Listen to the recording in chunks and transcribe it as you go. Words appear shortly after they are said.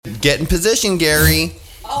Get in position, Gary.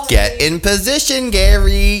 Get in position,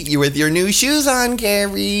 Gary. You with your new shoes on,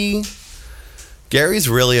 Gary. Gary's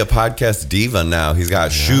really a podcast diva now. He's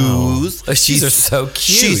got shoes. Those shoes are so cute.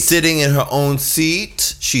 She's sitting in her own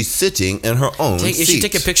seat. You should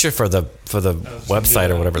take a picture for the website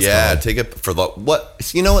or whatever it's called. Yeah, take it for the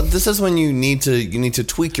what? You know what? This is when you need to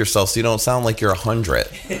tweak yourself so you don't sound like you're 100.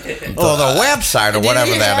 The website or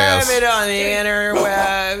whatever that is. Have it on the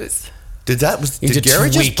interwebs. Did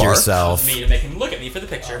Gary just bark? Yourself. Me to make him look at me for the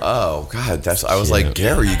picture. Oh God, I was like,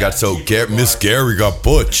 Gary, you got so Miss Gary got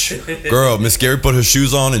butch. Girl, Miss Gary put her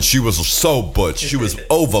shoes on and she was so butch. She was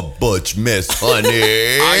over butch, Miss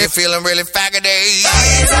Honey. Are you feeling really faggoty?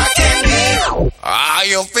 Are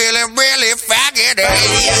you feeling really faggoty?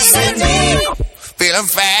 Feeling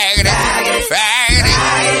faggoty,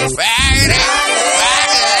 faggoty, faggoty,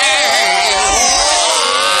 faggoty.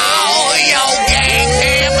 Oh, yo, gang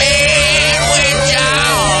camping.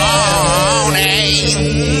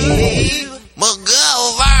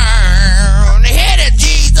 McGovern, head of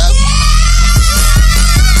Jesus.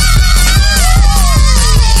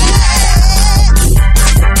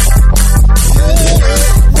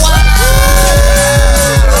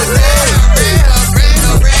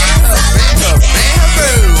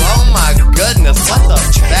 Oh my goodness, what the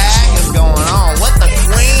bag is going on? What the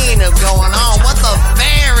queen is going on? What the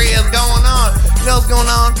fairy is going on? You know what's going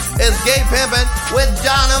on? It's Gay Pimpin with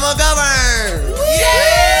Jonny McGovern.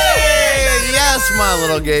 Yes, my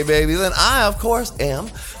little gay babies. And I, of course, am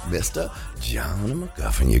Mr. Jonny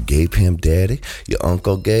McGovern, your gay pimp daddy, your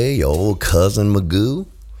Uncle Gay, your old cousin Magoo.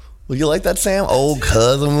 Would you like that, Sam? Old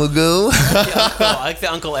cousin Magoo? I like the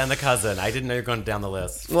uncle and the cousin. I didn't know you were going down the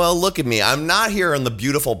list. Well, look at me. I'm not here in the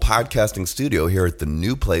beautiful podcasting studio here at the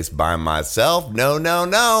new place by myself.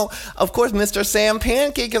 No. Of course, Mr. Sam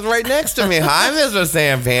Pancake is right next to me. Hi, Mr.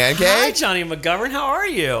 Sam Pancake. Hi, Jonny McGovern. How are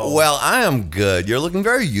you? Well, I am good. You're looking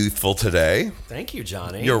very youthful today. Thank you,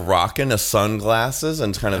 Jonny. You're rocking a sunglasses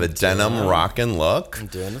and kind of a denim rocking look. I'm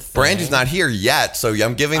doing the thing. Brandy's not here yet, so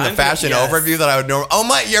I'm giving the fashion overview that I would normally. Oh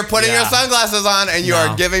my, you're putting your sunglasses on and you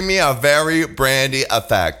are giving me a very Brandy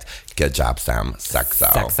effect. Good job, Sam.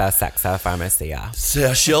 Sexo pharmacy, yeah.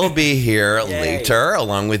 So she'll be here later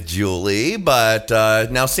along with Julie, but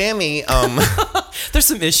now Sammy, there's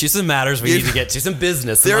some issues, some matters we need to get to, some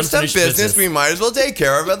business. There's some business we might as well take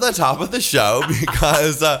care of at the top of the show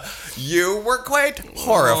because you were quite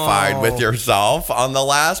horrified with yourself on the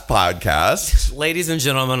last podcast. Ladies and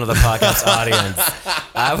gentlemen of the podcast audience,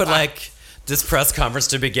 I would like this press conference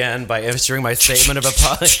to begin by issuing my statement of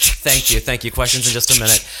apology. Thank you. Questions in just a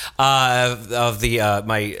minute.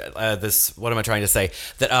 What am I trying to say?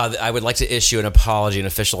 That I would like to issue an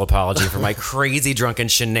official apology for my crazy drunken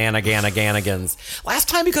shenanigans last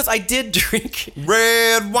time because I did drink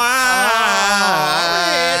red wine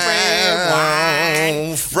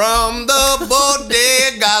from the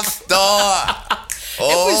bodega store. It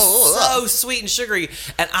was so sweet and sugary,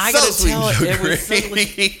 and I gotta tell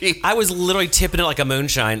I was literally tipping it like a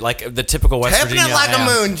moonshine, like the typical West Virginia. Tipping it like a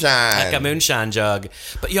moonshine, like a moonshine jug.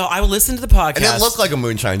 But yo, I would listen to the podcast, and it looked like a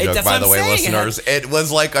moonshine jug. By the way, listeners, it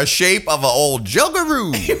was like a shape of an old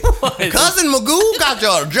juggaroo. Cousin Magoo got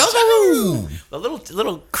your juggaroo. The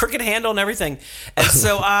little crooked handle and everything. And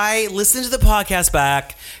so I listened to the podcast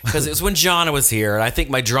back because it was when Jonny was here, and I think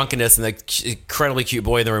my drunkenness and the incredibly cute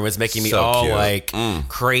boy in the room was making me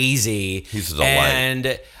crazy. He's a delight.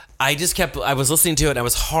 And I was listening to it and I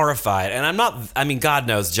was horrified. And God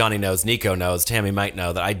knows, Jonny knows, Nico knows, Tammy might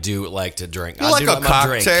know that I do like to drink. You like a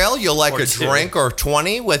cocktail, you like a drink or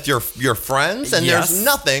 20 with your friends, and there's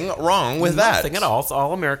nothing wrong with that. Nothing at all. It's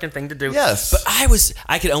all American thing to do. Yes. But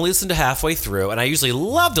I could only listen to halfway through, and I usually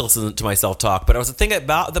love to listen to myself talk, but I was thinking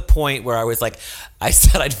about the point where I was like, I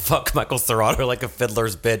said I'd fuck Michael Serrato like a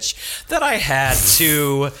fiddler's bitch, that I had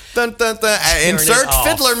to insert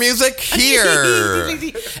fiddler music here.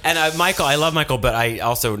 And Michael, I love Michael, but I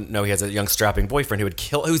also know he has a young strapping boyfriend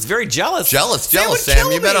who's very jealous. Jealous,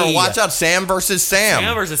 Sam. You better watch out. Sam versus Sam.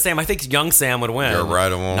 I think young Sam would win. You're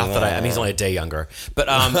right. Not that he's only a day younger. But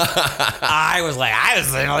I was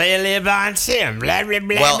really about him. Blah, blah,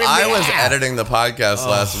 blah, well, blah, I blah. was editing the podcast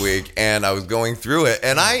last week, and I was going through it,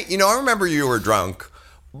 and I remember you were drunk.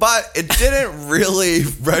 But it didn't really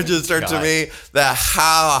register to me that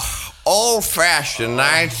how old-fashioned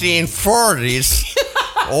 1940s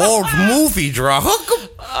old movie drunk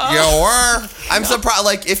you were. I'm surprised.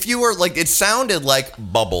 Like, if you were like, it sounded like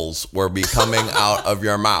bubbles were coming out of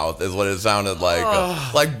your mouth, is what it sounded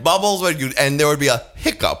like. Like bubbles and there would be a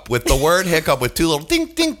hiccup with the word hiccup with two little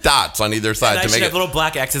ding dots on either side and to I make have little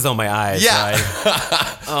black X's on my eyes. Yeah. Right?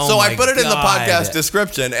 So I put it in the podcast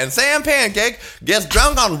description, and Sam Pancake gets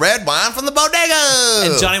drunk on red wine from the bodega.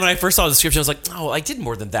 And Johnny, when I first saw the description, I was like, oh, I did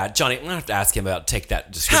more than that. Johnny, I'm going to have to ask him about take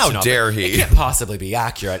that description off. How dare he? It can't possibly be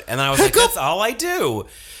accurate. And then I was like, that's all I do.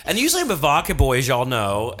 And usually I'm a vodka boy, as y'all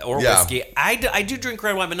know, or whiskey. I do drink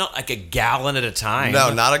red wine, but not like a gallon at a time.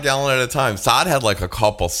 No, not a gallon at a time. Saad had like a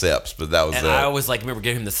couple sips, but that was it. I always like remember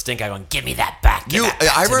giving him the stink eye going, give me that back.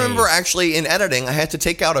 I remember actually in editing, I had to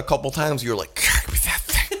take out a couple times. You were like, give me that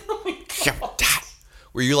thing.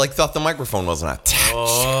 Where you like thought the microphone wasn't attached.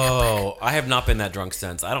 Oh, I have not been that drunk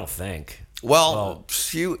since. I don't think. Well,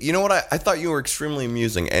 you know what? I thought you were extremely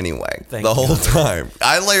amusing anyway. The whole time.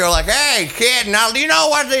 You're like, hey, kid, now, do you know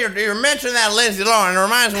what? You mentioned that Lindsay Lohan. It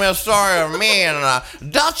reminds me of a story of me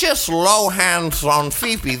and Duchess Lohan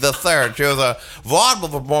Fifi III. She was a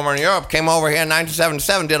vaudeville performer in Europe, came over here in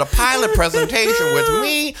 1977, did a pilot presentation with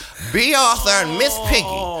me, B. Arthur, and Miss Piggy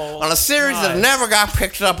on a series that never got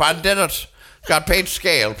picked up. I did it. Got paid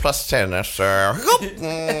scale plus 10, sir.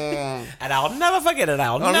 And I'll never forget it.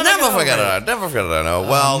 I'll never forget it. No.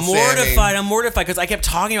 Well, I'm mortified because I kept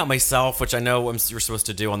talking about myself, which I know you're supposed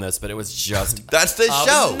to do on this, but it was just that's the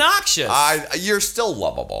show. Obnoxious. You're still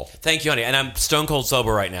lovable. Thank you, honey. And I'm stone cold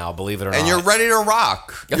sober right now, believe it or not. And you're ready to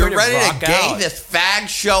rock. You're ready to gay this fag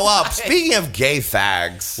show up. Speaking of gay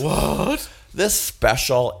fags. What? This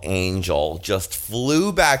special angel just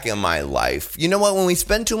flew back in my life. You know what? When we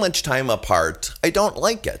spend too much time apart, I don't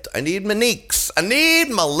like it. I need my neeks. I need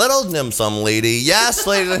my little dim-sum lady. Yes,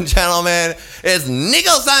 ladies and gentlemen, it's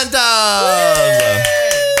Nico Santos.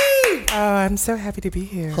 Oh, I'm so happy to be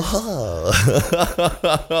here. Oh,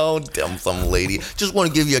 dim-sum lady. Just want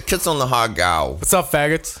to give you a kiss on the hot gow. What's up,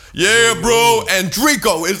 faggots? Yeah, bro. And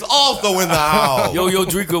Drico is also in the house. Yo,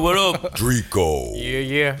 Drico, what up? Drico.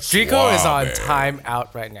 Yeah. Drico is on time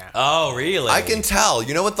out right now. Oh, really? I can tell.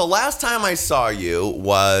 You know what? The last time I saw you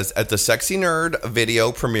was at the Sexy Nerd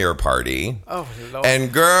video premiere party. Oh, Lord.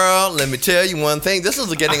 And girl, let me tell you one thing. This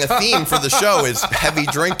is getting a theme for the show is heavy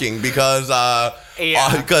drinking because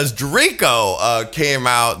Drico came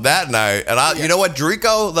out that night. And you know what?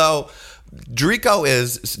 Drico, though, Drico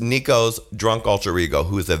is Nico's drunk alter ego,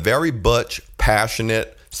 who is a very butch,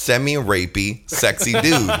 passionate, semi-rapey, sexy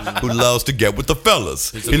dude who loves to get with the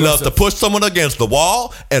fellas. He loves to push someone against the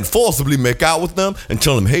wall and forcibly make out with them and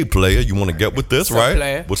tell them, hey, player, you want to get with this, right?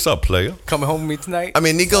 Player? What's up, player? Coming home with me tonight? I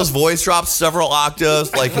mean, Nico's voice drops several octaves.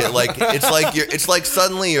 It's like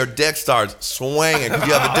suddenly your dick starts swinging because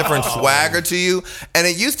you have a different swagger to you. And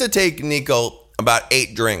it used to take Nico about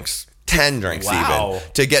 8 drinks. 10 drinks even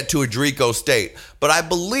to get to a Drico state. But I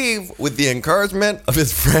believe with the encouragement of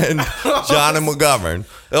his friend Jonny McGovern,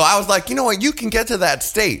 I was like, you know what, you can get to that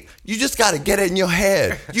state. You just got to get it in your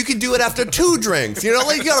head. You can do it after 2 drinks. You know,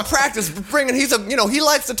 like you got to practice bringing. He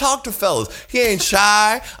likes to talk to fellas. He ain't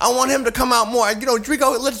shy. I want him to come out more. You know,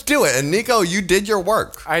 Drico, let's do it. And Nico, you did your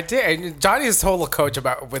work. I did. And Johnny's total coach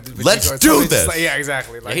about with let's Drico. do this. Yeah,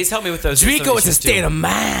 exactly. Like, he's helped me with those. Drico is a state of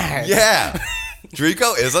mind. Yeah.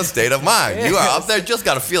 Drico is a state of mind. You are up there, just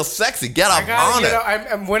got to feel sexy. Get up on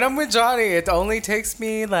it. When I'm with Johnny, it only takes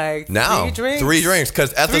me like 3 drinks. 3 drinks.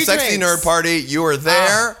 Because at the Sexy Nerd party, you were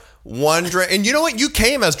there. 1 drink. And you know what? You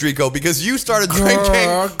came as Drico because you started drinking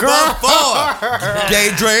before.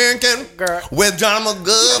 Gay drinking with Jonny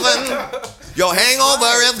McGovern. Your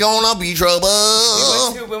hangover is gonna be trouble.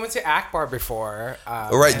 We went to Akbar before.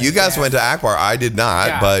 Right, you guys went to Akbar. I did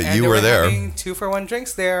not, but you were there. Having 2-for-1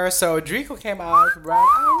 drinks there, so Drico came out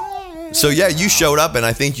right away. So yeah, you showed up, and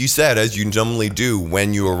I think you said, as you normally do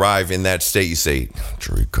when you arrive in that state, you say,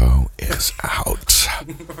 "Drico is out."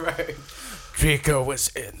 Right. Drico was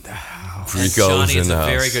in the house. Johnny is a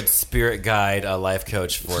very good spirit guide, life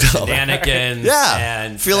coach for shenanigans.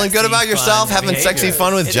 And feeling good about yourself, having sexy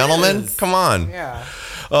fun with gentlemen. Come on. Yeah.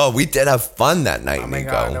 Oh, we did have fun that night, Nico.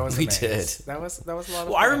 God, that was we amazing. did. That was a lot of fun.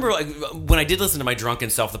 Well, I remember when I did listen to my drunken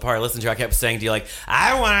self, the part I listened to, I kept saying to you, like,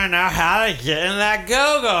 I want to know how to get in that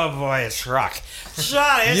Go-Go Boy truck.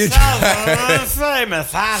 Johnny, sounds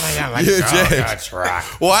famous. I like Go-Go truck.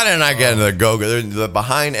 Why didn't I get in the Go-Go?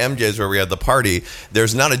 Behind MJ's where we had the party,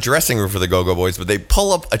 there's not a dressing room for the Go-Go Boys, but they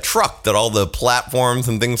pull up a truck that all the platforms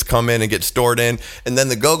and things come in and get stored in, and then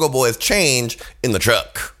the Go-Go Boys change in the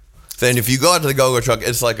truck. Then if you go out to the Go-Go truck,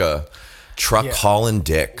 it's like a truck hauling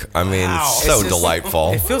dick. I mean, so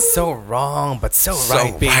delightful. It feels so wrong, but so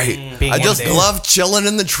right. Being I just love chilling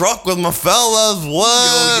in the truck with my fellas.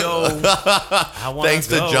 What? Yo. Thanks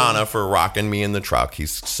to Jonna for rocking me in the truck.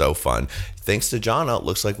 He's so fun. Thanks to Jonna, it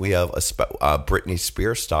looks like we have a Britney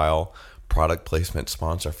Spears style product placement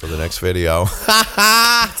sponsor for the next video.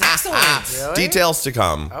 That's excellent. Really? Details to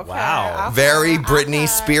come. Okay, Wow. okay, Very Britney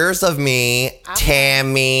Spears of me,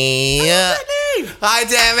 Tammy. Hi,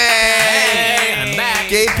 Tammy. Hey, I'm back.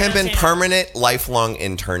 Gay Pimpin, permanent, lifelong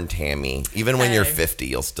intern Tammy. Even when you're 50,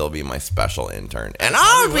 you'll still be my special intern. And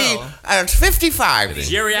I'll be at 55.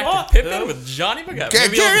 Geriatric Pimpin with Jonny McGovern.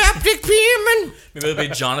 Geriatric Pimpin. Maybe it'll be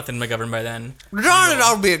Jonathan McGovern by then. Jonathan,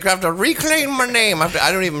 I have to reclaim my name.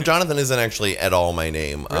 Jonathan isn't actually at all my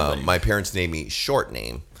name. Really? My parents named me short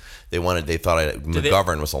name. They thought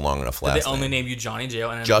McGovern was a long enough last Did they only name. name you Johnny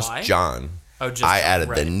J-O-N-N-Y? Just John. Oh, just I added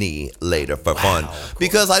the right. knee later for fun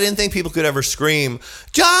because I didn't think people could ever scream,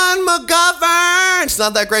 John McGovern. It's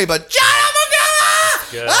not that great, but John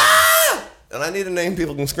McGovern! Ah! And I need a name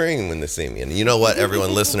people can scream when they see me. And you know what,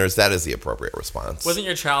 everyone, listeners, that is the appropriate response. Wasn't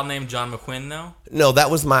your child named John McQuinn, though? No,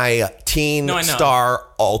 that was my teen No, I know. star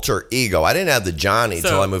alter ego. I didn't have the Johnny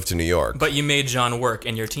till I moved to New York. But you made John work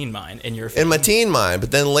in your teen mind. In my teen mind.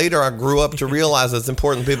 But then later I grew up to realize it's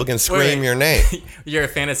important people can scream Wait. your name. Your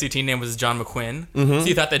fantasy teen name was John McQuinn? So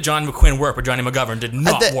you thought that John McQuinn worked, but Johnny McGovern did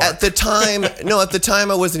not work. At the time,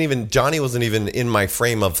 Johnny wasn't even in my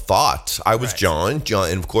frame of thought. I was John,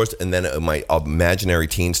 and of course, and then my imaginary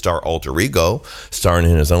teen star alter ego, starring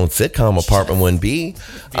in his own sitcom, Apartment 1B.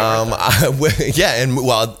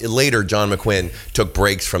 Later, John McQuinn took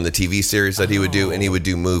breaks from the TV series that he would do, and he would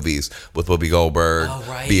do movies with Whoopi Goldberg,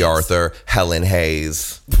 B. Arthur, Helen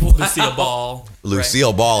Hayes, Lucille Ball.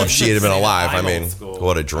 Lucille Ball, if she had been alive. I mean, old school.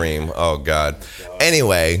 what a dream. Oh, God.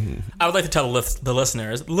 Anyway. I would like to tell the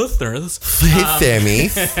listeners, Sammy.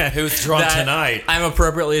 Who's drunk that tonight? I'm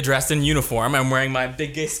appropriately dressed in uniform. I'm wearing my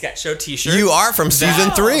Big Gay Sketch Show t-shirt. You are from season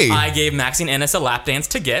 3. I gave Maxine Ennis a lap dance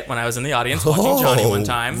to get when I was in the audience watching Johnny one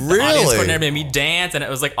time. The audience Really? coordinator made me dance, and it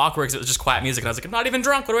was like awkward because it was just quiet music. And I was like, I'm not even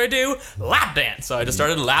drunk. What do I do? Lap dance. So I just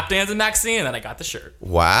started lap dancing Maxine, and then I got the shirt.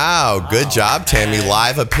 Wow, good job, Tammy.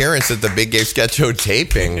 Live appearance at the Big Gay Sketch Show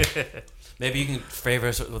taping. Maybe you can favor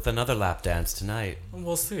us with another lap dance tonight.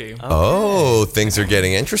 We'll see. Oh, things are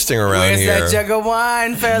getting interesting around Where's here. that jug of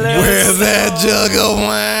wine, fellas? Where's that jug of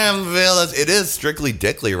wine, fellas? It is strictly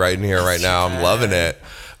dickly right in here right now. I'm loving it.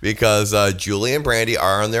 Because Julie and Brandy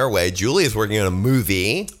are on their way. Julie is working on a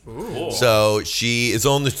movie. Ooh. So she is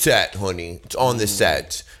on the set, honey. It's on the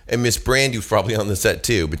set. And Miss Brandy was probably on the set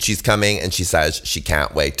too. But she's coming and she says she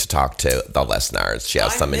can't wait to talk to the listeners. She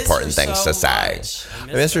has some important things to say. I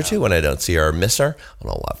miss her too when I don't see her. I miss her. I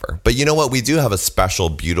don't love her. But you know what? We do have a special,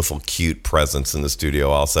 beautiful, cute presence in the studio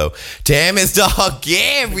also. Tammy's dog,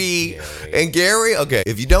 Gary. And Gary, okay,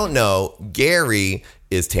 if you don't know, Gary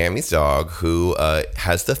is Tammy's dog who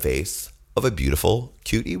has the face of a beautiful,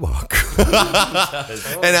 cute Ewok.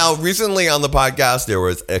 And now, recently on the podcast, there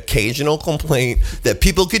was occasional complaint that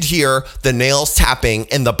people could hear the nails tapping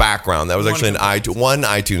in the background. That was actually one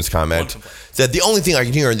iTunes comment. Said the only thing I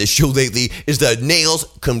can hear in this show lately is the nails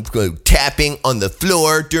tapping on the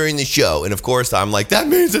floor during the show. And of course, I'm like, that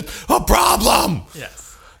means it's a problem. Yes.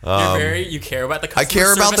 You care about the customer I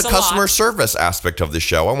care about the service a customer lot. service aspect of the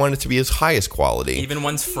show. I want it to be as highest quality. Even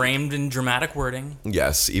one's framed in dramatic wording.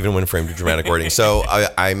 Yes, even when framed in dramatic wording. So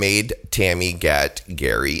I made Tammy get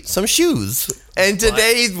Gary some shoes. And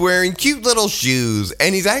today he's wearing cute little shoes.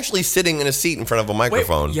 And he's actually sitting in a seat in front of a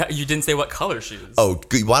microphone. Wait, yeah, you didn't say what color shoes. Oh,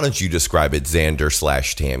 why don't you describe it,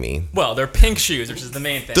 Xander/Tammy? Well, they're pink shoes, which is the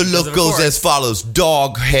main thing. The because, look of goes course, as follows.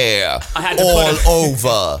 Dog hair I had to all put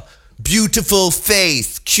over. Beautiful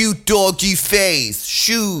face. Cute doggy face.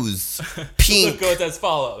 Shoes. The Pink. look goes as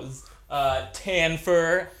follows. Tan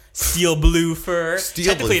fur, steel blue fur.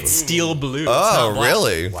 Technically, it's steel blue. It's Oh, not black.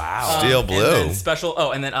 really? Wow. Steel And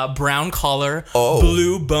blue. then brown collar, Oh.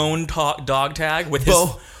 blue bone dog tag with his...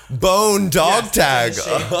 Bone dog Yes, tag. in the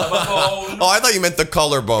shape of a bone. Oh, I thought you meant the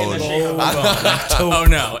color In bone. the shape of a bone. Oh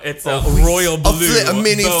no, it's a royal blue A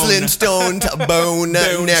mini bone Flintstone bone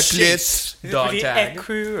necklace. dog tag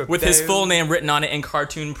with his full name written on it in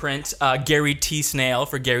cartoon print. Gary T. Snail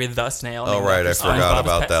for Gary the Snail. Oh, named right. after I forgot SpongeBob's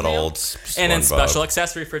about pet that snail. old And then SpongeBob. special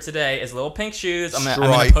accessory for today is little pink shoes. I'm gonna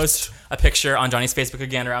Striped. post a picture on Johnny's Facebook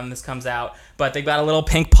again around when this comes out. But they got a little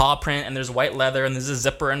pink paw print, and there's white leather, and there's a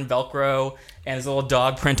zipper and Velcro, and there's a little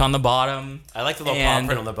dog print on the bottom. I like the little paw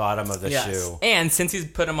print on the bottom of the shoe. And since he's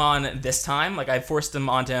put him on this time, like I forced him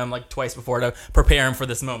onto him like twice before to prepare him for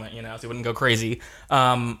this moment, so he wouldn't go crazy.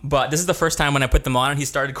 But this is the first time when I put them on, and he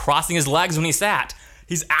started crossing his legs when he sat.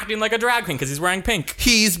 He's acting like a drag queen because he's wearing pink.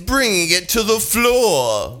 He's bringing it to the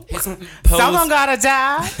floor. Someone got a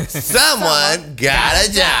job. Someone got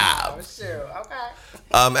a job. Oh, shoot. Okay.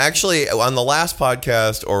 Actually, on the last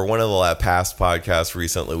podcast, or one of the past podcasts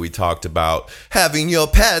recently, we talked about having your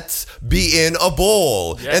pets be in a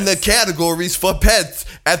bowl and the categories for pets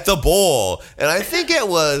at the bowl. And I think it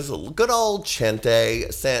was good old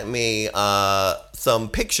Chente sent me some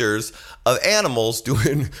pictures of animals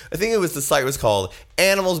doing, I think it was, the site was called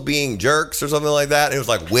Animals Being Jerks or something like that. And it was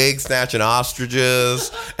like wig snatching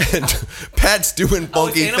ostriches and pets doing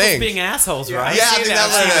funky animals things. Being assholes, right? Yeah, I think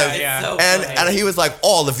that's what it is. Yeah. So And he was like,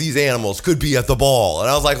 all of these animals could be at the ball. And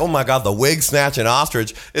I was like, oh my God, the wig snatching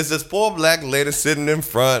ostrich is this poor black lady sitting in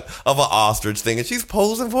front of an ostrich thing. And she's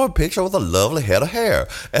posing for a picture with a lovely head of hair.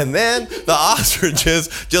 And then the ostriches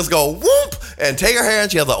just go whoop and take her hair.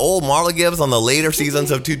 And she has the old Marla Gibbs on the later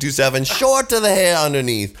seasons of 227, short to the hair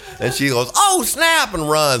underneath. And she goes, oh, snap, and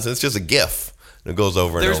runs. And it's just a gif. And it goes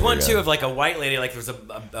over and over. There's one again. too of like a white lady, like there's a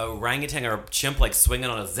orangutan or a chimp like swinging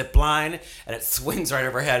on a zip line, and it swings right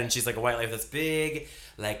over her head, and she's like a white lady with this big,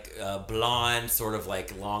 like blonde, sort of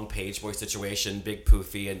like long page boy situation, big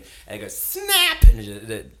poofy, and it goes snap, and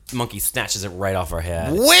the monkey snatches it right off her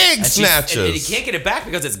head. Wig snatches. And you can't get it back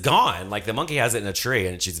because it's gone. Like the monkey has it in a tree,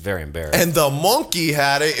 and she's very embarrassed. And the monkey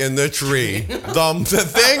had it in the tree. The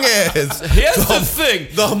thing is, Here's the thing.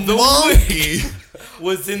 The monkey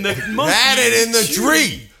was in the monkey had it in the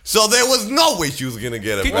tree. So there was no way she was going to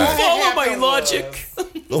get it Can back. you follow my logic?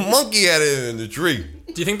 The monkey had it in the tree.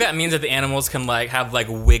 Do you think that means that the animals can like have like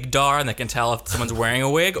wigdar and they can tell if someone's wearing a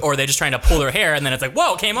wig, or are they just trying to pull their hair and then it's like,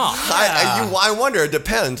 whoa, it came off? I wonder. It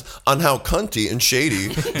depends on how cunty and shady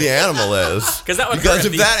the animal is. Because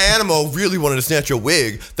if that animal really wanted to snatch your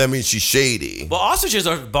wig, that means she's shady. Well, ostriches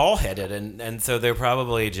are bald-headed, and so they're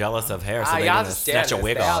probably jealous of hair, so they're y'all going to just snatch a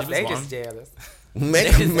wig off. They just jealous.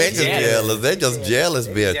 Make them jealous. They're just jealous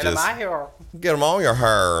Get bitches. my hair. Get them all your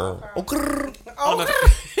hair. Let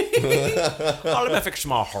me fix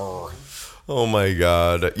my hair. Oh my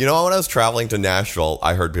God. You know, when I was traveling to Nashville,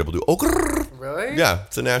 I heard people do Really? Yeah,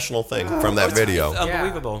 it's a national thing from that video.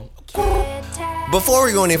 Unbelievable. Before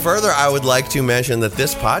we go any further, I would like to mention that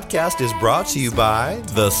this podcast is brought to you by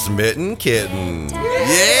The Smitten Kitten.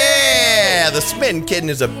 Yeah! The Smitten Kitten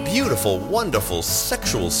is a beautiful, wonderful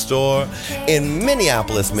sexual store in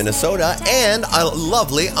Minneapolis, Minnesota, and a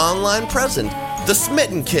lovely online presence. The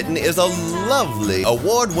Smitten Kitten is a lovely,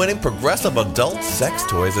 award-winning progressive adult sex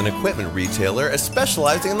toys and equipment retailer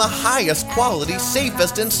specializing in the highest quality,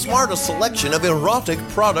 safest, and smartest selection of erotic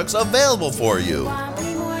products available for you.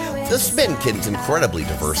 The Smitten Kitten's incredibly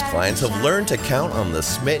diverse clients have learned to count on the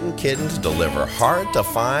Smitten Kitten to deliver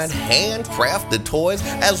hard-to-find, handcrafted toys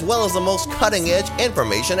as well as the most cutting-edge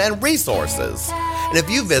information and resources. And if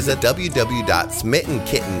you visit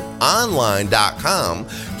www.smittenkittenonline.com,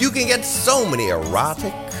 you can get so many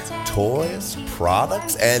erotic toys,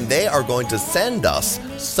 products, and they are going to send us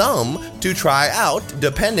some to try out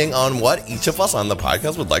depending on what each of us on the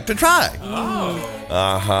podcast would like to try.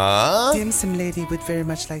 Dim Sum Lady would very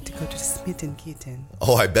much like to go to the Smitten Kitten.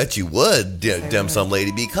 Oh, I bet you would, Dim Sum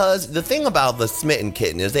Lady, because the thing about the Smitten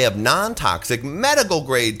Kitten is they have non-toxic medical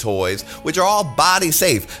grade toys, which are all body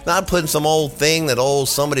safe. Not putting some old thing that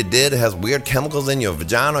somebody did that has weird chemicals in your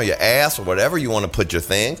vagina or your ass or whatever you want to put your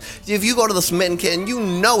things. If you go to the Smitten Kitten, you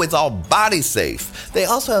know it's all body safe. They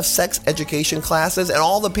also have sex education classes, and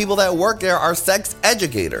all the people that work there are sex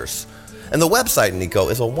educators. And the website, Nico,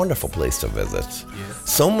 is a wonderful place to visit.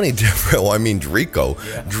 So many different, Drico,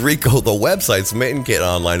 the website, Smitten Kitten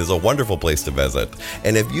Online, is a wonderful place to visit.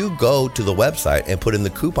 And if you go to the website and put in the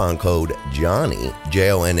coupon code Jonny,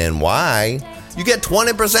 Jonny, you get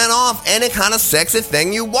 20% off any kind of sexy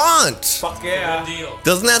thing you want. Fuck yeah. Good deal.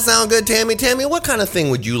 Doesn't that sound good, Tammy? Tammy, what kind of thing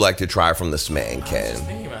would you like to try from the Smitten I was Kitten? just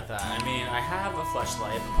thinking about that. I mean, I have a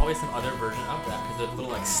fleshlight, but probably some other version of that, because they're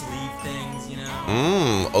little like sleeve things, you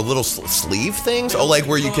know? A little sleeve things? Oh, like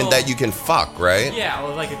where you can fuck, right? Yeah,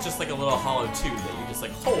 well, like it's just like a little hollow tube that you just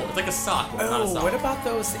like hold. It's like a sock, but not a sock. What about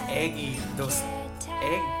those egg things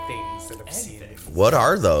that I've seen? What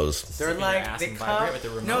are those? They're like, ass they and come, vibrate with the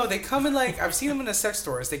remote? no, they come in like, I've seen them in the sex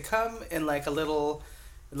stores. They come in like a little,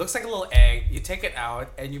 it looks like a little egg. You take it out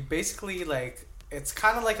and you basically like, it's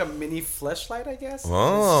kind of like a mini fleshlight, I guess.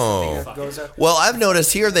 Oh. It's just a thing that goes up. Well, I've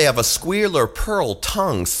noticed here they have a Squealer Pearl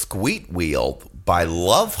Tongue Squeak Wheel by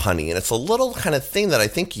Love Honey, and it's a little kind of thing that I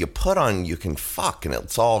think you put on, you can fuck, and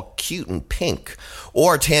it's all cute and pink.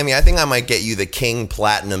 Or, Tammy, I think I might get you the King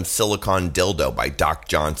Platinum Silicone Dildo by Doc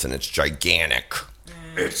Johnson. It's gigantic.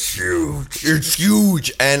 It's huge. It's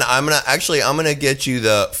huge. And I'm gonna get you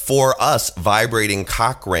the For Us Vibrating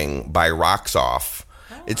Cock Ring by Rocks Off.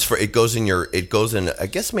 It goes in I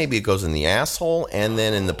guess maybe it goes in the asshole and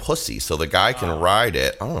then in the pussy, so the guy can ride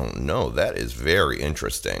it. I don't know. That is very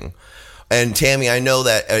interesting. And Tammy, I know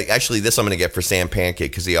that actually this I'm going to get for Sam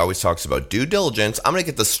Pancake because he always talks about due diligence. I'm going to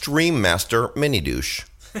get the Stream Master mini douche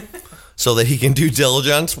so that he can do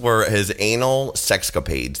diligence for his anal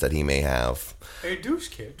sexcapades that he may have. A douche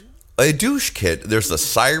kit. A douche kit. There's the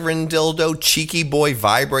siren dildo, cheeky boy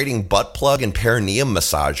vibrating butt plug, and perineum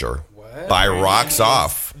massager by Rocks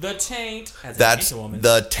Off. The taint. That's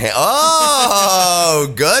the taint.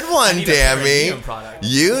 Oh, good one, Tammy.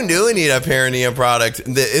 You do need a perineum product.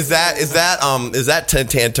 Is that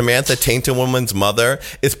Tamantha Tainted Woman's mother?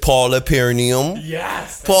 Is Paula Perineum?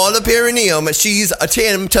 Yes. Paula Perineum. She's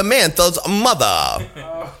Tamantha's mother. Okay.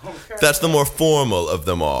 That's the more formal of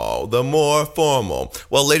them all. The more formal.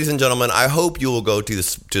 Well, ladies and gentlemen, I hope you will go to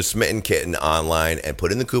Smitten Kitten online and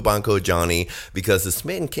put in the coupon code Johnny because the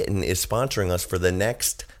Smitten Kitten is sponsoring us for the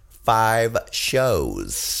next 5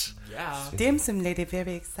 shows. Yeah. Dim Sum Lady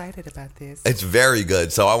very excited about this. It's very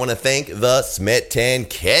good. So I want to thank the Smitten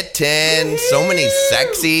Kitten. So many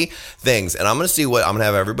sexy things. And I'm going to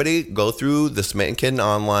have everybody go through the Smitten Kitten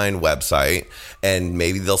online website and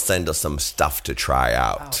maybe they'll send us some stuff to try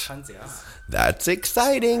out. Oh, funsies. That's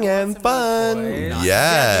exciting and fun.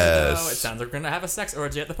 Yes. Together, it sounds like we're going to have a sex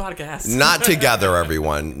orgy at the podcast. Not together,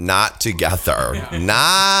 everyone. Not together.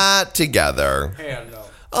 Not together. Hell no.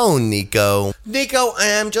 Oh, Nico. Nico, I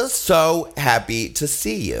am just so happy to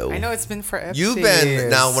see you. I know it's been forever.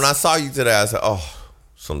 Now, when I saw you today, I said, oh,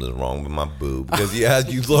 something's wrong with my boob. Because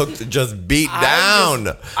you looked just beat down.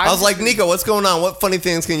 I was like, Nico, what's going on? What funny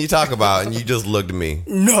things can you talk about? And you just looked at me.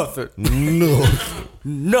 Nothing.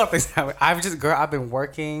 Nothing's happening. I've been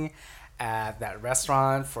working at that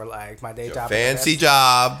restaurant for like my day job. Fancy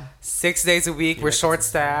job. 6 days a week. We're short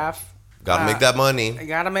staffed. Gotta make that money.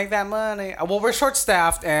 Gotta make that money. Well, we're short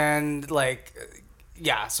staffed and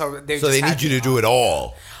so they need you to do it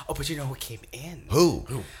all. Oh, but you know who came in? Who?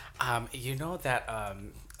 You know that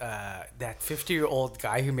that 50-year-old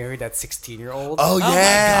guy who married that 16-year-old? Oh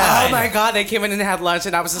yeah. Oh my god, they came in and had lunch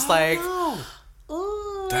and I was just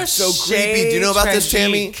that's so creepy. Do you know about this,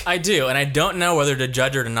 Tammy? I do, and I don't know whether to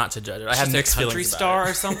judge her or not to judge her. I have mixed feelings country about star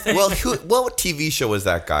it. or something. Well, what TV show was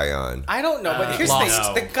that guy on? I don't know, but here's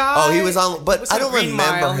Lost. the guy. Oh, he was on, but I don't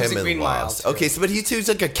remember him in Green Lost. Mile, okay, but he's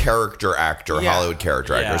like a character actor, Hollywood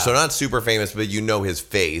character actor. Yeah. So not super famous, but you know his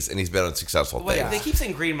face, and he's been on successful things. They keep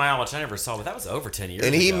saying Green Mile, which I never saw, but that was over 10 years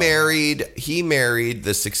And ago. he married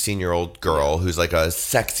the 16-year-old girl who's like a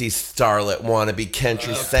sexy starlet wannabe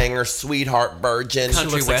country singer, sweetheart virgin.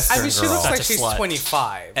 Country western I mean, she girl. looks like Such a she's slut.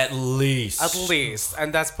 25. At least,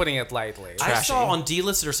 And that's putting it lightly. I saw on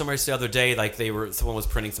D-Listed or somewhere the other day, like someone was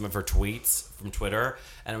printing some of her tweets from Twitter,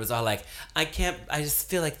 and it was all like, I just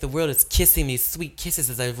feel like the world is kissing me sweet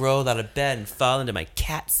kisses as I roll out of bed and fall into my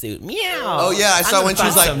cat suit. Meow. Oh yeah, I saw when she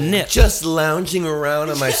was like nips. just lounging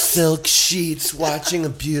around on my silk sheets, watching a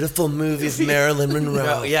beautiful movie of Marilyn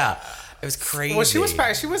Monroe. Yeah. It was crazy. Well, she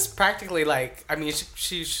was practically like, I mean,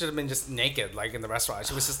 she should have been just naked, like in the restaurant.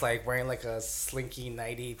 She was just like wearing like a slinky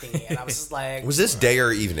nighty thingy, and I was just like, Was this day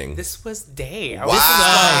or evening? this was day. Wow.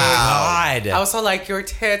 God. I was so like, your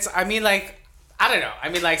tits. I mean, like, I don't know. I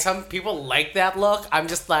mean, like, some people like that look. I'm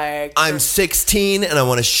just like, I'm 16 and I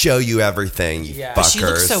want to show you everything, you Yeah. fuckers. But She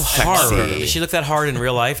looks so hard. Sexy. She looked that hard in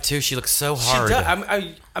real life too. She looks so she hard.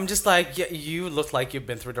 does. I'm just like, yeah, you look like you've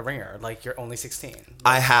been through the ringer. Like you're only 16.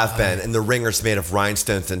 I have been, and the ringer's made of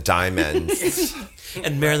rhinestones and diamonds.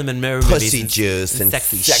 And Marilyn Monroe Pussy movies juice and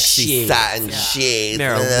sexy shit. satin sheets.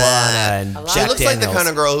 Marijuana and She Jack looks like the Daniels. kind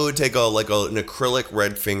of girl who would take an acrylic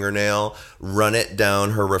red fingernail, run it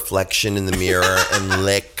down her reflection in the mirror, and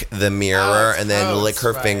lick the mirror, and then lick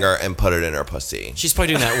her finger and put it in her pussy. She's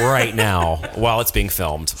probably doing that right now while it's being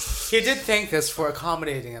filmed. He did thank us for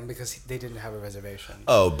accommodating him because they didn't have a reservation.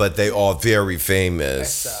 Oh, but they are very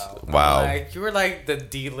famous. So, Wow. like, you were like the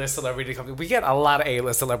D-list celebrity to come. We get a lot of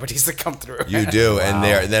A-list celebrities to come through. You do,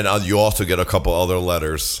 and then you also get a couple other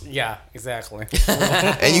letters. Yeah, exactly.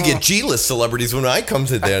 And you get G-list celebrities when I come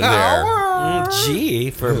to there.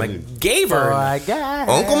 Gee, for McGovern.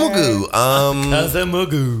 Uncle Magoo. Cousin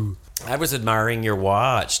Magoo. I was admiring your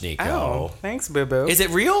watch, Nico. Oh, thanks, boo-boo. Is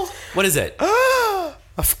it real? What is it?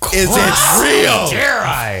 Of course. Is it real? Dare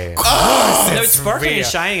I? Oh, No, it's sparkling and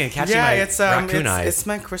shining and catching my raccoon eyes. It's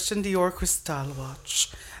my Christian Dior Cristal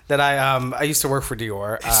watch that I used to work for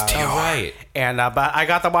Dior. Dior. Right. And but I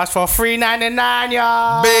got the watch for $3.99,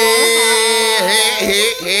 y'all.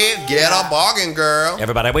 Get a bargain, girl.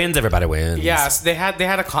 Everybody wins. Everybody wins. Yes, they had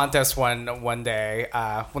a contest one day.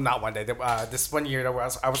 Well, not one day. This one year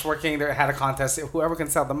that I was working, they had a contest. Whoever can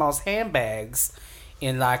sell the most handbags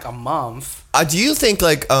in like a month. Do you think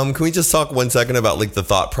like can we just talk 1 second about like the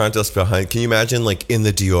thought process behind? Can you imagine like in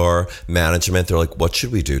the Dior management, they're like, what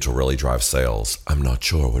should we do to really drive sales? I'm not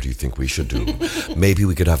sure. What do you think we should do? Maybe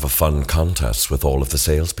we could have a fun contest with all of the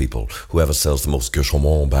salespeople. Whoever sells the most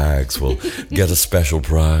gourmand bags will get a special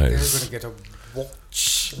prize. They're gonna get a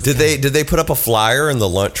watch. Did they put up a flyer in the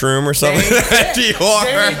lunchroom or something? At Dior?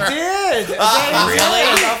 They did.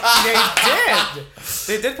 They did.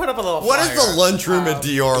 They did put up a little flyer. What is the lunchroom at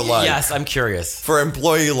Dior like? Yes, I'm curious. For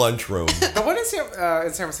employee lunchroom. The one in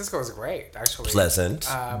San Francisco is great, actually. Pleasant.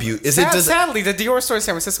 Sadly, the Dior store in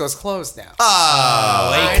San Francisco is closed now.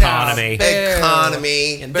 Economy.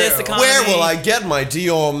 Economy. In this economy. Where will I get my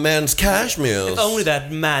Dior men's cashmeres? If only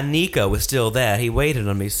that man Nico was still there. He waited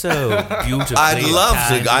on me so beautifully.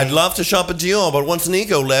 I'd love to shop at Dior, but once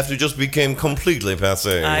Nico left, it just became completely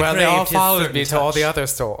passé. Well, they all craved his followed certain me to all touch. the other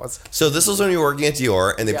stores. So this was when you were working at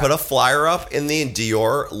Dior, and they Yeah. put a flyer up in the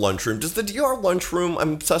Dior lunchroom. Does the Dior lunchroom,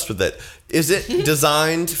 I'm obsessed with it. Is it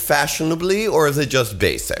designed fashionably, or is it just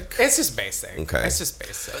basic? It's just basic. Okay. It's just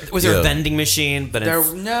basic. Was there Yeah. a vending machine? But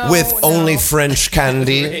With only French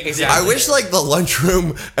candy. Exactly. I wish like the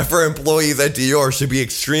lunchroom for employees at Dior should be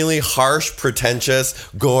extremely harsh, pretentious,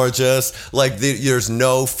 gorgeous. Like there's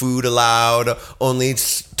no food allowed, only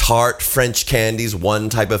tart French candies, one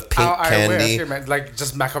type of pink candy. I wish, like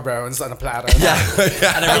just macarons on a platter.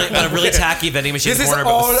 and a really tacky vending machine. This is corner, but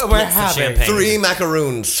all with we're splits of having. champagne. 3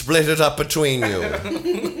 macaroons, split it up between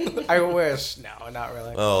you. I wish. No, not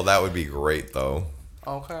really. Oh, that would be great though.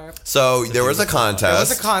 Okay. So there was a contest. There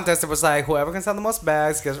was a contest. It was like whoever can sell the most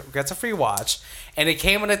bags gets a free watch, and it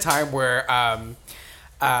came at a time where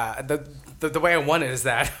the way I won it is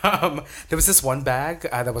that there was this one bag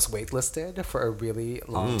that was waitlisted for a really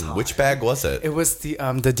long time. Which bag was it? It was the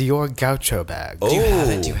Dior Gaucho bag. Do you have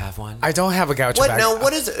it? Do you have one? I don't have a Gaucho What bag. now?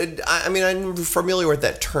 What is? I mean, I'm familiar with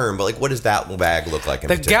that term, but like, what does that bag look like? In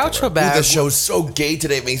The particular? Gaucho bag- Ooh, the show's so gay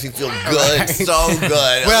today; it makes me feel good, Right. so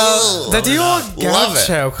good. Well, Ooh. the Dior Love it.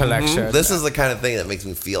 Gaucho collection. This is the kind of thing that makes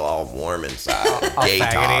me feel all warm inside. All Gay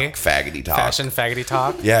faggoty. talk, faggoty talk. Fashion faggoty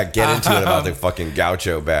talk. Yeah, get into it about the fucking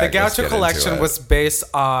Gaucho bag. The Let's Gaucho get into collection it. was based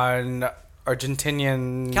on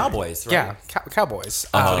Argentinian Cowboys, right? Yeah, cowboys.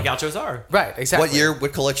 That's what the gauchos are. Right, exactly. What year?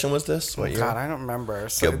 What collection was this? What year? God, I don't remember.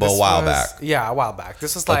 So Yeah, but a this while was- back. Yeah, a while back.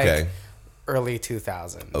 This was like Okay. early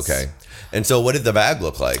 2000s. Okay. And so, what did the bag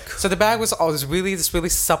look like? So the bag was always this really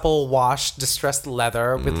supple wash distressed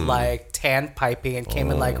leather with like tan piping and came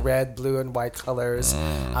in like red, blue, and white colors.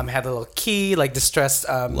 Had a little key, like distressed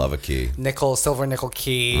Love a key. silver nickel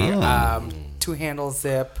key. 2-handle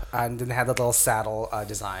zip, and then had a little saddle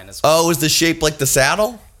design as well. Oh, is the shape like the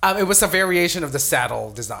saddle? It was a variation of the saddle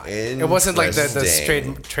design. It wasn't like the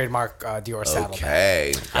Interesting. trademark Dior saddle bag.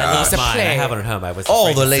 Okay. I love It's a mine. I play. have it at home. I was All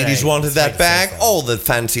afraid the to ladies say. wanted that Afraid to say bag. so. All the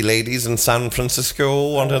fancy ladies in San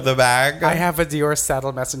Francisco wanted the bag. I have a Dior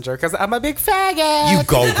saddle messenger because I'm a big faggot. You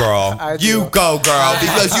go, girl. I do. You go, girl.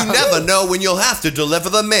 Because you never know when you'll have to deliver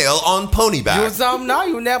the mail on ponyback. You don't know.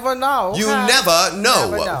 You never know. You okay? never know.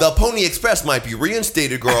 Never know. The Pony Express might be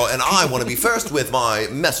reinstated, girl, and I want to be first with my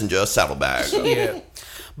messenger saddlebag. Yeah.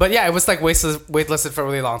 But yeah, it was like waitlisted for a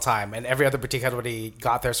really long time, and every other boutique had already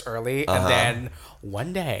got theirs early. And then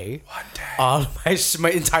one day, all my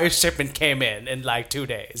entire shipment came in like 2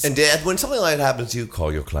 days. And Dad, when something like that happens, you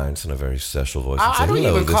call your clients in a very special voice. And I say, don't "Hello,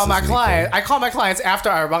 even this call is my Nico." client. I call my clients after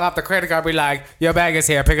I rung up the credit card. Be like, "Your bag is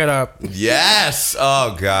here. Pick it up." Yes.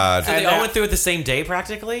 Oh God. So they all went through it the same day,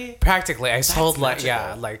 practically. Practically, I sold like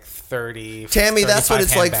magical. like 30. Tammy, that's what 35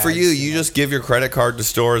 it's like for you. handbags. You just give your credit card to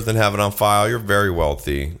stores, then have it on file. You're very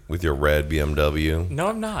wealthy with your red BMW. No,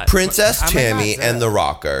 I'm not. Princess I'm Tammy not. and the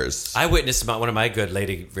Rockers. I witnessed one of my good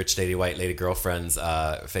rich lady, white lady girlfriends,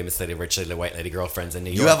 famous lady, rich lady, white lady girlfriends in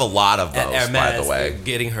New York. You have a lot of At those, by Hermes, the way.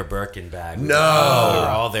 getting her Birkin bag. No. We were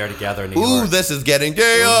all there together in New Ooh, York. this is getting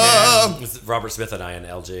gay. Yeah. It was Robert Smith and I in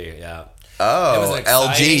LG. Yeah. It was Oh, an LG,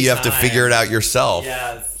 exciting you have to time. figure it out yourself.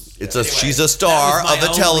 Yes. She's a star that was of my a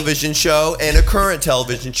only- television show and a current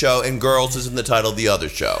television show, and Girls is in the title of the other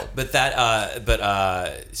show. But that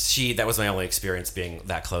was my only experience being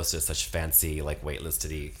that close to such fancy, like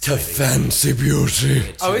waitlisted-y. To fancy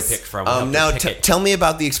beauty. To pick from. Now, pick it. tell me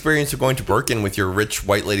about the experience of going to Birkin with your rich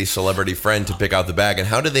white lady celebrity friend to pick out the bag, and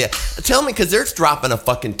how did they? Tell me, because they're dropping a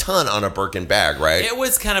fucking ton on a Birkin bag, right? It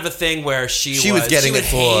was kind of a thing where she was getting would it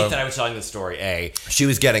for- hate that I was telling the story. She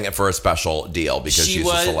was getting it for a special deal because she's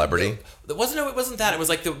a celebrity. It wasn't that. It was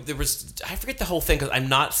like there was. I forget the whole thing because I'm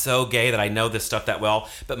not so gay that I know this stuff that well.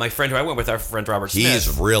 But my friend who I went with, our friend Robert Smith,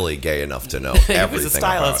 He's really gay enough to know he was a everything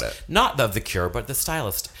stylist, about it. not the Cure, but the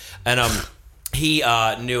stylist. And he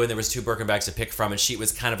knew, and there was 2 Birkin bags to pick from, and she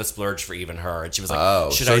was kind of a splurge for even her, and she was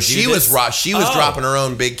like, "Should I do she this?" she was dropping her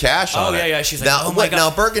own big cash on it. Yeah. She's like, now, "Oh my God."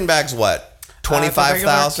 Now Birkin bags what?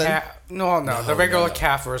 25,000? No. The regular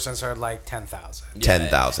calf versions are like 10,000.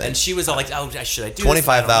 10,000. And she was all like, "Oh, should I do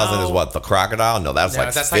 25,000 this? is what? The crocodile? No, that's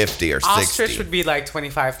like 50 or 60. Ostrich would be like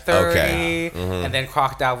 25, 30. Okay. And then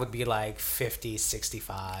crocodile would be like 50,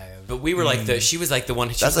 65. But we were like, she was like the one.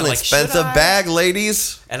 That's an expensive bag,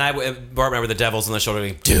 ladies. And Bart remember the devil's on the shoulder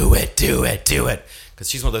going, "Do it, do it, do it." Because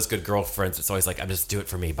she's one of those good girlfriends. It's always like, "I'm just do it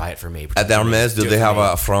for me, buy it for me." At Hermes, do they have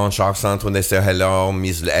a French accent when they say hello,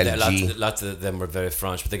 Miss LG? Lots of them were very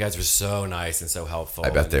French, but the guys were so nice and so helpful. I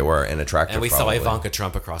bet they were, and attractive. And we probably. saw Ivanka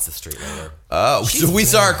Trump across the street later. Oh, so we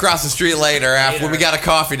saw her across the street later after we got a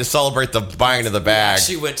coffee to celebrate the buying of the bag.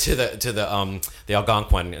 She went to the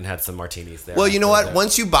Algonquin and had some martinis there. Well, you know what?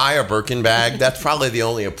 Once you buy a Birkin bag, that's probably the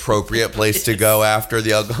only appropriate place to go after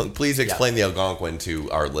the Algonquin. Please explain the Algonquin to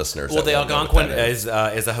our listeners. Well, the Algonquin is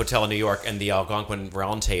a hotel in New York, and the Algonquin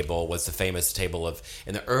Round Table was the famous table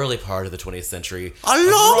in the early part of the 20th century.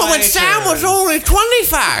 When Sam was only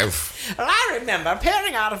 25. Well, I remember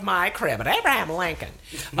peering out of my crib at Abraham Lincoln,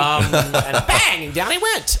 and bang, down he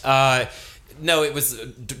went. No, it was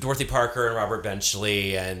Dorothy Parker and Robert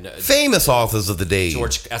Benchley and famous authors of the day.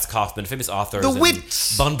 George S. Kaufman, famous authors. The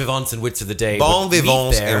wits. Bon vivants and wits of the day. Bon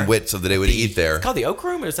vivants and wits of the day would eat there. It's called the Oak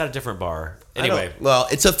Room, or is that a different bar? Anyway. Well,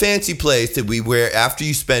 it's a fancy place that where after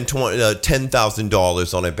you spend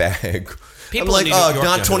 $10,000 on a bag. People I'm like,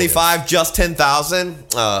 not 25, just 10,000.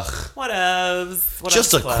 Ugh. What else?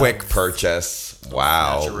 Just a quick purchase.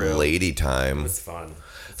 Wow, lady time. It was fun.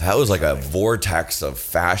 That was like a vortex of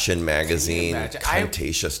fashion magazine,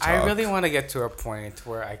 contagious talk. I really want to get to a point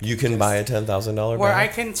where I can buy a $10,000 bag. Where I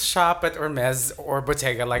can shop at Hermes or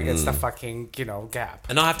Bottega like it's the fucking Gap,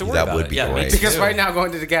 and not have to worry about it. That would be great. Because right now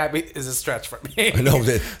going to the Gap is a stretch for me. I know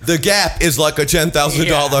the Gap is like a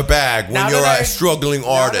 $10,000 bag when you're a struggling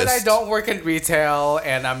artist. Now that I don't work in retail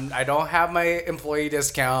and I don't have my employee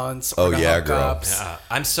discounts. Or girl. Yeah.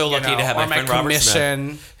 I'm so lucky to have my friend Robert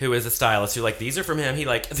Smith, who is a stylist, who these are from him. He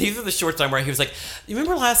these are the shorts I'm wearing. He was like, "You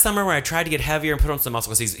remember last summer when I tried to get heavier and put on some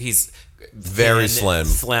muscle?" Because he's very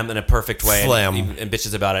slim in a perfect way, slim, and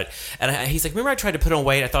bitches about it. And he's like, "Remember I tried to put on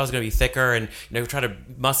weight? I thought I was going to be thicker, and try to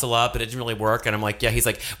muscle up, but it didn't really work." And I'm like, "Yeah." He's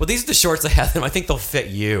like, "Well, these are the shorts I have, and I think they'll fit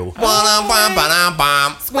you." So I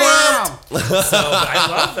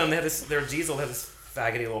love them. They have their diesel. They have this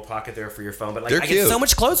faggoty little pocket there for your phone. But I get so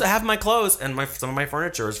much clothes. I have my clothes, and some of my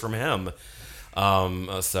furniture is from him.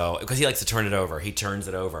 So because he likes to turn it over, he turns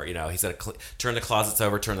it over. He's got to turn the closets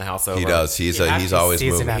over, turn the house over. He does. He's always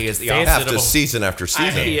moving. He is the opposite of season after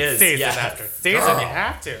season. He is season after season. You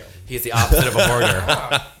have to. He's the opposite of a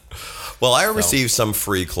hoarder. Well, I received some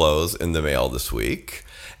free clothes in the mail this week,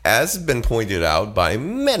 as has been pointed out by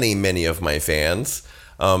many of my fans.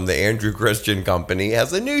 The Andrew Christian Company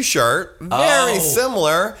has a new shirt, very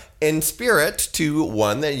similar in spirit to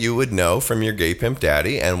one that you would know from your Gay Pimp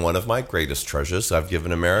Daddy, and one of my greatest treasures I've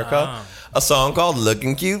given America, a song called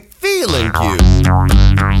Looking Cute, Feeling Cute.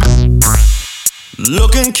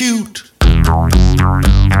 Looking cute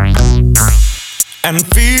and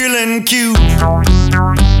feeling cute.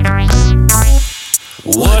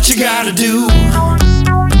 What you gotta do?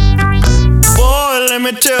 Boy, let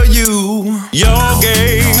me tell you, you're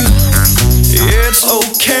gay. It's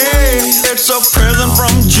okay. It's a present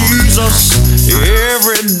from Jesus.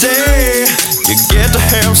 Every day you get to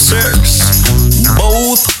have sex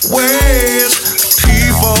both ways.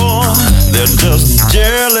 People, they're just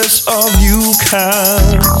jealous of you,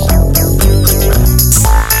 kind.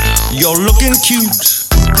 You're looking cute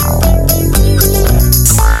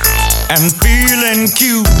and feeling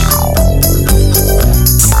cute.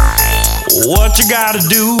 What you gotta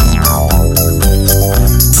do?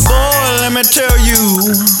 Boy, let me tell you,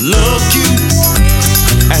 look cute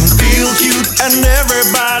and feel cute, and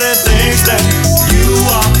everybody thinks that you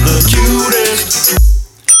are the cutest.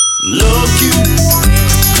 Look cute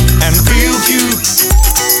and feel cute.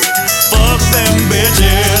 Fuck them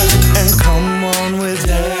bitches and come on with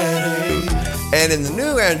daddy. And in the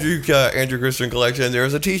new Andrew Christian collection,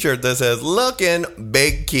 there's a t-shirt that says looking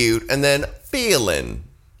big cute and then feeling.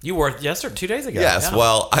 You wore it 2 days ago. Yes, yeah.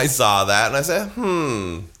 Well, I saw that and I said,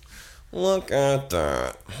 look at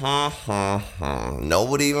that.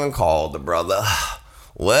 Nobody even called the brother.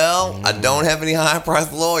 Well, I don't have any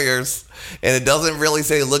high-priced lawyers, and it doesn't really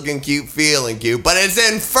say looking cute, feeling cute, but it's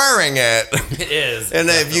inferring it. It is. And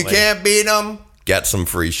definitely. If you can't beat them, get some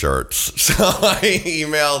free shirts. So I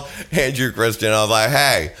emailed Andrew Christian. I was like,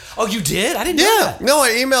 hey. Oh, you did? I didn't know that. No, I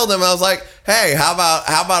emailed him. I was like, hey, how about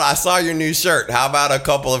I saw your new shirt. How about a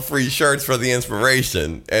couple of free shirts for the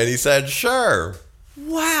inspiration? And he said, sure.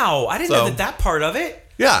 Wow. I didn't know that part of it.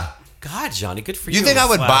 Yeah. God, Johnny, good for you. You think I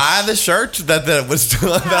would buy the shirt that was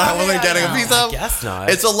that I wasn't getting a piece of? I guess not.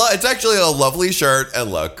 It's actually a lovely shirt. And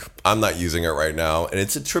look, I'm not using it right now. And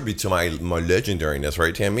it's a tribute to my legendariness,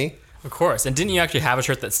 right, Tammy? Of course. And didn't you actually have a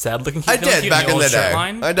shirt that said "Looking Cute"? I did back in the day.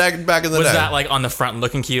 I did back in the day. Was that like on the front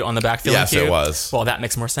 "Looking Cute," on the back "Feeling Cute"? Yes, it was. Well, that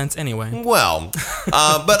makes more sense anyway. Well,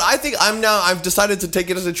 but I think I've decided to take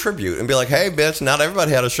it as a tribute and be like, hey, bitch, not everybody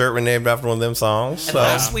had a shirt named after one of them songs. And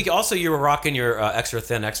last week also you were rocking your extra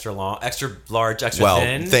thin, extra long, extra large, extra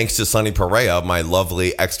thin. Well, thanks to Sonny Perea, my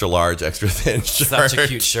lovely extra large, extra thin shirt. Such a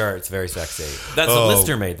cute shirt. It's very sexy. That's a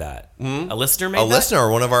listener made that. A listener made that? A listener,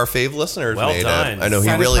 one of our fave listeners made done. it. I know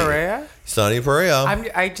Sonny Perea? Sonny Perea.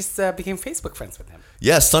 I just became Facebook friends with him.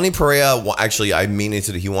 Yes, Sonny Perea. Actually, I mean,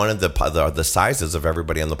 he wanted the sizes of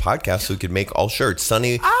everybody on the podcast so he could make all shirts.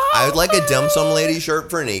 Sonny, I would like a dim sum lady shirt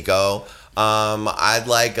for Nico. I'd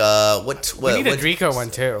like we need a Drico one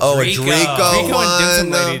too. Oh, a Drico one.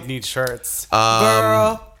 And dim sum lady need shirts.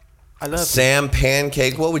 Girl. I love Sam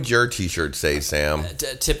Pancake. What would your T-shirt say, Sam?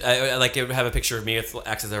 Like it would have a picture of me with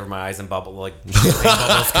X's over my eyes and bubbles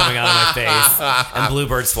coming out of my face and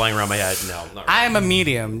bluebirds flying around my head. No, not really. I am a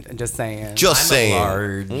medium. Just saying. I'm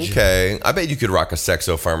large. Okay, I bet you could rock a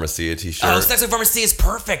Sexo Pharmacia T-shirt. Oh, Sexo Pharmacy is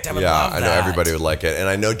perfect. I would love that. I know everybody would like it, and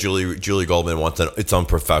I know Julie Goldman wants its own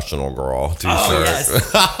professional girl T-shirt. Oh yes,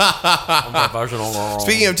 professional girl.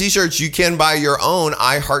 Speaking of T-shirts, you can buy your own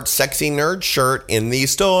I Heart Sexy Nerd shirt in the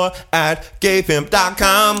store at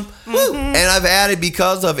gaypimp.com. And I've added,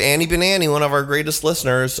 because of Annie Banani, one of our greatest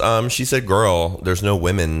listeners, she said, girl, there's no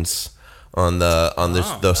women's on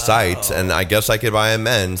the site, and I guess I could buy a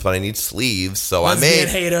men's, but I need sleeves, so I made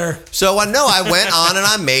hater. So I went on and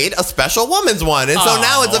I made a special women's one, and so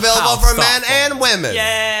now it's available for men and women.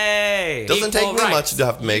 Yay! Doesn't take me much to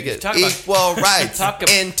have to make it. Equal rights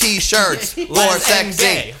in T-shirts for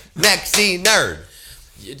sexy nerd.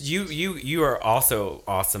 You are also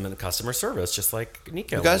awesome in customer service, just like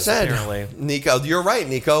Nico. You guys said, apparently. Nico, you're right,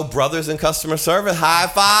 Nico. Brothers in customer service. High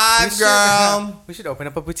five, girl. We should open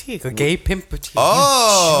up a boutique, a gay pimp boutique.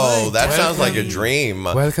 Oh, that sounds like a dream.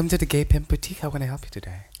 Welcome to the Gay Pimp Boutique. How can I help you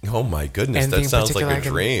today? Oh my goodness, Anything that sounds like a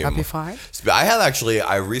dream. Help you find?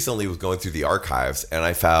 I recently was going through the archives, and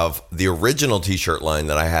I found the original T-shirt line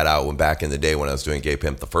that I had out back in the day when I was doing Gay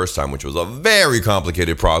Pimp the first time, which was a very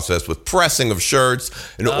complicated process with pressing of shirts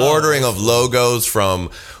and ordering of logos. From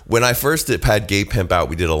when I first had Gay Pimp out,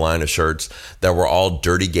 we did a line of shirts that were all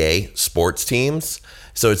Dirty Gay sports teams.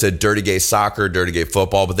 So it said Dirty Gay Soccer, Dirty Gay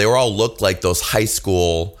Football, but they were all looked like those high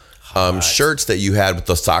school shirts that you had with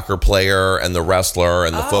the soccer player and the wrestler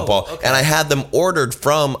and the football. Okay. And I had them ordered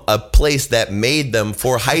from a place that made them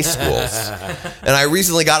for high schools. And I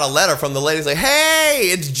recently got a letter from the lady saying,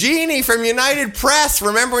 hey, it's Jeannie from United Press.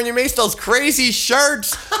 Remember when you made those crazy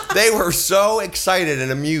shirts? They were so excited and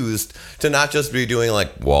amused to not just be doing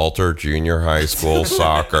like Walter Junior High School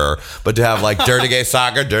soccer, but to have like Dirty Gay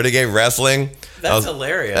Soccer, Dirty Gay Wrestling. That's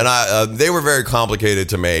hilarious. And they were very complicated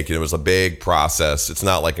to make, and it was a big process. It's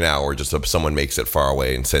not like now where just someone makes it far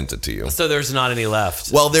away and sends it to you. So there's not any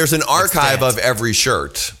left. Well, there's an archive of every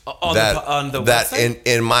shirt on the website?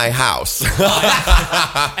 in my house.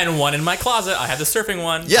 And one in my closet. I have the surfing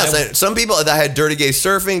one. Yes, and some people that had Dirty Gay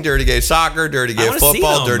Surfing, Dirty Gay Soccer, Dirty Gay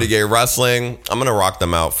Football, Dirty Gay Wrestling. I'm going to rock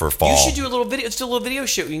them out for fall. You should do a little video. It's a little video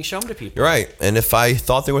shoot. You can show them to people. You're right. And if I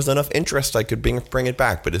thought there was enough interest, I could bring it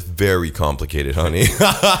back. But it's very complicated, honey.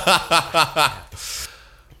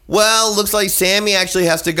 Well, looks like Sammy actually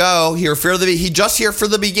has to go here he just here for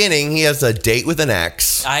the beginning. He has a date with an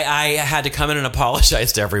ex. I had to come in and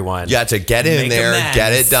apologize to everyone. Yeah, to get in there,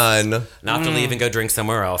 get it done. Not to leave and go drink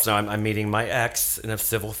somewhere else. No, I'm meeting my ex in a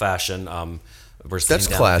civil fashion. That's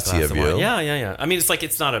classy of you. Yeah. I mean,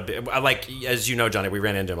 it's not a big, like, as you know, Johnny, we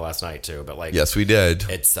ran into him last night too, but like, yes, we did.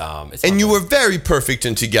 It's and you were very perfect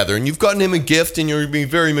and together, and you've gotten him a gift, and you're being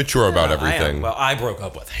very mature about everything. Well, I broke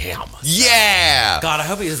up with him. So. Yeah. God, I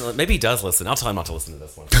hope he doesn't. Maybe he does listen. I'll tell him not to listen to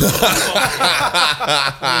this one. He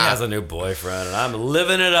has a new boyfriend, and I'm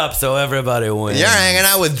living it up so everybody wins. You're hanging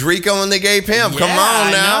out with Drico and the Gay Pimp. Come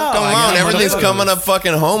on now. Come on. Everything's coming up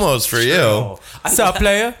fucking homos for you. What's up,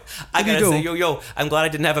 player? I gotta say, yo, I'm glad I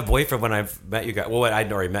didn't have a boyfriend when I met you guys. Well,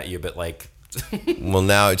 I'd already met you, but like Well,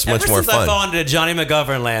 now it's much more Ever since I've fun. gone to Jonny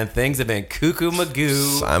McGovern land, things have been cuckoo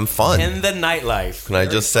magoo. I'm fun. In the nightlife. Can I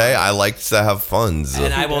just say, I like to have funs.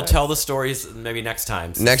 And I will tell the stories maybe next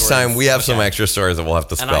time. Next time, we have some extra stories that we'll have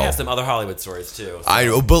to spell. And I have some other Hollywood stories, too. So.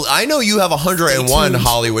 I know you have 101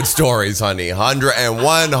 Hollywood stories, honey.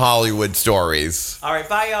 101 Hollywood stories. All right,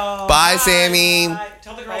 bye, y'all. Bye, Sammy. Bye.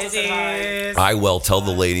 Tell the girls to say hi. I will tell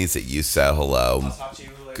the ladies that you said hello. I'll talk to you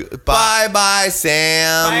later. Bye,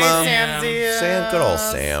 Sam. Bye, Samsy. Sam, good old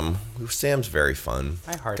Sam. Sam's very fun.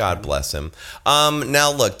 I heart God him. bless him.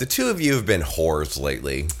 Now, look, the two of you have been whores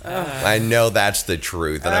lately. I know that's the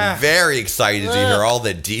truth, and I'm very excited to hear all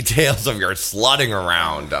the details of your slutting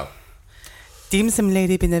around. Dim Sum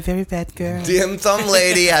Lady been a very bad girl. Dim Sum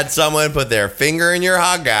Lady had someone put their finger in your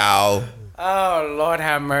hoggow. Oh, Lord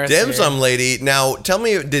have mercy. Dim Sum Lady. Now, tell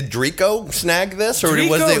me, did Draco snag this, or Draco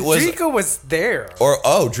was there.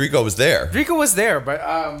 Draco was there. Draco was there, but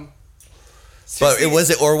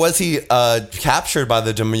was he captured by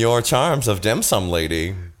the demure charms of Dim Sum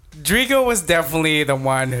Lady? Draco was definitely the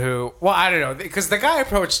one who. Well, I don't know, because the guy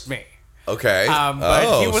approached me. Okay.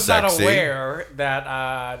 But he was not sexy. aware that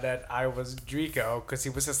I was Draco, because he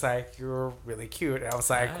was just like, "You're really cute," and I was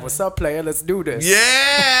like, "What's up, player? Let's do this."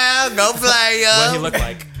 Yeah, go player. What did he look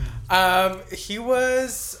like? He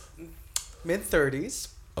was mid-30s.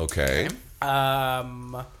 Okay.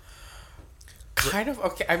 Kind of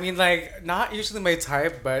okay. I mean, like, not usually my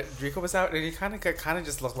type, but Draco was out, and he kind of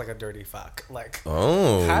just looked like a dirty fuck. Like,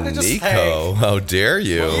 kinda just Nico, how dare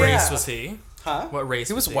you? What Yeah. race was he? Huh? What race?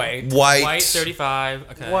 He was white. White, 35.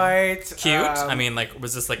 Okay. White. Cute. I mean, like,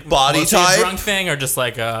 was this like Body mostly a type? drunk thing, or just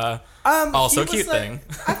like also he was cute like- thing?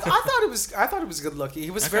 I thought it was good looking.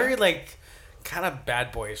 He was very like kind of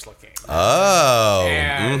bad boyish looking. Oh.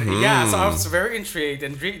 And yeah, so I was very intrigued.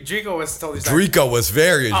 And Draco was totally like, Draco was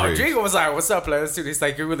very oh, intrigued. Draco was like, "What's up, let's do this." He's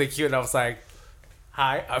like, "You're really cute." And I was like,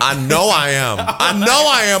 "Hi." I know I am. I know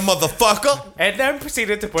I am, motherfucker. And then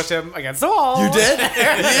proceeded to push him against the wall. You did? Yeah,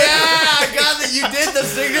 I got that. You did the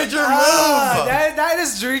signature move. That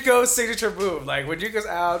is Draco's signature move. Like when Draco's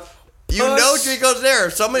out, You know push. Draco's there.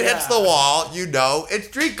 If someone hits Yeah. the wall, you know it's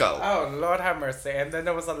Draco. Oh, Lord have mercy. And then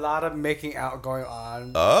there was a lot of making out going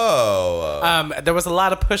on. Oh. There was a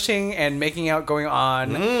lot of pushing and making out going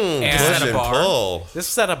on. And Push at a and bar? pull. this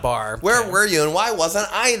was at a bar. Where were you and why wasn't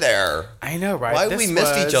I there? I know, right? Why This we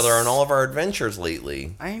missed each was- other on all of our adventures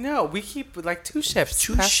lately? I know. We keep like two ships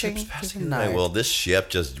Two ships passing the night. Well, this ship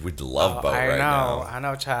just with the love boat right now. I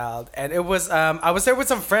know, child. And it was I was there with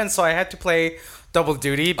some friends, so I had to play double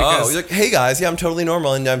duty Oh, because you're like, hey guys, yeah, I'm totally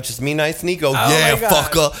normal, and I'm just me, nice Nico. Oh Yeah, my God.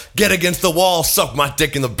 fucker, get against the wall, suck my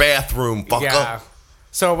dick in the bathroom, fucker. yeah.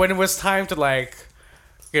 So when it was time to like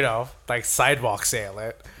sidewalk sail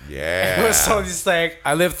it, Yeah. it was so just like,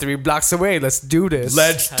 I live 3 blocks away. Let's do this.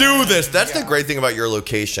 Let's do this. That's the great thing about your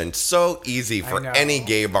location. So easy for know. any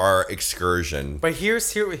gay bar excursion. But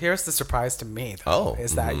here's the surprise to me. Though, Oh,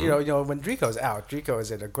 is that you know when Draco's out, Draco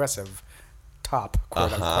is an aggressive top,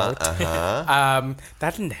 quote unquote.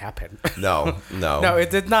 That didn't happen. No. No, it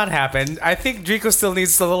did not happen. I think Draco still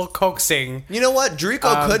needs a little coaxing. You know what?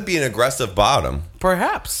 Draco could be an aggressive bottom.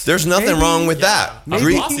 Perhaps. There's nothing Maybe. wrong with that.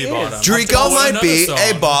 Maybe Dra- he is. bottom. Draco That's might another be song.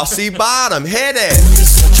 a bossy bottom. Hit it. You're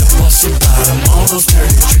such a bossy bottom, all those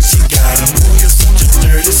dirty tricks you got 'em. Ooh, you're such a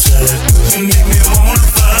dirty slut. You make me wanna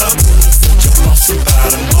fuck. You're such a bossy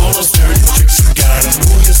bottom, all those dirty tricks you got 'em.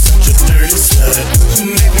 Ooh, you're such a dirty slut. You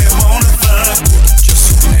make me wanna fuck.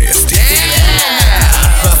 Just so nasty.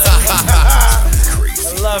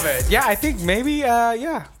 I love it. Yeah, I think maybe.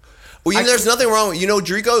 Yeah, Well, there's nothing wrong.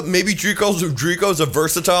 Draco. Maybe Draco's a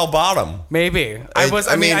versatile bottom. maybe. I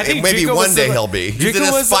think maybe Draco one was day the- he'll be. Draco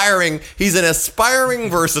was- He's an aspiring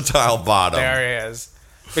versatile bottom. There he is.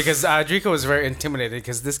 Because Draco was very intimidated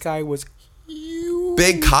because this guy was huge.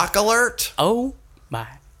 Big cock alert. Oh my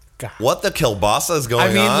god. What the kielbasa is going on?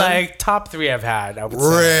 I mean, like top 3 I've had. I would say.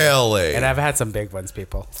 Really? And I've had some big ones,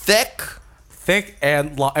 people. Thick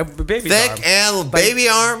And long, baby arm. and baby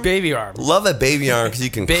arm. Baby arm. Love a baby arm because you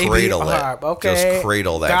can Baby cradle arm. it. Okay. Just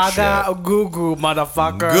cradle that Gaga shit. goo goo,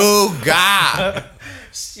 motherfucker. Goo God.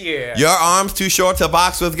 Yeah. Your arm's too short to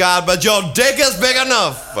box with God, but your dick is big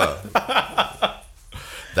enough.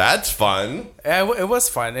 That's fun. It was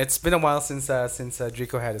fun. It's been a while since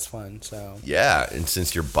Draco had his fun. So Yeah, and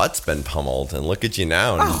since your butt's been pummeled, and look at you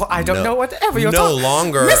now. Oh, I don't know whatever you're No talking.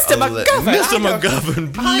 longer. Mr. McGovern, Mr. I don't-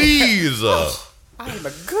 McGovern, please. I'm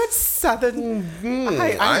a good Southern.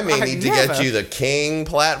 I may need to get you the King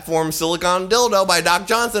Platform Silicon Dildo by Doc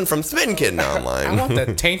Johnson from Spittin' Kitten Online. I want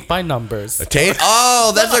the taint by numbers. Taint?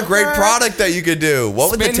 Oh, that's a great product that you could do.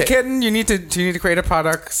 What would the Spittin' Kitten, you need to create a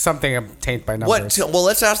product, something of taint by numbers. Well,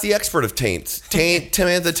 let's ask the expert of taints.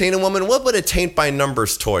 Samantha, Taint and Woman, what would a taint by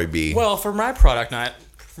numbers toy be? Well, for my product line,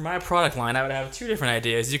 I would have two different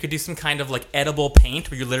ideas. You could do some kind of like edible paint,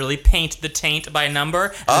 where you literally paint the taint by number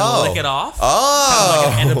and then lick it off. Oh, kind of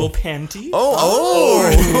like an edible panty.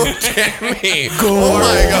 Tammy,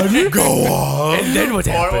 go on. And then what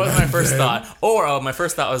happened? Or what was my first thought? My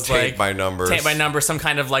first thought was Taint by numbers. Taint by number, some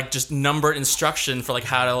kind of like just numbered instruction for like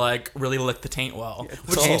how to like really lick the taint well.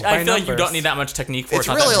 Which Taint I by feel like you numbers. don't need that much technique for. It's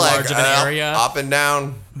not really that like large of an area. up and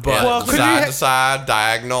down, But side to side,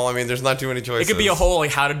 diagonal. I mean, there's not too many choices. it could be a whole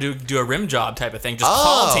like how to do a rim job type of thing. Just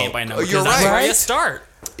call taint by number. You're That's right. where you start.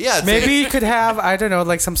 Yeah, Maybe you could have, I don't know,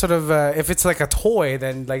 like some sort of, if it's like a toy,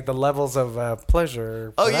 then like the levels of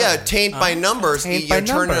pleasure. Oh yeah, taint by numbers. Taint You're by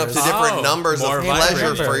turning up to numbers. different numbers of more pleasure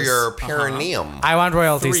numbers. for your perineum. I want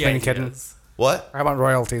royalties, Three Spittin' Kitten. ideas. What? I want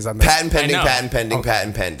royalties on this. Patent pending, I know. patent pending,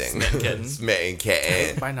 patent pending. Kitten. Smitten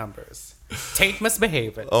kitten. By numbers. Taint must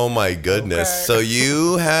behave it. Oh my goodness. Okay. So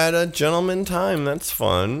you had a gentleman time. That's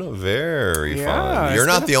fun. Very Yeah, fun. it's You're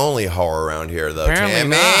not been the only whore around here, though.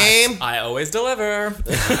 Apparently Tammy. I always deliver.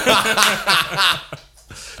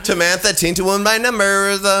 Samantha, tainted one by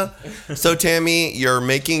numbers. So Tammy, you're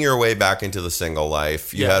making your way back into the single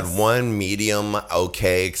life. You Yes. had one medium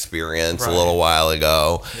okay experience a Right. little while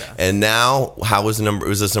ago. Yeah. And now, how was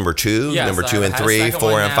this number 2? Yes, number 2 I and had a 3, second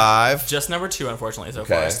 4 one and now. 5? Just number 2, unfortunately, so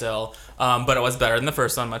Okay. far still. But it was better than the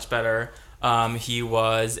first one, much better. He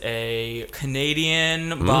was a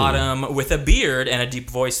Canadian bottom with a beard and a deep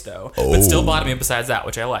voice, though. But still bottoming besides that,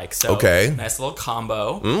 which I like. So Okay. nice little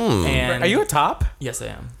combo. And Are you a top? Yes, I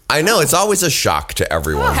am. I know, it's always a shock to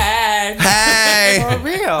everyone. Hey! Hey! For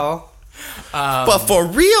real? But for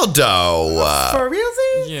real, though. For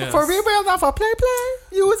realsy? Yes. For real, not for play?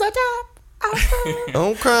 You was a top. Okay.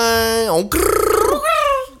 Okay.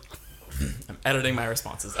 I'm editing my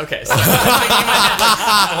responses. Okay, so I'm thinking in my head,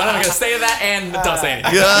 like, what am I going to say to that and don't say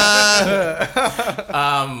anything? Yeah.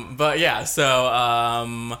 But yeah, so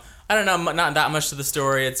I don't know, not that much to the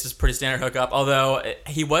story. It's just pretty standard hookup. Although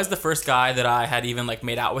he was the first guy that I had even like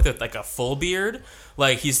made out with like a full beard.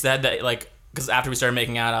 Like he said that like. Because after we started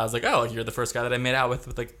making out, I was like, "Oh, you're the first guy that I made out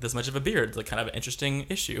with like this much of a beard. It's like kind of an interesting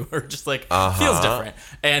issue, or just like feels different."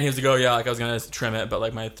 And he was like, "Oh yeah, like I was gonna trim it, but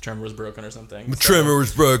like my trimmer was broken or something." So- Trimmer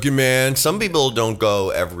was broken, man. Some people don't go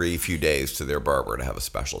every few days to their barber to have a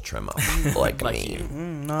special trim up, like me.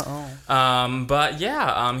 But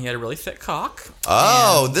yeah, he had a really thick cock.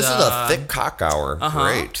 Oh, And, this is a thick cock hour.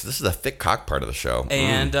 Great. This is the thick cock part of the show.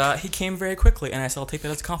 And he came very quickly, and I still take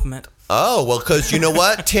that as a compliment. Oh, well, because you know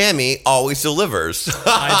what? Tammy always delivers.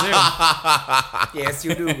 I Yes,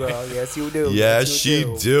 you do, girl. Yes, you do. Yes, she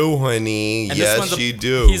do, honey. do. And Yes, this one's she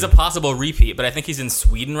do. He's a possible repeat, but I think he's in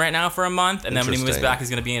Sweden right now for a month, and then when he moves Interesting. back, he's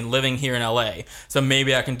going to be living here in LA. So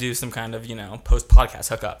maybe I can do some kind of post podcast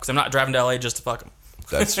hookup because I'm not driving to LA just to fuck him.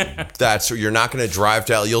 That's you're not going to drive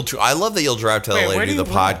to LA. I love that you'll drive to Wait, LA where to do do the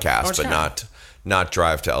you live? podcast, Orange but County? not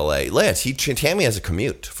drive to LA. Lance, Tammy has a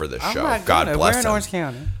commute for this Oh show. my God goodness. bless We're in him. Orange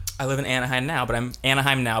County. I live in Anaheim now,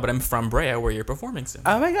 but I'm from Brea, where you're performing soon.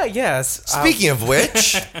 Oh my god, yes. Speaking of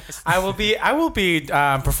which, I will be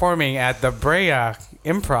performing at the Brea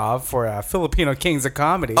Improv for Filipino Kings of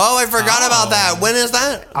Comedy. oh, I forgot about that. When is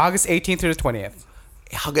that? August 18th through the 20th.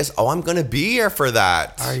 August. Oh, I'm going to be here for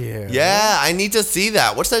that. Are you? Yeah, I need to see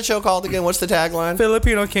that. What's that show called again? What's the tagline?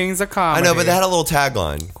 Filipino Kings of I Comedy. know, but they had a little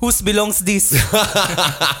tagline. Whose belongs this?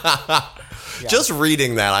 Just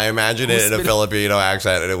reading that, I imagined it in a Filipino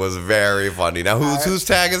accent, and it was very funny. Now, whose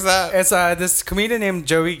tag is that? It's this comedian named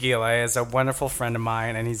Joey Gila is a wonderful friend of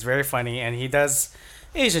mine, and he's very funny, and he does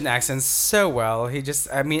Asian accents so well.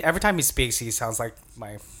 Every time he speaks, he sounds like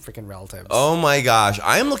my freaking relatives. Oh my gosh,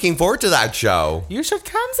 I am looking forward to that show. You should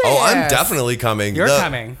come see Oh, it. I'm definitely coming. You're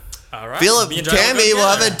coming. All right. Philip, Me and John will Tammy go will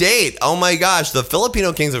have a together. date. Oh my gosh, the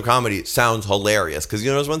Filipino Kings of Comedy sounds hilarious. Because you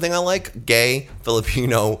know, there's one thing I like: gay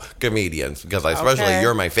Filipino comedians. Because especially Okay.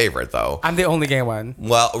 you're my favorite, though. I'm the only gay one.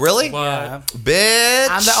 Well, really, What? bitch.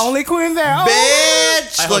 I'm the only queen there. Oh,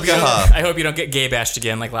 bitch. Look at her. I hope you don't get gay bashed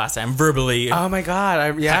again like last time. Verbally. Oh my god!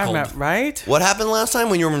 I Heckled. met, right? What happened last time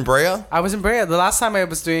when you were in Brea? I was in Brea. The last time I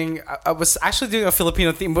was actually doing a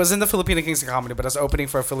Filipino theme. It was in the Filipino Kings of Comedy, but I was opening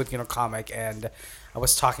for a Filipino comic, and I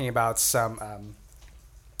was talking about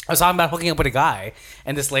I was talking about hooking up with a guy,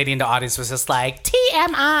 and this lady in the audience was just like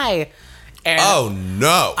TMI, And oh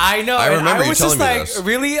no! I know. I remember you telling me this. this.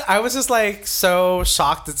 Really, I was just like so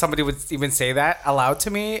shocked that somebody would even say that aloud to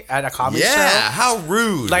me at a comedy show. Yeah, how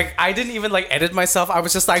rude! Like I didn't even like edit myself. I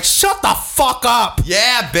was just like, shut the fuck up.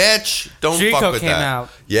 Yeah, bitch! Don't Drico fuck with came that. out.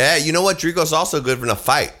 Yeah, you know what? Drico's also good in a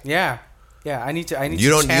fight. Yeah. I need to. You don't. You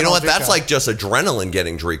know channel what? That's Drico. like just adrenaline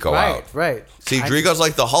getting Drico out. Right. See, Drico's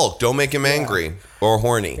like the Hulk. Don't make him angry or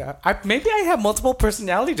horny. Maybe I have multiple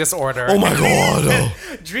personality disorder. Oh my god!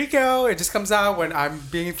 Drico, it just comes out when I'm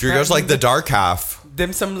being. Drico's like the dark half.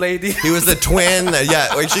 Dim sum lady. He was the twin. Yeah,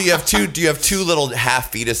 actually, you have two. Do you have two little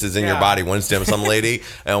half fetuses in your body? One's dim sum lady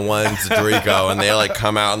and one's Drico, and they like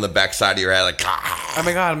come out on the backside of your head like. Oh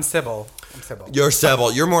my god, I'm Sybil. You're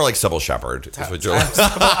Sybil. You're more like Sybil Shepherd. Is what you're like.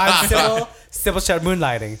 I'm Sybil Shepherd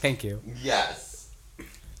moonlighting. Thank you. Yes.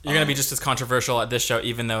 You're gonna be just as controversial at this show,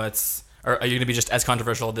 even though it's. Or are you gonna be just as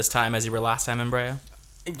controversial this time as you were last time in Brea?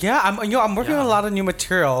 Yeah, I'm working on a lot of new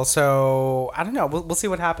material, so I don't know. We'll see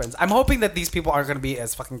what happens. I'm hoping that these people aren't going to be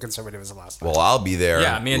as fucking conservative as the last time. Well, I'll be there.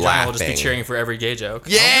 Yeah, me and John will just be cheering for every gay joke.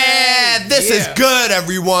 Yeah, this is good,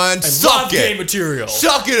 everyone. Suck it. Gay material.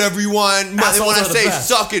 Suck it, everyone. And when I say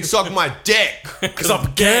suck it, suck my dick. Because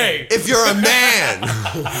I'm gay. If you're a man.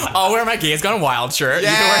 I'll wear my Gays Gone Wild shirt.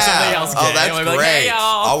 Yeah. You can wear something else gay. Oh, that's And great. I'll be like, hey,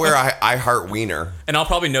 y'all. I'll wear I Heart Wiener. And I'll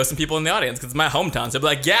probably know some people in the audience because it's my hometown. So I'll be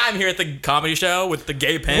like, yeah, I'm here at the comedy show with the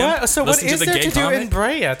gay pimp. What? So what Listen is the there gay to do comic. in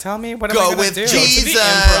Brea? Tell me what am I Go going with to do? Jesus.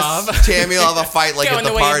 improv. Tammy will have a fight like Go at in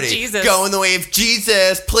the the way of party. Jesus. Go in the way of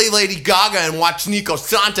Jesus. Play Lady Gaga and watch Nico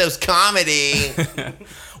Santos comedy.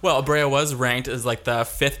 Well, Brea was ranked as like the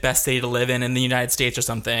 5th best city to live in the United States or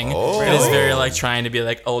something. Oh. It is very like trying to be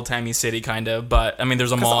like old timey city kind of, but I mean,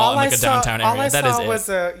 there's a mall and like a downtown area. That is it.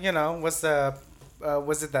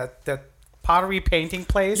 Was it that pottery painting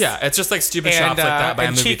place? Yeah, it's just like stupid shops like that by a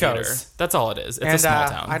movie Chico's. theater. That's all it is. It's a small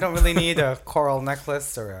town. I don't really need a coral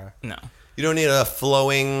necklace or No. You don't need a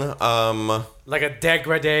flowing like a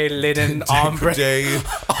degradé linen ombre.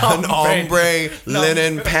 an ombre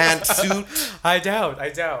linen pantsuit. I doubt.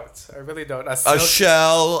 I really don't. A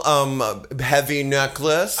shell heavy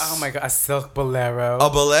necklace. Oh my god, a silk bolero. A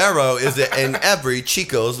bolero is in every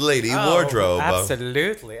Chico's lady wardrobe.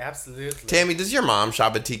 Absolutely. Tammy, does your mom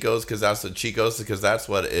shop at Chico's? Because that's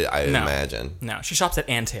what I No. imagine. No, she shops at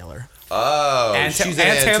Ann Taylor. Oh, she's an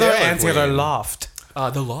Ann Taylor queen. Loft.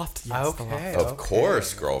 The Loft. Yes, Okay. The Loft. Of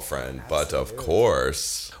course, girlfriend. But of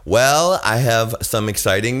course. Well, I have some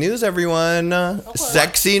exciting news, everyone.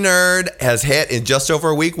 Sexy Nerd has hit in just over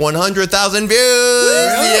a week 100,000 views.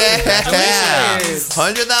 Yeah.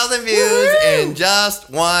 100,000 views in just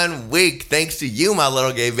 1 week. Thanks to you, my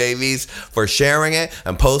little gay babies, for sharing it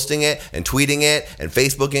and posting it and tweeting it and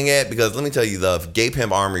Facebooking it. Because let me tell you, the Gay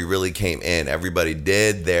Pimp Army really came in. Everybody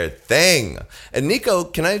did their thing. And Nico,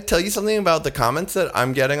 can I tell you something about the comments that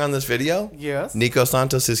I'm getting on this video? Yes. Nico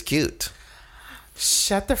Santos is cute.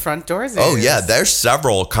 Shut the front doors. Oh, yeah. There's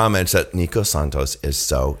several comments that Nico Santos is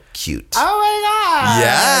so cute. Oh, my God.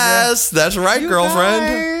 Yes, that's right, You girlfriend.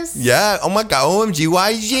 guys. Yeah. Oh, my God.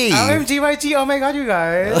 OMGYG. OMGYG. Oh, my God, you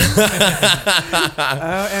guys.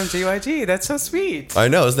 OMGYG. That's so sweet. I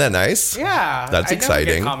know. Isn't that nice? Yeah. That's I never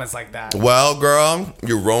exciting. get comments like that. Well, girl,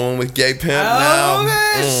 you're rolling with Gay Pimp now. Oh,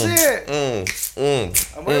 man, shit. Mm.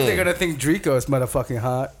 I wonder if they're going to think Drico is motherfucking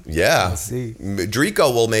hot. Yeah. Let's see.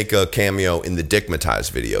 Draco will make a cameo in the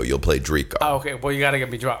Dickmatized video. You'll play Draco. Oh, okay. Well, you got to get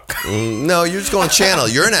me drunk. No, you're just going channel.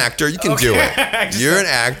 You're an actor. You can do it. You're an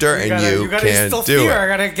actor and you gotta can instill do fear. it. I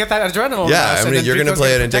got to get that adrenaline. Yeah, rush, I and mean, then you're going to Drico's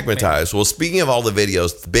play it in protect me. Dickmatized. Well, speaking of all the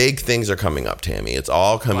videos, big things are coming up, Tammy. It's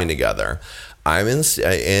all coming together. I'm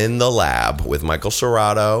in the lab with Michael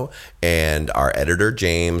Serrato and our editor,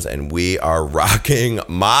 James, and we are rocking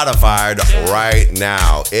Modified right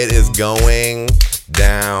now. It is going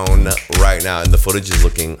down right now, and the footage is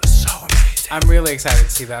looking so amazing. I'm really excited to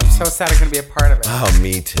see that. I'm so sad I'm going to be a part of it. Oh,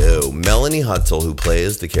 me too. Melanie Hutzel, who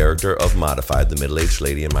plays the character of Modified, the middle-aged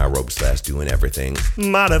lady in my robe slash doing everything,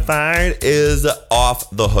 Modified, is off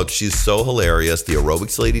the hook. She's so hilarious. The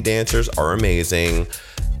aerobics lady dancers are amazing.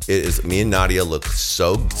 It is, me and Nadia look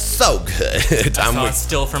so good. I saw a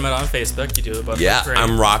still from it on Facebook. You do it, but Yeah, great.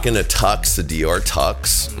 I'm rocking a tux, a Dior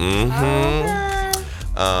tux.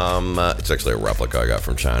 It's actually a replica I got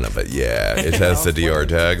from China, but yeah, it has the Dior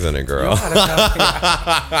tags in it, girl.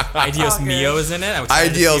 Ideos Mio is in it. I'm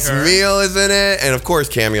excited to see Ideos her. Mio is in it, and of course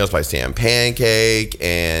cameos by Sam Pancake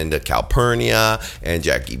and Calpurnia and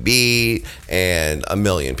Jackie B and a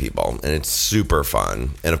million people, and it's super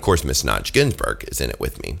fun. And of course Miss Notch Ginsburg is in it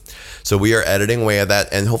with me. So we are editing away at that,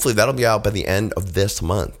 and hopefully that'll be out by the end of this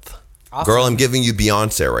month. Awesome. Girl, I'm giving you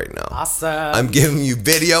Beyonce right now. Awesome. I'm giving you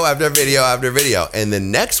video after video after video. And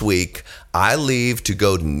then next week, I leave to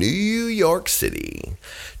go to New York City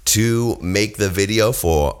to make the video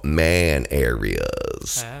for Man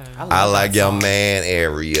Areas. I like your man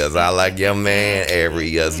areas. I like your man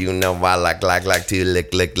areas. You know I like to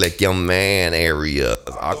lick your man areas.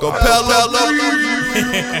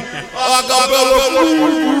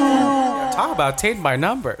 Talk about taking my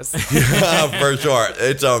numbers. For sure.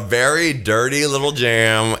 It's a very dirty little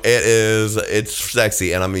jam. It's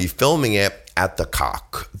sexy, and I'm gonna be filming it at the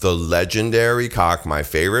Cock, the legendary Cock, my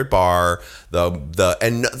favorite bar. And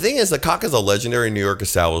the thing is, the Cock is a legendary New York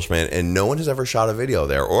establishment, and no one has ever shot a video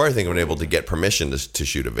there, or I think I've been able to get permission to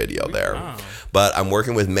shoot a video there. Wow. But I'm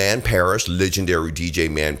working with Man Parrish, legendary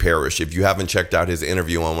DJ Man Parrish. If you haven't checked out his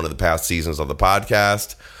interview on one of the past seasons of the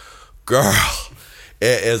podcast, girl,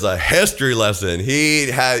 it is a history lesson.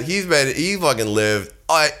 He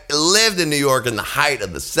lived in New York in the height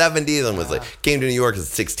of the 70s and came to New York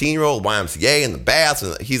as a 16-year-old, YMCA in the baths,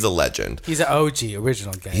 and he's a legend. He's an OG,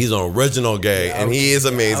 original gay. He's an original gay, yeah, and he is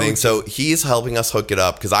amazing. So he's helping us hook it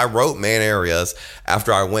up, because I wrote Man Areas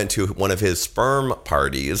after I went to one of his sperm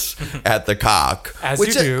parties at the Cock.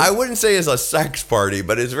 Which I wouldn't say is a sex party,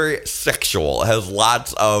 but it's very sexual. It has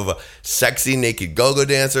lots of sexy naked go-go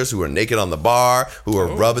dancers who are naked on the bar, who are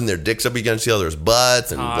rubbing their dicks up against each other's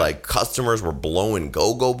butts, and like customers were blowing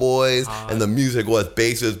go-go boys, and the music was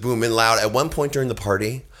bass was booming loud. At one point during the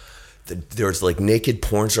party, there was like naked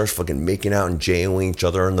porn stars fucking making out and jailing each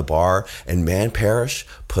other in the bar, and Man Parrish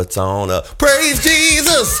puts on a praise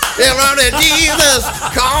Jesus, everybody Jesus,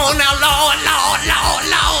 come on now, Lord, Lord, Lord,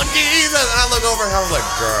 Lord Jesus. And I look over and I was like,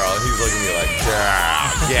 girl, he's looking at me like,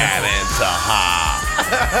 girl, get into her.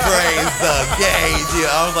 Praise the gay.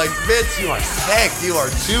 I was like, bitch, you are sick. You are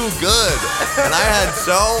too good. And I had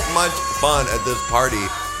so much fun at this party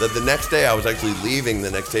that the next day I was actually leaving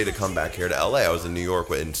the next day to come back here to LA. I was in New York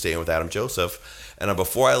and staying with Adam Joseph. And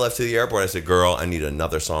before I left to the airport, I said, girl, I need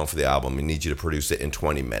another song for the album. I need you to produce it in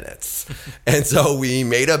 20 minutes. And so we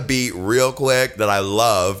made a beat real quick that I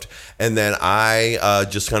loved. And then I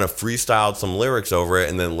just kind of freestyled some lyrics over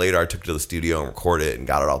it. And then later I took it to the studio and recorded it and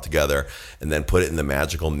got it all together. And then put it in the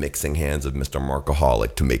magical mixing hands of Mr.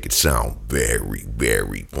 Markaholic to make it sound very,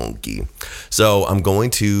 very funky. So I'm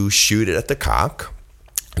going to shoot it at the Cock.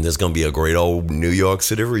 And there's going to be a great old New York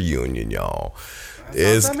City reunion, y'all.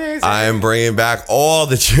 I am bringing back all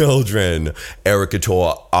the children. Erica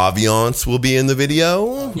Tor Aviance will be in the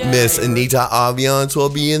video. Yay. Miss Anita Aviance will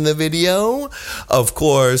be in the video. Of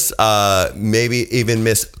course, maybe even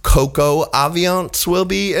Miss Coco Aviance will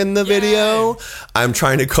be in the video. I'm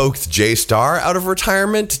trying to coax J Star out of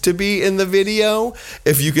retirement to be in the video.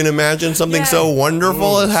 If you can imagine something so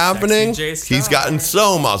wonderful is happening. He's gotten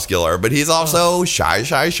so muscular, but he's also shy.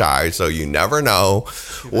 So you never know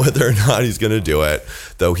whether or not he's going to do it.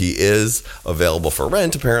 Though he is available for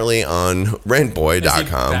rent, apparently, on rentboy.com. Is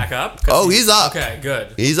he back up? Oh, he's up. Okay,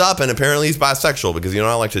 good. He's up, and apparently he's bisexual, because,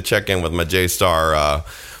 I like to check in with my J-Star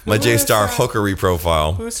hookery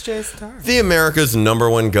profile. Who's J-Star? The America's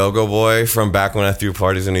 #1 go-go boy from back when I threw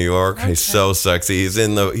parties in New York. Okay. He's so sexy. He's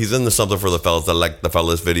in the Something for the Fellas That Like the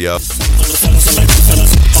Fellas video.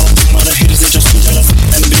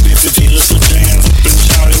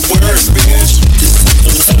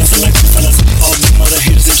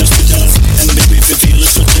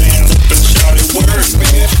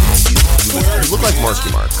 He looked like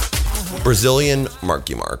Marky Mark. Brazilian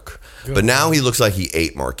Marky Mark. But now he looks like he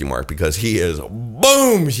ate Marky Mark, because he is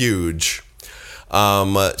boom huge.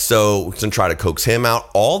 So to try to coax him out,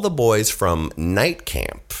 all the boys from Night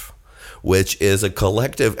Camp, which is a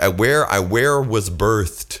collective where was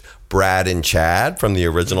birthed Brad and Chad from the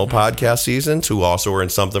original podcast seasons, who also were in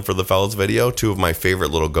Something for the Fellas video, two of my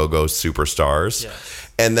favorite little go-go superstars. Yes.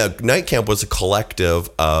 And the Night Camp was a collective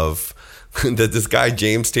of that this guy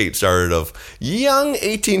James Tate started, of young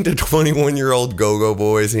 18 to 21-year-old go-go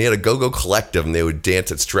boys, and he had a go-go collective, and they would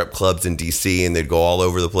dance at strip clubs in DC, and they'd go all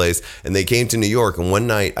over the place. And they came to New York, and one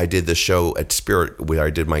night I did the show at Spirit where I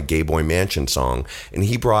did my Gay Boy Mansion song, and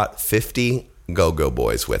he brought 50 go-go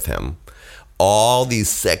boys with him. All these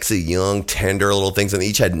sexy, young, tender little things, and they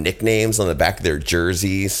each had nicknames on the back of their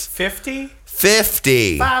jerseys. 50?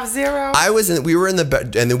 50. 50. We were in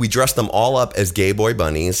the, and then we dressed them all up as gay boy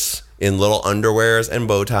bunnies in little underwears and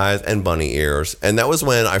bow ties and bunny ears. And that was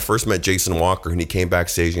when I first met Jason Walker, and he came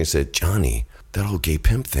backstage and he said, Johnny, that old gay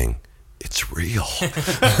pimp thing, it's real.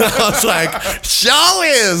 I was like, show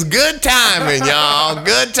is good timing, y'all.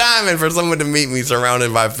 Good timing for someone to meet me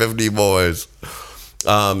surrounded by 50 boys.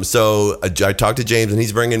 So I talked to James, and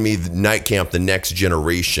he's bringing me Night Camp, the next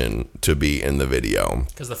generation, to be in the video.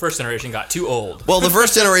 Because the first generation got too old. Well, the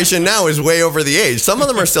first generation now is way over the age. Some of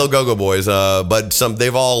them are still Go-Go Boys, but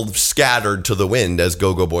they've all scattered to the wind, as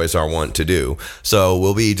Go-Go Boys are wont to do. So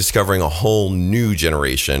we'll be discovering a whole new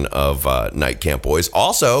generation of Night Camp boys.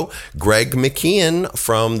 Also, Greg McKeon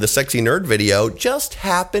from the Sexy Nerd video just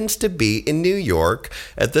happens to be in New York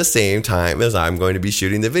at the same time as I'm going to be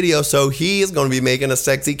shooting the video. So he is going to be making a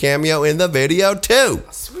sexy cameo in the video too.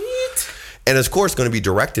 Sweet. And of course, going to be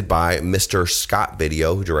directed by Mr. Scott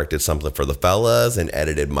Video, who directed Something for the Fellas and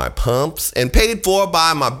edited my pumps, and paid for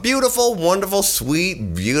by my beautiful, wonderful,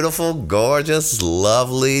 sweet, beautiful, gorgeous,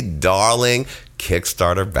 lovely, darling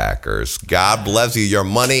Kickstarter backers. God bless you. Your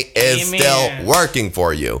money is still working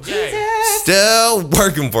for you. Still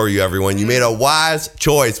working for you, everyone. You made a wise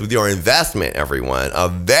choice with your investment, everyone. A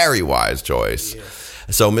very wise choice. Yes.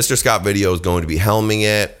 So Mr. Scott Video is going to be helming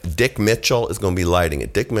it. Dick Mitchell is going to be lighting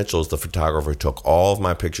it. Dick Mitchell is the photographer who took all of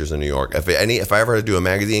my pictures in New York. If I ever had to do a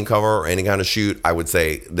magazine cover or any kind of shoot, I would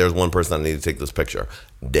say there's one person I need to take this picture.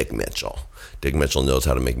 Dick Mitchell. Dick Mitchell knows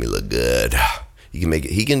how to make me look good. You can make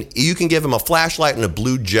it. You can give him a flashlight and a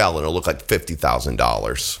blue gel, and it'll look like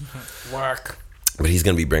 $50,000. Work. But he's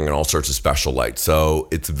going to be bringing all sorts of special lights. So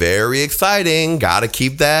it's very exciting. Got to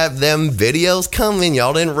keep them videos coming.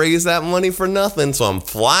 Y'all didn't raise that money for nothing. So I'm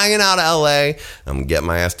flying out of LA. I'm going to get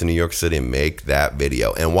my ass to New York City and make that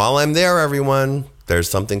video. And while I'm there, everyone, there's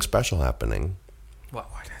something special happening. What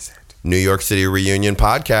is it? New York City Reunion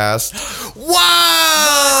Podcast.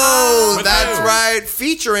 Whoa! That's right.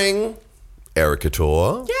 Featuring Erica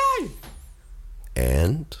Tor. Yay!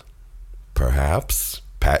 And perhaps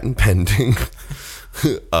patent pending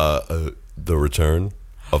the return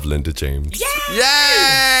of Linda James.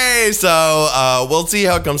 Yay! So we'll see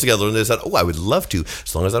how it comes together. Linda said, I would love to,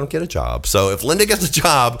 as long as I don't get a job. So if Linda gets a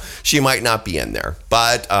job, she might not be in there.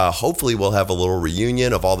 But hopefully we'll have a little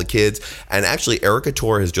reunion of all the kids. And actually, Erica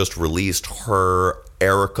Tor has just released her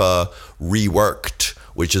Erica Reworked,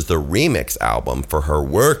 which is the remix album for her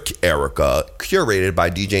Work Erica, curated by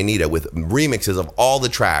DJ Nita with remixes of all the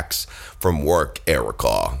tracks from Work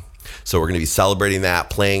Erica. So we're going to be celebrating that,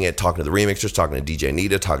 playing it, talking to the remixers, talking to DJ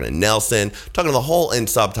Nita, talking to Nelson, talking to the whole In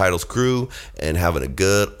Subtitles crew, and having a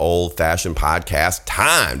good old-fashioned podcast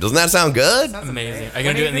time. Doesn't that sound good? Amazing. Are you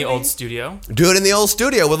going to do it in the old studio? Do it in the old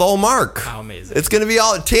studio with old Mark. How amazing. It's going to be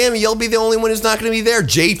all... Tim, you'll be the only one who's not going to be there.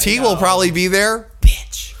 JT will probably be there.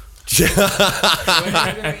 Bitch. When are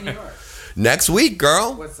you going to be in New York? Next week,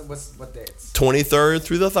 girl. What dates? 23rd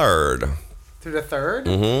through the 3rd. Through the 3rd?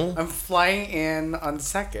 Mm-hmm. I'm flying in on the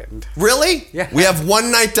 2nd. Really? Yeah. We have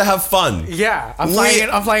one night to have fun. Yeah, I'm flying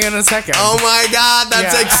in on the 2nd. Oh my God,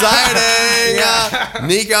 that's exciting. Yeah.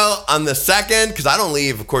 Nico, on the 2nd, because I don't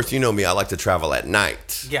leave, of course, you know me, I like to travel at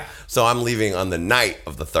night. Yeah. So I'm leaving on the night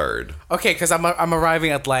of the 3rd. Okay, because I'm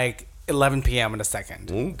arriving at like 11 p.m. on the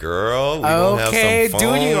 2nd. Ooh, girl, we gonna have some fun.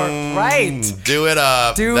 Do New York right. Do it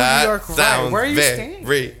up. Do that New York right. Where are you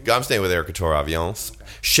staying? I'm staying with Erica Tor Aviance.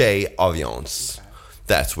 Chez Aviance.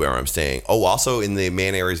 That's where I'm staying. Oh, also in the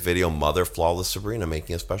Man Aries video, Mother Flawless Sabrina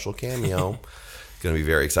making a special cameo. Going to be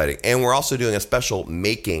very exciting. And we're also doing a special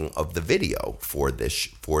making of the video for this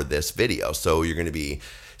video. So you're going to be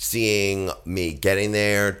seeing me getting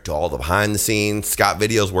there to all the behind the scenes. Scott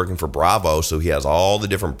Video's working for Bravo, so he has all the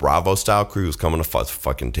different Bravo style crews coming to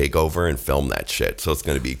fucking take over and film that shit. So it's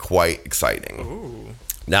going to be quite exciting. Ooh.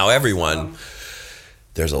 Now, everyone,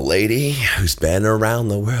 there's a lady who's been around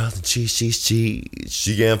the world and she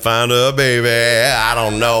can't find her baby. I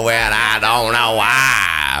don't know and I don't know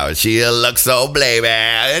why. She looks so baby.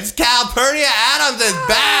 It's Calpurnia Adams is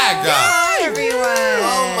back. Hi, everyone.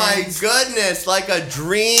 Oh my goodness, like a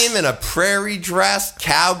dream in a prairie dress,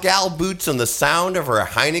 cowgirl boots, and the sound of her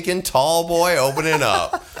Heineken tall boy opening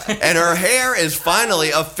up. And her hair is finally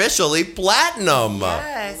officially platinum.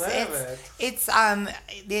 Yes,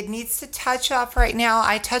 it needs to touch up right now.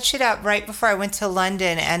 I touched it up right before I went to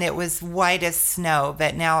London, and it was white as snow.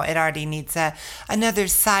 But now it already needs another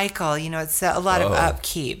cycle. You know, it's a lot of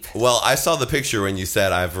upkeep. Well, I saw the picture when you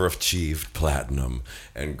said I've achieved platinum,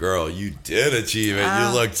 and girl, you did achieve it.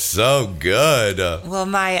 You looked so good. Well,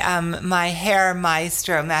 my hair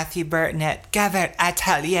maestro Matthew Burton at Gavert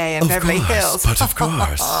Atelier in Beverly Hills. But of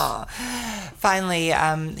course. Finally,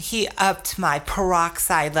 he upped my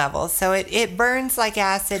peroxide level. So it burns like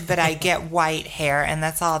acid, but I get white hair, and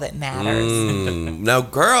that's all that matters. Now,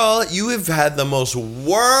 girl, you have had the most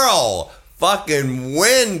whirl fucking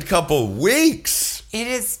wind couple weeks. It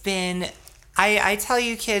has been I tell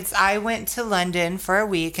you kids, I went to London for a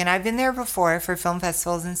week, and I've been there before for film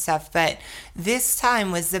festivals and stuff, but this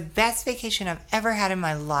time was the best vacation I've ever had in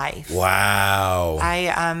my life. Wow.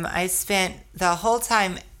 I spent the whole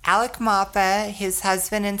time. Alec Mappa, his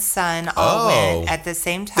husband and son, all went at the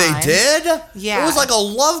same time. They did? Yeah. It was like a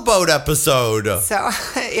Love Boat episode. So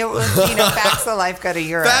it was, Facts of Life Go to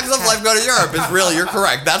Europe. Facts of Life Go to Europe is really, you're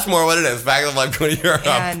correct. That's more what it is. Facts of Life Go to Europe.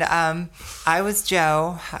 And I was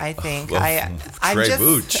Joe, I think.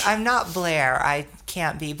 I'm not Blair. I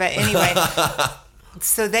can't be. But anyway,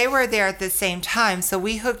 so they were there at the same time. So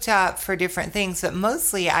we hooked up for different things. But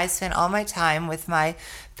mostly I spent all my time with my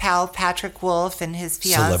pal Patrick Wolf and his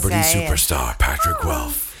fiance. Celebrity superstar Patrick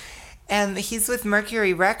Wolf. And he's with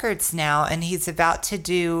Mercury Records now, and he's about to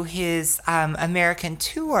do his American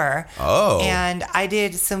tour. Oh. And I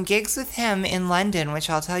did some gigs with him in London, which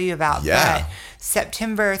I'll tell you about. Yeah. But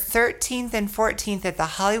September 13th and 14th at the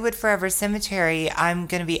Hollywood Forever Cemetery, I'm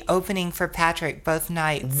going to be opening for Patrick both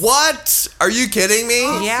nights. What? Are you kidding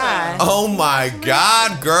me? Yeah. Oh my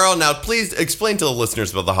God, girl. Now, please explain to the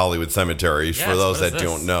listeners about the Hollywood Cemetery for those that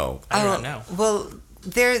don't know. I don't know. Well,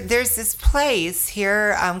 there's this place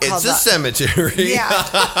here called It's a cemetery. Yeah.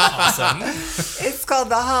 Awesome. It's called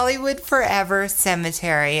the Hollywood Forever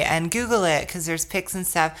Cemetery, and Google it because there's pics and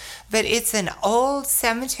stuff. But it's an old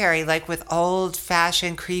cemetery, like with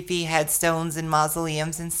old-fashioned, creepy headstones and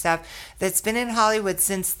mausoleums and stuff that's been in Hollywood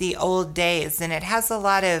since the old days, and it has a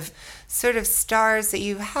lot of sort of stars that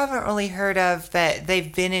you haven't really heard of, but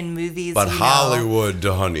they've been in movies. But Hollywood,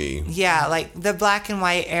 honey. Yeah, like the black and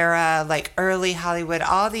white era, like early Hollywood,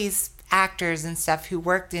 all these actors and stuff who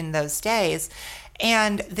worked in those days.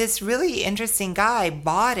 And this really interesting guy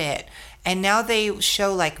bought it. And now they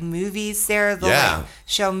show like movies there. They'll like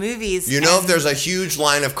show movies. If there's a huge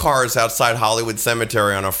line of cars outside Hollywood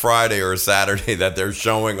Cemetery on a Friday or a Saturday that they're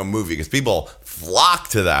showing a movie because people flock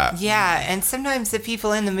to that. Yeah, and sometimes the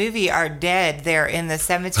people in the movie are dead there in the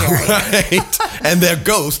cemetery. Right. And their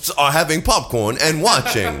ghosts are having popcorn and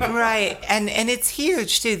watching. Right. And it's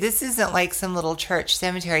huge too. This isn't like some little church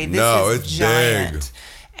cemetery. This is it's giant. big.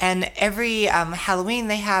 And every Halloween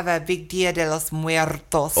they have a big Dia de los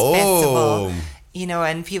Muertos festival.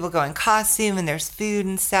 And people go in costume and there's food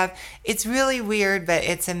and stuff. It's really weird, but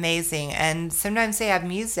it's amazing. And sometimes they have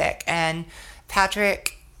music. And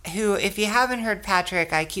Patrick, who, if you haven't heard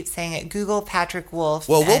Patrick, I keep saying it, Google Patrick Wolf.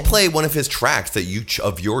 Well, we'll play one of his tracks that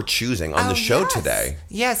of your choosing on the show today.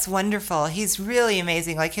 Yes, wonderful. He's really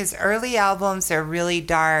amazing. Like his early albums are really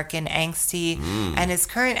dark and angsty, and his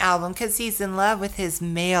current album, because he's in love with his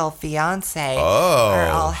male fiance, are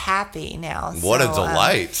all happy now. What a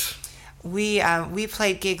delight. We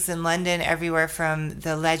played gigs in London everywhere from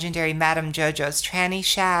the legendary Madame JoJo's Tranny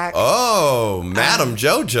Shack. Oh, Madame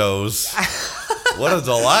JoJo's. What a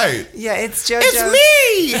delight. Yeah, it's JoJo. It's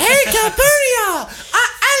me! Hey, Calpurnia!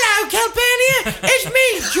 Hello, Calpurnia! It's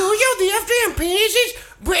me, Jojo, the FDM Penis's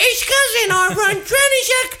British cousin. I run Tranny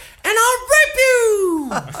Shack, and I'll rape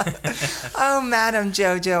you! Oh, Madame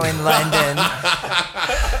JoJo in London.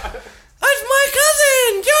 That's my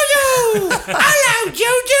cousin, Jojo! Hello,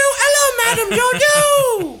 Jojo! Hello, Madam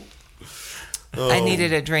Jojo! I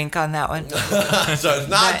needed a drink on that one. So it's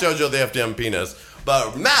not JoJo the FDM Penis,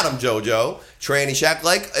 but Madam JoJo, Tranny Shack.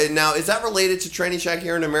 Now, is that related to Tranny Shack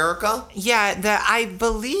here in America? Yeah, I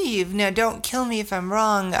believe, now don't kill me if I'm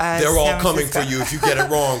wrong. They're all coming for you if you get it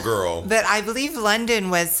wrong, girl. But I believe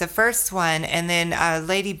London was the first one, and then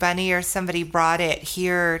Lady Bunny or somebody brought it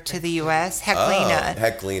here to the U.S. Heclina.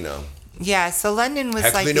 Heclina. Yeah, so London was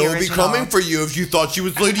Heclina like the original. would be coming for you if you thought she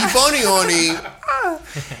was Lady Bunny, honey.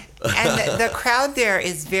 And the crowd there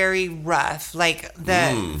is very rough. Like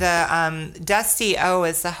the Dusty O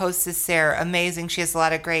is the hostess there. Amazing. She has a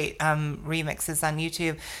lot of great remixes on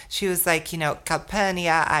YouTube. She was like,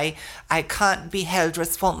 Calpurnia, I can't be held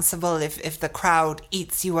responsible if the crowd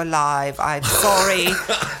eats you alive. I'm sorry.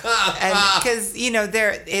 And because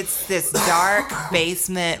it's this dark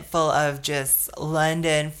basement full of just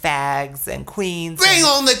London fags and queens. Bring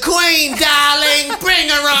on the queen, darling. Bring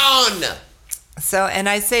her on. So, and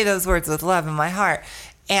I say those words with love in my heart.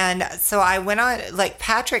 And so I went on, like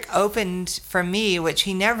Patrick opened for me, which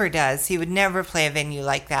he never does. He would never play a venue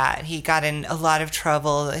like that. He got in a lot of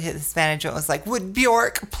trouble. His management was like, would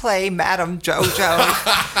Bjork play Madame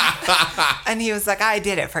JoJo? And he was like, I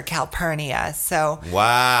did it for Calpurnia. So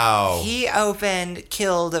wow. He opened,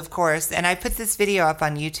 killed, of course. And I put this video up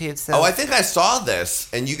on YouTube. So I think I saw this.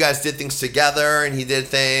 And you guys did things together and he did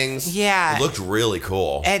things. Yeah. It looked really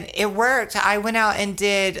cool. And it worked. I went out and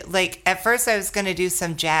did, at first I was going to do some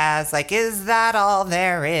some jazz, like, is that all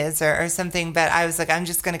there is, or something. But I was like, I'm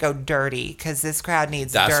just going to go dirty because this crowd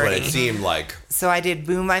needs dirty. That's what it seemed like. So I did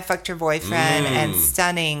Boom, I Fucked Your Boyfriend and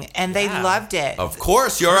Stunning, and they loved it. Of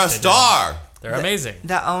course, you're a star. They're amazing.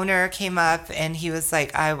 The owner came up and he was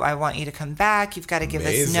like, I want you to come back. You've got to give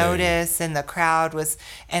us notice. And the crowd was,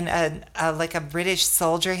 and like a British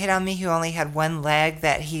soldier hit on me who only had one leg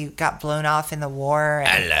that he got blown off in the war.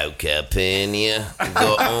 Hello, Carpania. I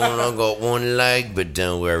got one leg, but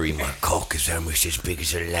don't worry, my cock is almost as big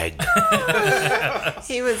as a leg.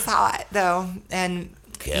 He was hot, though. And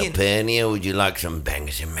Carpania, would you like some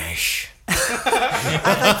bangers and mash?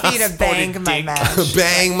 I'd like you to bang my mash.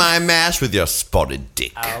 Bang my mash with your spotted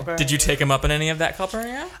dick. Did you take him up on any of that,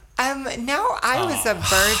 Calpurnia? No, I was a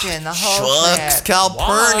virgin the whole Shucks, trip.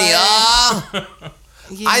 Calpurnia.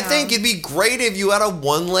 You know. I think it'd be great if you had a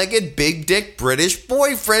one-legged, big dick British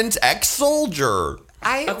boyfriend's ex-soldier.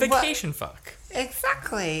 A vacation fuck.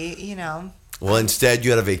 Exactly, you know. Well, instead,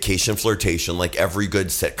 you had a vacation flirtation like every good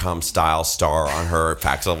sitcom-style star on her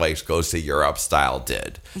Facts of Life Goes to Europe style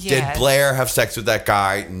did. Yes. Did Blair have sex with that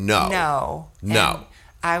guy? No. And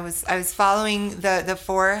I was following the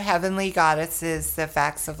four heavenly goddesses, the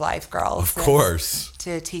Facts of Life girls. Of course.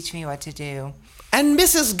 To teach me what to do. And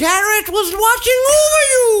Mrs. Garrett was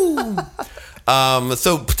watching over you.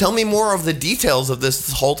 So tell me more of the details of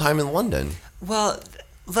this whole time in London. Well,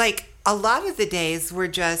 like, a lot of the days were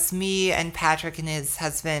just me and Patrick and his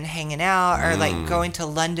husband hanging out or like going to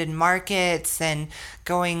London markets and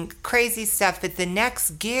going crazy stuff. But the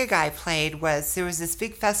next gig I played there was this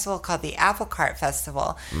big festival called the Apple Cart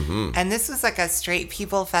Festival. Mm-hmm. And this was like a straight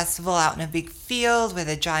people festival out in a big field with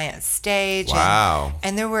a giant stage. Wow.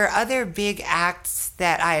 And there were other big acts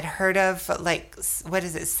that I had heard of, like, what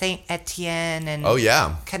is it, Saint Etienne and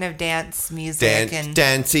kind of dance music. And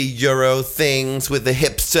dancey Euro things with the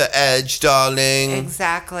hipster edge, darling.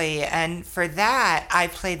 Exactly. And for that, I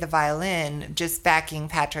played the violin, just backing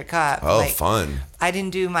Patrick up. Oh, like, fun. I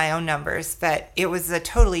didn't do my own numbers, but it was a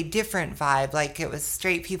totally different vibe. Like, it was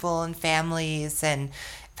straight people and families, and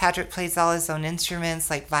Patrick plays all his own instruments,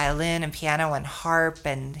 like violin and piano and harp,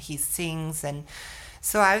 and he sings. And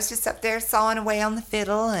so I was just up there sawing away on the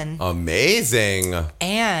fiddle. And amazing.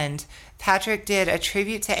 And Patrick did a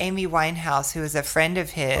tribute to Amy Winehouse, who was a friend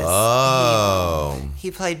of his. Oh. He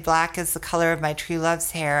played Black as the Color of My True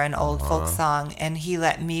Love's Hair, an old folk song, and he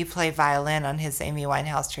let me play violin on his Amy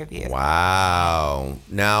Winehouse tribute. Wow.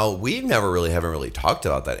 Now, we haven't really talked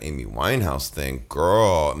about that Amy Winehouse thing.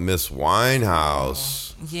 Girl, Miss Winehouse.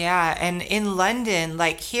 Yeah, and in London,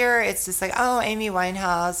 like here, it's just like, oh, Amy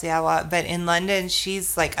Winehouse, yeah, what? But in London,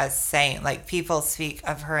 she's like a saint. Like, people speak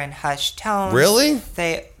of her in hushed tones. Really?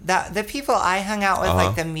 The people I hung out with,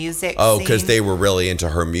 like the music Oh, scene. because they were really into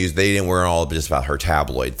her music. They didn't weren't all just about her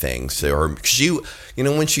tabloid things. So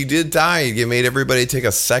when she did die, it made everybody take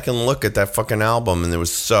a second look at that fucking album, and it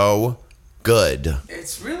was so good.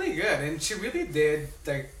 It's really good, and she really did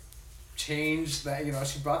like change that. You know,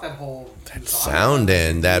 she brought that whole sound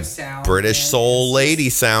in, that British soul lady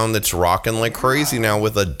sound that's rocking like crazy now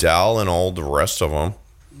with Adele and all the rest of them.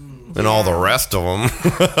 And all the rest of them.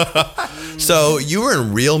 So you were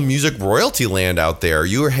in real music royalty land out there.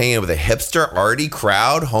 You were hanging with a hipster, arty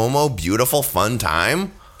crowd, homo, beautiful, fun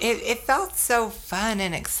time. It felt so fun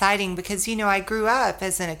and exciting because, you know, I grew up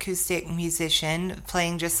as an acoustic musician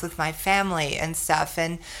playing just with my family and stuff.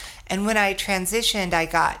 And when I transitioned, I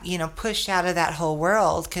got, you know, pushed out of that whole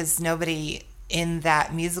world because nobody in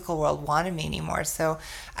that musical world wanted me anymore. So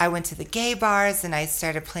I went to the gay bars and I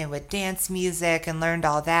started playing with dance music and learned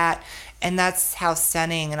all that. And that's how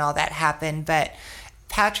Stunning and all that happened. But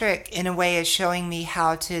Patrick, in a way, is showing me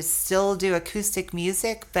how to still do acoustic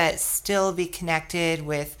music, but still be connected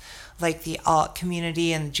with like the alt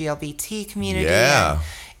community and the GLBT community. Yeah. And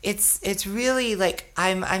it's really like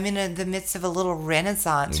I'm in the midst of a little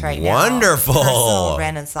renaissance right now. Wonderful. Personal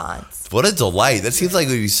renaissance. What a delight. That seems like it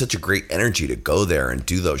would be such a great energy to go there and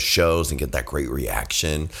do those shows and get that great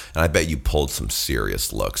reaction. And I bet you pulled some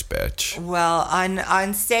serious looks, bitch. Well,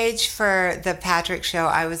 on stage for the Patrick show,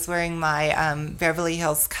 I was wearing my Beverly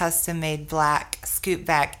Hills custom-made black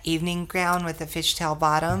scoop-back evening gown with a fishtail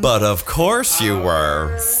bottom. But of course you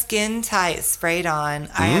were. Skin tight, sprayed on.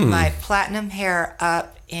 I had my platinum hair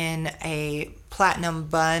up in a platinum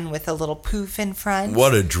bun with a little poof in front.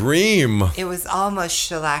 What a dream. It was almost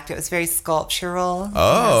shellacked. It was very sculptural.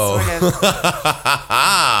 Oh.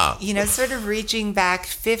 Sort of reaching back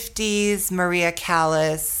 50s Maria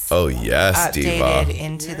Callas. Oh, yes, updated diva.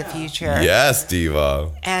 Into the future. Yes,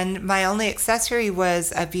 diva. And my only accessory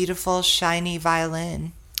was a beautiful, shiny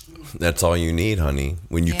violin. That's all you need, honey,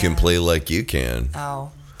 when you can play like you can.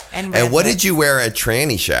 Oh. And what did you wear at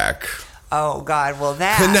Tranny Shack? Oh, God, well,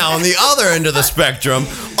 that. Now, on the other end of the spectrum,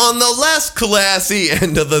 on the less classy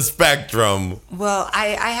end of the spectrum. Well,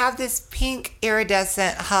 I have this pink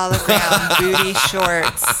iridescent hologram booty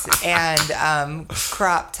shorts and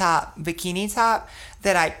crop top, bikini top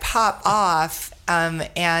that I pop off,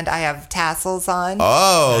 and I have tassels on.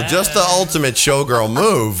 Oh, just the ultimate showgirl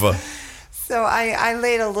move. So I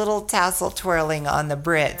laid a little tassel twirling on the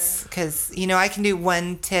Brits because, I can do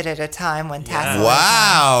one tit at a time, one tassel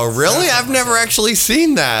Wow, really? I've never actually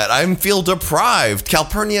seen that. I feel deprived.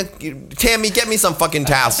 Calpurnia, Tammy, get me some fucking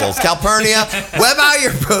tassels. Calpurnia, web out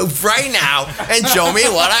your boobs right now and show me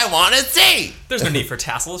what I want to see. There's no need for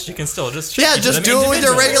tassels. You can still just just do it with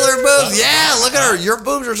your regular boobs. Yeah, look at her. Your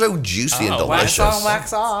boobs are so juicy and delicious. Wax on,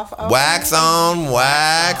 wax off. Oh, wax on,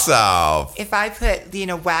 wax off. If I put,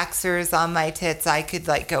 waxers on my tits, I could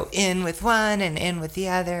go in with one and in with the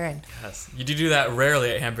other. And yes, you do that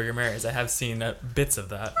rarely at Hamburger Mary's. I have seen bits of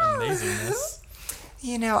that amazingness.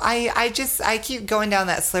 I keep going down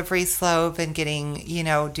that slippery slope and getting,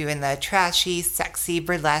 doing the trashy, sexy,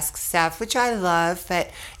 burlesque stuff, which I love. But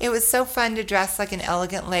it was so fun to dress like an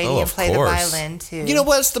elegant lady and play the violin, too. You know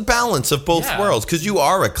what? It's the balance of both worlds. Because you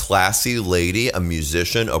are a classy lady, a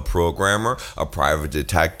musician, a programmer, a private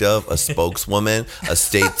detective, a spokeswoman, a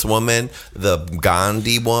stateswoman, the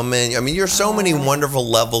Gandhi woman. I mean, you're so many wonderful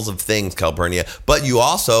levels of things, Calpurnia. But you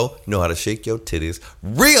also know how to shake your titties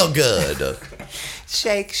real good.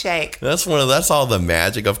 Shake, shake. That's all the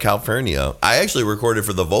magic of Calpurnia. I actually recorded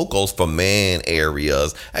for the vocals for Man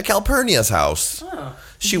Areas at Calpurnia's house. Oh,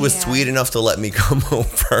 she was sweet enough to let me come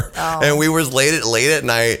over. Oh. And we were late at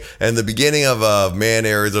night, and the beginning of Man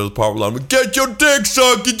Areas, there was part where I'm like, get your dick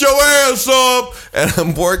sucked, get your ass up.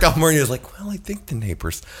 And poor Calpurnia's like, well, I think the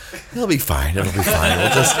neighbors, it'll be fine.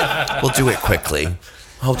 We'll do it quickly.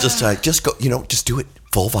 I'll just go, just do it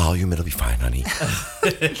full volume. It'll be fine, honey.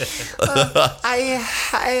 I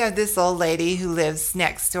have this old lady who lives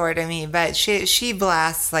next door to me, but she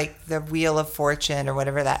blasts the Wheel of Fortune or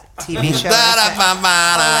whatever that TV show is.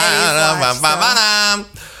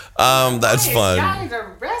 That's fun. The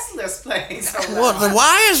restless place.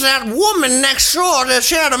 Why is that woman next door that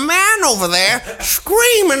had a man over there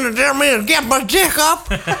screaming to tell me to get my dick up,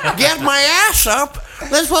 get my ass up?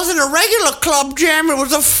 This wasn't a regular club jam, it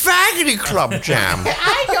was a faggoty club jam.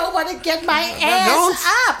 I don't want to get my ass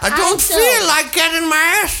up. I don't feel like getting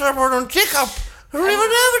my ass up or dick up. I don't even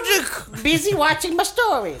have a dick. Busy watching my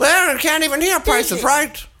stories. Well, I can't even hear Price is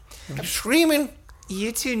Right. I'm screaming.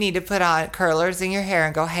 You two need to put on curlers in your hair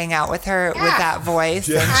and go hang out with her with that voice,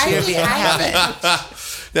 and she'll be in heaven.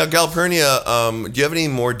 Now, Calpurnia, do you have any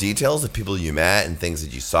more details of people you met and things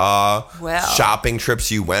that you saw? Well, shopping trips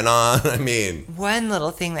you went on? I mean, one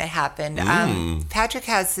little thing that happened. Patrick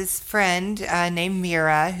has this friend named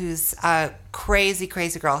Mira, who's a crazy,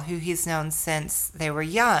 crazy girl who he's known since they were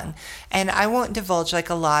young. And I won't divulge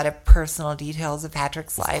a lot of personal details of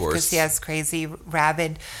Patrick's life because he has crazy,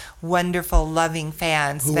 rabid, wonderful, loving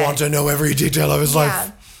fans who want to know every detail of his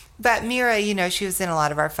life. But Mira, she was in a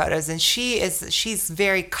lot of our photos, and she's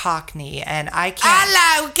very Cockney, and I can't.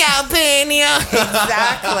 Hello, Calpurnia.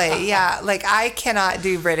 Exactly, yeah. I cannot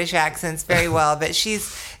do British accents very well, but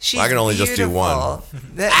she's I can only just do one.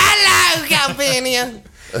 Hello, Calpurnia.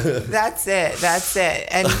 That's it.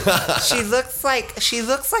 And she looks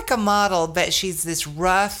like a model, but she's this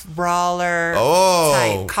rough brawler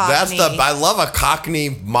type Cockney. I love a Cockney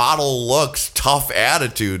model looks, tough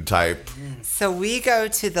attitude type. So we go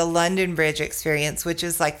to the London Bridge experience, which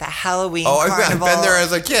is the Halloween carnival. I've been there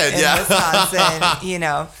as a kid, in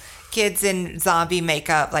Wisconsin, kids in zombie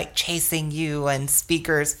makeup, chasing you and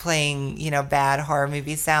speakers playing, bad horror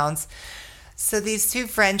movie sounds. So these two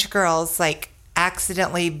French girls,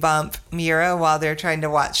 accidentally bump Mira while they're trying to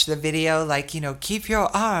watch the video, keep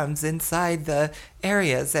your arms inside the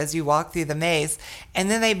areas as you walk through the maze.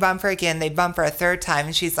 And then they bump her again. They bump her a third time,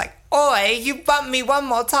 and she's like, oi, you bump me one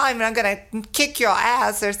more time and I'm going to kick your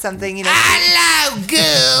ass or something. Hello,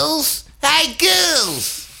 girls. Hey,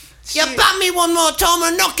 girls. You bump me one more time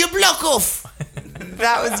and knock your block off.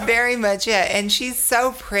 That was very much it. And she's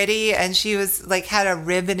so pretty, and she was had a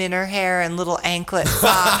ribbon in her hair and little anklet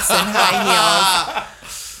socks and high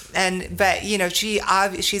heels. But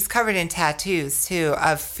she's covered in tattoos too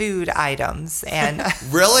of food items and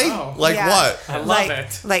really what? I love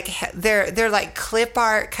it. Like they're like clip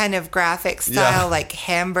art kind of graphic style, like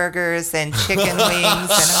hamburgers and chicken wings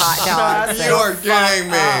and hot dogs. You are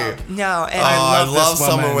kidding me. No, and I love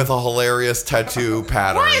someone with a hilarious tattoo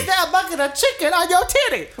pattern. Why is there a bucket of chicken on your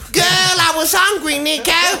titty? Girl, I was hungry,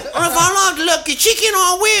 Nico. And if I like look, your chicken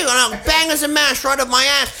on wheel, and I'll bang us a mash right up my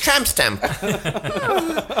ass. Tramp stamp.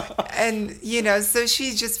 And so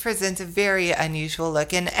she just presents a very unusual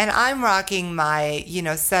look, and I'm rocking my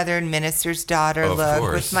Southern minister's daughter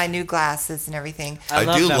look with my new glasses and everything.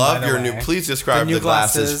 I do love your new. Please describe the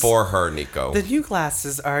glasses for her, Nico. The new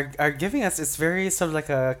glasses are giving us. It's very sort of like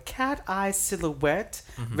a cat eye silhouette,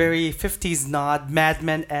 very 50s nod, Mad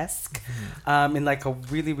Men-esque, in like a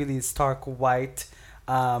really really stark white.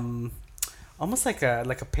 Almost like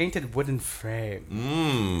a painted wooden frame.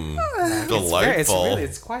 Delightful.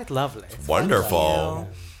 It's quite lovely. It's wonderful.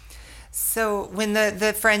 So when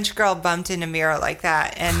the French girl bumped into Mira like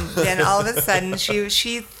that, and then all of a sudden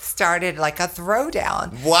she started like a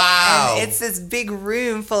throwdown. Wow. And it's this big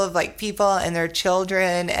room full of like people and their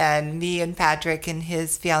children and me and Patrick and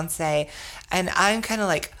his fiance. And I'm kind of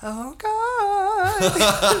like, oh God,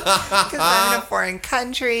 because I'm in a foreign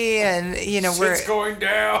country, and Shit's going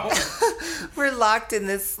down. We're locked in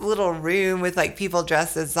this little room with like people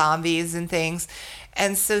dressed as zombies and things.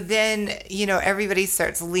 And so then, everybody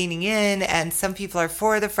starts leaning in, and some people are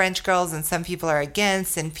for the French girls and some people are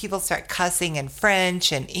against, and people start cussing in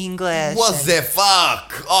French and English. What the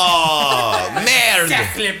fuck? Oh, merde.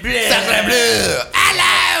 Sacre bleu. Sacre bleu.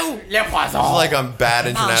 Hello. Le poison. It's like a bad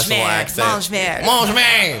international accent. Mange merde. Mange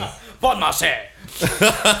merde. Bon marché.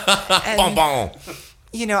 Bon bon.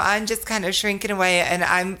 I'm just kind of shrinking away, and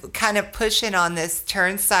I'm kind of pushing on this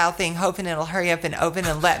turnstile thing, hoping it'll hurry up and open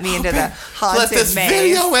and let me into the haunted Let this maze.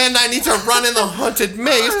 video end. I need to run in the haunted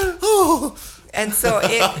maze. Oh. And so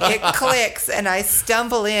it clicks, and I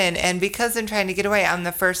stumble in, and because I'm trying to get away, I'm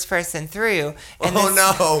the first person through. And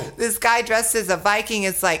this guy dressed as a Viking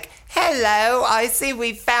is like, hello, I see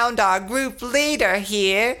we found our group leader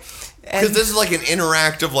here. Because this is like an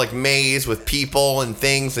interactive like maze with people and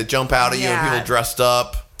things that jump out at you and people dressed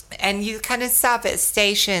up. And you kind of stop at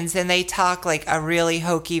stations and they talk like a really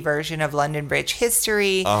hokey version of London Bridge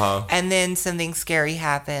history. And then something scary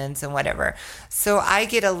happens and whatever. So I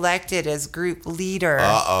get elected as group leader.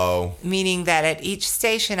 Meaning that at each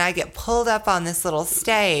station I get pulled up on this little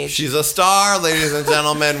stage. She's a star, ladies and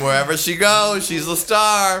gentlemen. Wherever she goes, she's a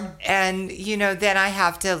star. And, then I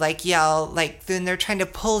have to like yell, like when they're trying to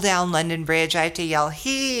pull down London Bridge, I have to yell,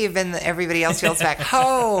 heave. And everybody else yells back,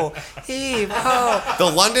 ho, heave, ho. The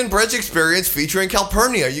London Bridge Experience featuring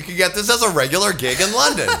Calpurnia. You could get this as a regular gig in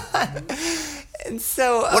London. And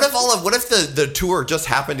so what if the tour just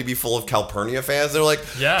happened to be full of Calpurnia fans? They're like,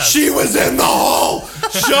 yes. She was in the whole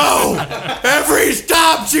show. Every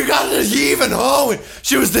stop she got to heave and ho, and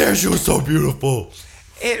she was there. She was so beautiful.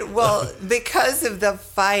 Because of the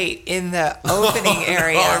fight in the opening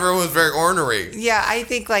area. Everyone was very ornery. Yeah, I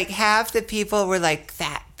think like half the people were like,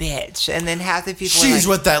 that bitch. And then half the people She's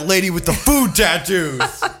were like, with that lady with the food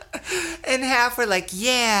tattoos. and half were like,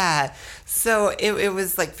 yeah. So it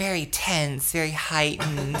was like very tense, very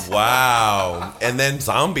heightened. Wow. And then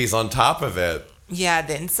zombies on top of it. Yeah,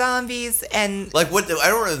 then zombies and like what? I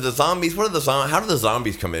don't know the zombies. What are the zombies? How do the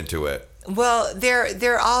zombies come into it? Well,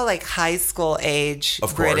 they're all like high school age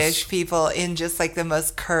British people in just like the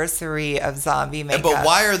most cursory of zombie makeup. But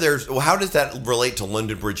why are there? How does that relate to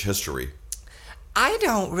London Bridge history? I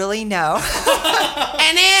don't really know.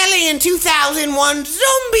 And early in 2001,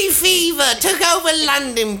 zombie fever took over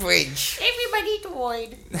London Bridge. Everybody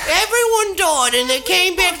died. Everyone died and they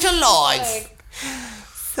came back to life.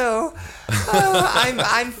 So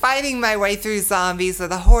I'm fighting my way through zombies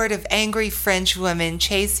with a horde of angry French women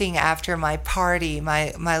chasing after my party,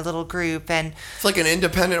 my little group. And it's like an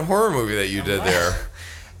independent horror movie that you did there.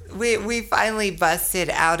 We finally busted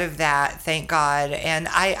out of that, thank God. And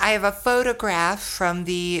I have a photograph from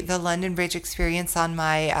the London Bridge Experience on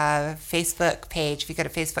my Facebook page. If you go to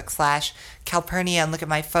Facebook/Calpurnia and look at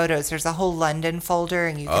my photos, there's a whole London folder,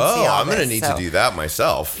 and you can see all I'm going to need to do that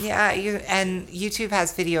myself. Yeah, and YouTube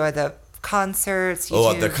has video of the concerts.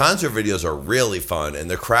 The concert videos are really fun,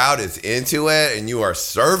 and the crowd is into it, and you are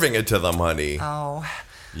serving it to them, honey. Oh.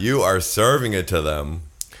 You are serving it to them.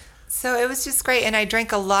 So it was just great, and I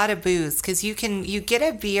drank a lot of booze because you get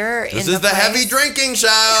a beer. This is the heavy drinking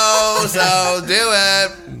show, so do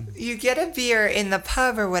it. You get a beer in the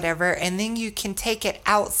pub or whatever, and then you can take it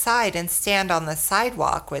outside and stand on the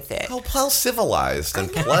sidewalk with it. How civilized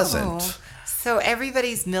and pleasant. So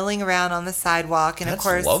everybody's milling around on the sidewalk, and That's of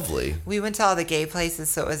course, lovely. we went to all the gay places,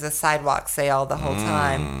 so it was a sidewalk sale the whole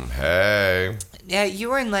time. Hey. Yeah, you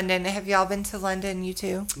were in London. Have y'all been to London, you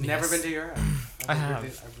two? Never been to Europe. I have.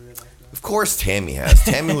 Of course Tammy has.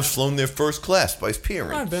 Tammy was flown there first class by his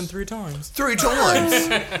parents. I've been 3 times. 3 times.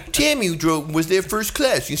 Tammy was there first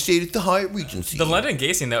class. You stayed at the Hyatt Regency. The London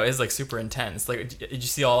gay scene though is like super intense. Like, did you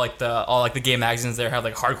see all the gay magazines there have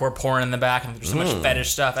like hardcore porn in the back, and there's so much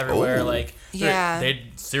fetish stuff everywhere. Ooh. Like, Yeah. they're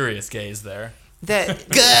serious gays there.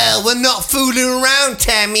 Girl, we're not fooling around,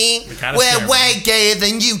 Tammy. kinda We're scare me. way gayer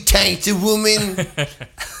than you, tainted woman.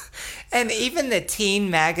 And even the teen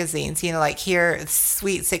magazines, like here,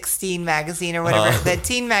 Sweet 16 magazine or whatever, the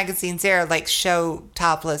teen magazines there like show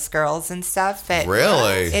topless girls and stuff. But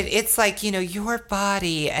Really? It's like, your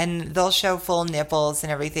body, and they'll show full nipples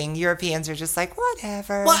and everything. Europeans are just like,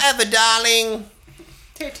 whatever. Whatever, darling.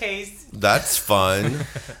 Titties. That's fun.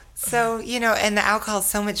 So, and the alcohol's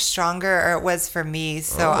so much stronger, or it was for me.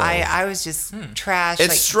 So I was just trash. It's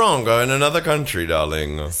like, stronger in another country,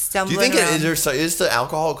 darling. Do you Stumbling think around. is the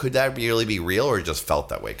alcohol, could that really be real, or it just felt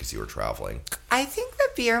that way because you were traveling? I think the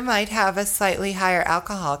beer might have a slightly higher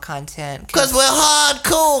alcohol content. Because we're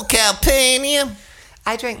hardcore, Calpania.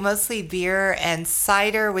 I drink mostly beer and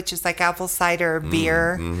cider, which is like apple cider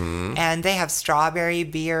beer, and they have strawberry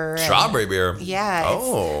beer. Strawberry beer? Yeah.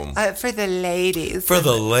 Oh. For the ladies. For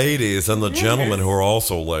the ladies and the gentlemen who are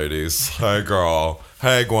also ladies. Hey, girl.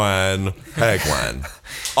 Hey, Gwen. Hey, Gwen.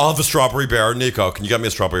 I'll have a strawberry beer. Nico, can you get me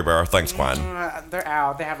a strawberry beer? Thanks, Gwen. They're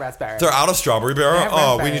out. They have raspberry. They're out of strawberry beer? have Oh,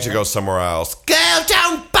 we raspberry. need to go somewhere else. Girl,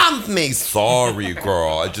 don't bump me. Sorry,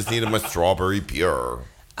 girl. I just needed my strawberry beer.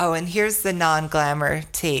 Oh, and here's the non-glamour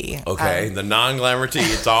tea. Okay, the non-glamour tea.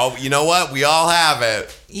 It's all, you know what? We all have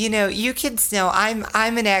it. You kids know I'm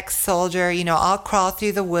an ex-soldier. I'll crawl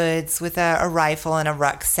through the woods with a rifle and a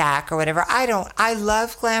rucksack or whatever. I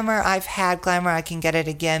love glamour. I've had glamour. I can get it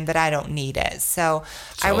again, but I don't need it. So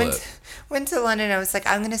I went to London. I was like,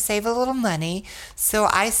 I'm going to save a little money. So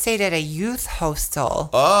I stayed at a youth hostel.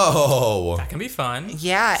 Oh. That can be fun.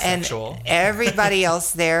 Yeah, Sexual. and everybody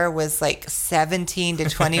else there was like 17 to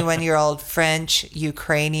 21-year-old French,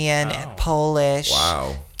 Ukrainian, and Polish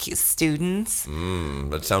Wow. students.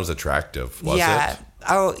 That sounds attractive. Was Yeah. it?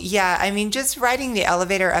 Oh, yeah. I mean, just riding the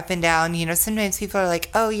elevator up and down, sometimes people are like,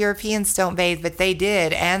 oh, Europeans don't bathe, but they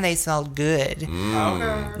did, and they smelled good.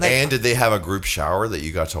 And did they have a group shower that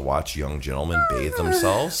you got to watch young gentlemen bathe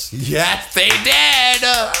themselves? Yes, they did.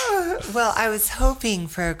 Well, I was hoping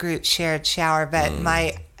for a group shared shower, but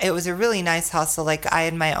it was a really nice hostel. Like, I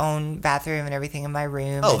had my own bathroom and everything in my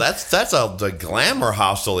room. Oh, that's the glamour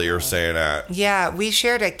hostel that you're saying at. Yeah, we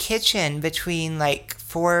shared a kitchen between like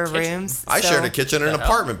 4 rooms. I so- shared a kitchen in an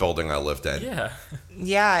apartment building I lived in. Yeah.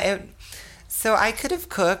 Yeah, so I could have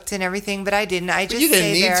cooked and everything, but I didn't. I just You didn't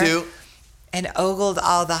stayed need there to. and ogled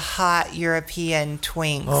all the hot European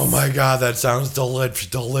twinks. Oh, my God. That sounds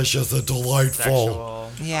delicious and delightful.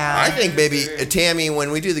 Sexual. Yeah. I think maybe, Tammy,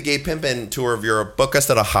 when we do the Gay Pimpin' tour of Europe, book us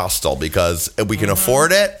at a hostel because we can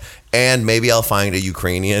afford it, and maybe I'll find a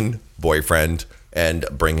Ukrainian boyfriend and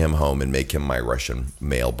bring him home and make him my Russian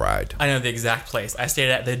male bride. I know the exact place. I stayed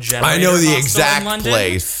at the Generator. I know the hostel exact in London,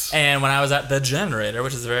 place. And when I was at the Generator,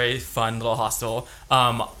 which is a very fun little hostel,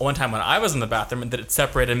 one time when I was in the bathroom, that it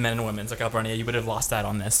separated men and women. So California, you would have lost that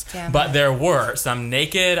on this. Damn But it. there were some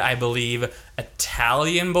naked, I believe,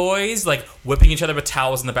 Italian boys like whipping each other with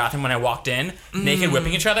towels in the bathroom when I walked in, naked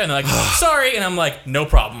whipping each other, and they're like, "Sorry," and I'm like, "No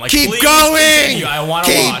problem." Like, Keep please going! continue. I want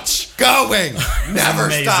to Keep watch. going! Never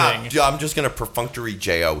Amazing. stop! I'm just going to perfunctory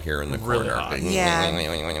J.O. here in the Really corner. hot.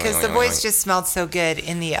 Yeah, because the boys just smelled so good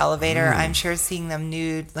in the elevator. I'm sure seeing them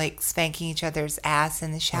nude, like spanking each other's ass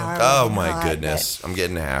in the shower. Oh would be my hot, goodness. I'm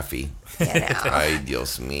getting happy. but, Ay,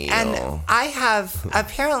 Dios mío. And I have,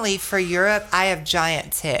 apparently for Europe, I have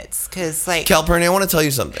giant tits. Because, like, Calpurnia, I want to tell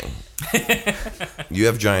you something. You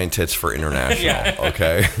have giant tits for international,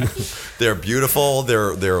 okay? They're beautiful.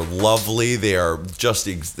 They're lovely. They are just,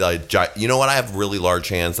 you know what? I have really large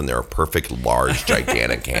hands, and they're a perfect, large,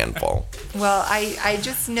 gigantic handful. well, I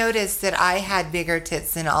just noticed that I had bigger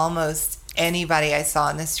tits than almost anybody I saw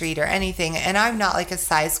in the street or anything. And I'm not like a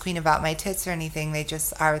size queen about my tits or anything. They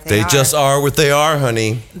just are what they are. They just are what they are,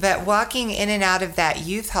 honey. But walking in and out of that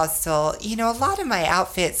youth hostel, a lot of my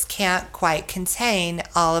outfits can't quite contain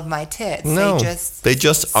all of my tits. No, they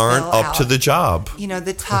just aren't spill up to out. the job.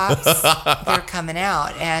 The tops, they're coming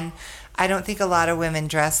out. And I don't think a lot of women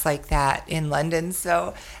dress like that in London.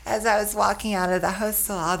 So as I was walking out of the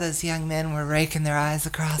hostel, all those young men were raking their eyes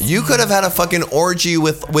across. You could have had a fucking orgy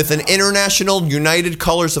with an international United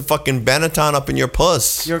Colors of fucking Benetton up in your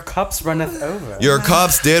puss. Your cups runneth over. Your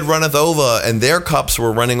cups did runneth over, and their cups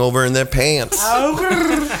were running over in their pants.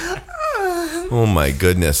 Oh my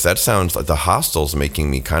goodness, that sounds like the hostel's making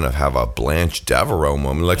me kind of have a Blanche Devereaux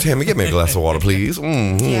moment. Like, Tammy, get me a glass of water, please.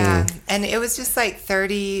 Mm-hmm. Yeah, and it was just like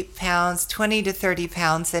 30 pounds, 20 to 30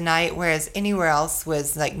 pounds a night, whereas anywhere else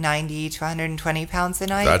was like 90 to 120 pounds a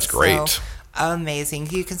night. That's great. So,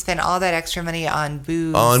 amazing. You can spend all that extra money on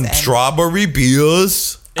booze. On strawberry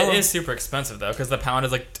beers. It is super expensive though, because the pound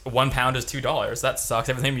is like £1 is $2. That sucks.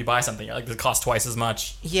 Every time you buy something, you're like, it costs twice as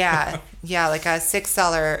much. Yeah, like a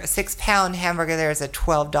 £6 hamburger there is a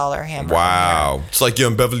 $12 hamburger. Wow, there. it's like you're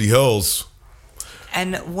in Beverly Hills.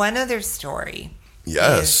 And one other story.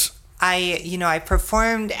 Yes. I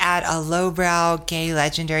performed at a lowbrow gay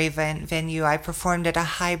legendary venue. I performed at a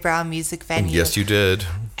highbrow music venue. Yes, you did.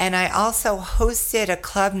 And I also hosted a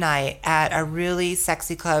club night at a really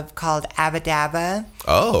sexy club called Abba Dabba.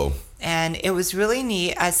 Oh. And it was really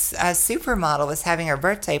neat. A supermodel was having her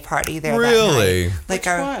birthday party there. Really? That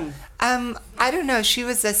night. Which one? I don't know. She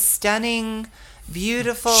was a stunning,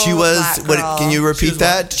 beautiful. She was. Black What? girl. Can you repeat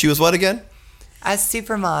that? She was what again? A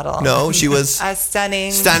supermodel. No, she was a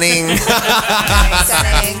stunning. stunning.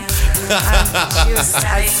 Stunning. She was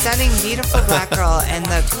a stunning, beautiful black girl, and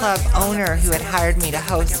the club owner who had hired me to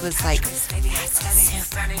host was like, "That's a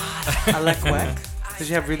supermodel." Alec Weck? Did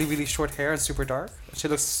she have really, really short hair and super dark? She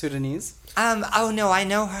looks Sudanese. Oh no, I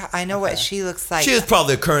know her. I know what she looks like. She is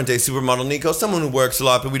probably a current day supermodel, Nico. Someone who works a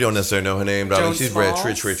lot, but we don't necessarily know her name. Joan She's Smalls?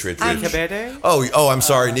 rich. Cabede? Oh, I'm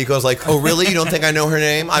sorry. Nico's like, oh, really? You don't think I know her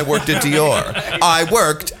name? I worked at Dior. I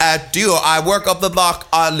worked at Dior. I work up the block.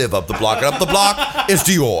 I live up the block. And up the block is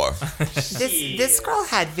Dior. This girl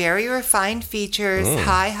had very refined features,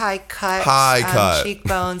 high cut, cut.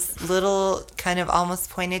 cheekbones, little kind of almost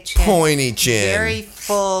pointed chin. Pointy chin. Very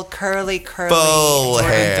full, curly. Full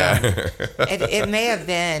hair. It may have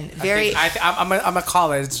been very. I'm gonna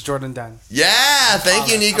call it. It's Jordan Dunn. Yeah,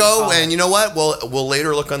 thank you, Nico. And you know what? We'll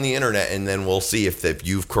later look on the internet, and then we'll see if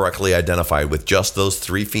you've correctly identified with just those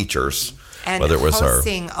three features. And whether it was her.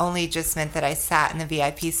 hosting only just meant that I sat in the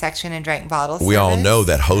VIP section and drank bottles. We all know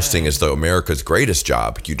that hosting is America's greatest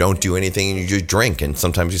job. You don't do anything and you just drink, and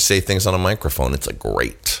sometimes you say things on a microphone. It's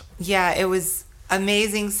great. Yeah, it was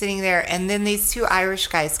amazing sitting there, and then these two Irish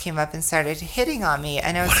guys came up and started hitting on me,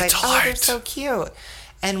 and I was like, oh, they're so cute.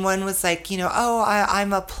 And one was like,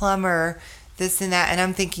 I'm a plumber, this and that, and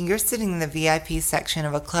I'm thinking, you're sitting in the VIP section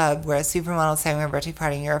of a club where a supermodel's having a birthday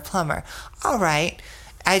party and you're a plumber. All right.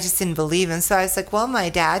 I just didn't believe him. So I was like, well, my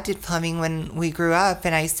dad did plumbing when we grew up,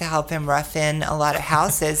 and I used to help him rough in a lot of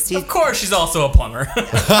houses. Of course, she's also a plumber.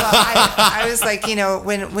 I was like,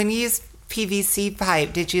 when you use PVC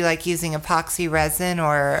pipe, did you like using epoxy resin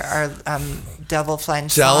or double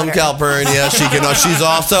flange? Tell him Calpurnia, she's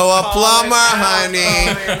also a plumber,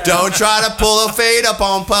 honey. Don't try to pull a fade up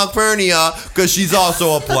on Calpurnia because she's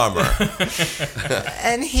also a plumber.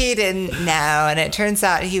 And he didn't know, and it turns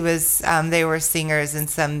out he was. They were singers in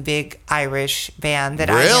some big Irish band that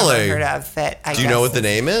I never heard of. Do you know what the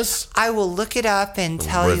name is? I will look it up and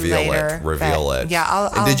tell you later. Reveal it. Yeah,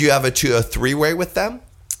 I'll did you have a three-way with them?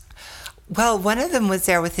 Well, one of them was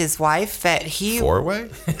there with his wife, but four-way?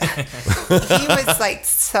 He was like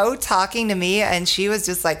so talking to me, and she was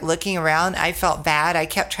just like looking around. I felt bad. I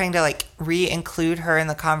kept trying to like re-include her in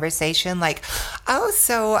the conversation, like, oh,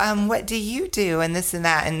 so what do you do, and this and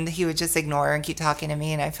that, and he would just ignore her and keep talking to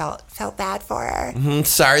me, and I felt bad for her. Mm-hmm.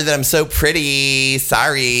 Sorry that I'm so pretty.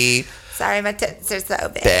 Sorry, my tits are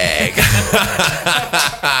so big.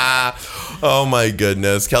 Oh my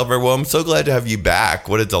goodness, Calpurnia. Well, I'm so glad to have you back.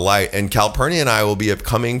 What a delight. And Calpurnia and I will be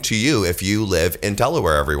coming to you if you live in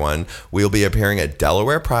Delaware, everyone. We'll be appearing at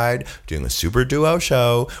Delaware Pride, doing a super duo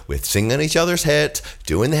show with singing each other's hits,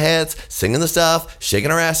 doing the hits, singing the stuff, shaking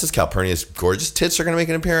our asses. Calpurnia's gorgeous tits are going to make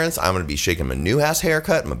an appearance. I'm going to be shaking my new ass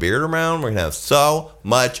haircut, my beard around. We're going to have so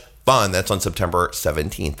much fun. That's on September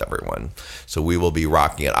 17th, everyone. So we will be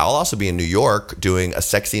rocking it. I'll also be in New York doing a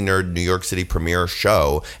Sexy Nerd New York City premiere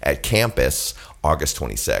show at Campus August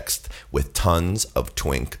 26th with tons of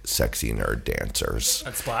twink sexy nerd dancers.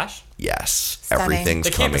 At Splash? Yes. Stunning. Everything's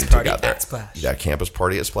the coming campus party together. At Splash. Yeah, campus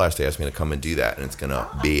party at Splash. They asked me to come and do that, and it's going to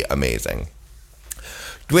be amazing.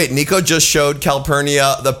 Wait, Nico just showed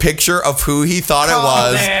Calpurnia the picture of who he thought it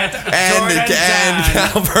was. And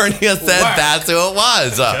Calpurnia said that's who it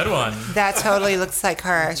was. Good one. That totally looks like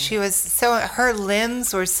her. Her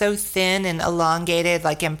limbs were so thin and elongated,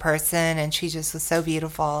 like in person, and she just was so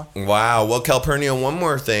beautiful. Wow. Well, Calpurnia, one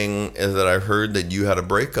more thing is that I heard that you had a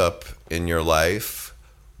breakup in your life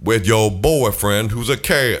with your boyfriend who's a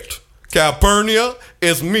cat. Calpurnia,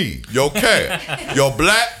 it's me, your cat, your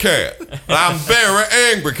black cat. I'm very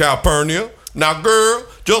angry, Calpurnia. Now, girl,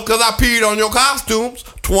 just because I peed on your costumes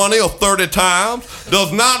 20 or 30 times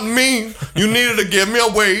does not mean you needed to give me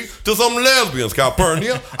away to some lesbians,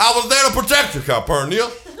 Calpurnia. I was there to protect you,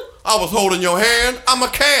 Calpurnia. I was holding your hand. I'm a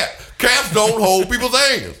cat. Cats don't hold people's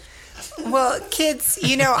hands. Well, kids,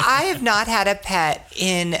 I have not had a pet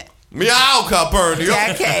in meow,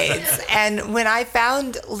 Calpurnia. decades. And when I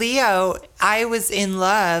found Leo, I was in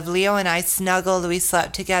love. Leo and I snuggled. We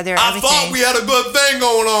slept together. I thought we had a good thing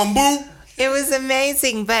going on, boo. It was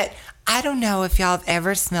amazing, but I don't know if y'all have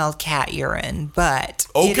ever smelled cat urine, but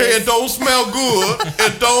it don't smell good.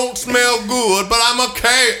 It don't smell good, but I'm a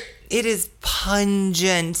cat. It is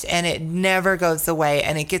pungent, and it never goes away,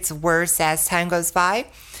 and it gets worse as time goes by.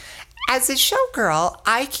 As a showgirl,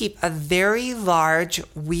 I keep a very large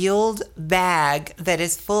wheeled bag that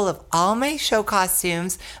is full of all my show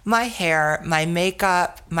costumes, my hair, my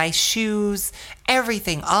makeup, my shoes,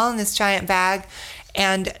 everything, all in this giant bag.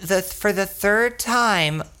 And for the third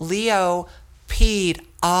time, Leo peed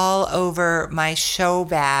all over my show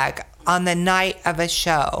bag on the night of a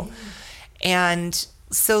show. And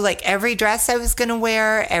so, like, every dress I was going to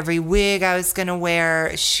wear, every wig I was going to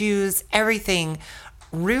wear, shoes, everything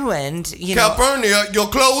ruined, Calpurnia, your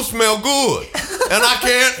clothes smell good. And I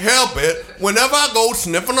can't help it. Whenever I go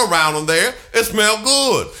sniffing around in there, it smells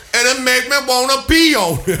good. And it makes me want to pee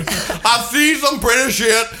on it. I see some pretty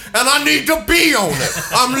shit, and I need to pee on it.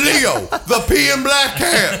 I'm Leo, the peeing black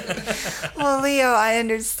cat. Well, Leo, I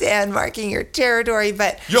understand marking your territory,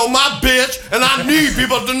 but you're my bitch, and I need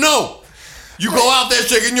people to know. You go out there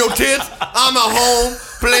shaking your tits, I'm at home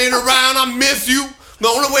playing around, I miss you. The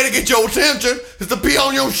only way to get your attention is to pee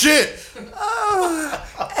on your shit. Oh,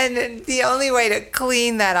 and the only way to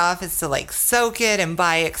clean that off is to soak it and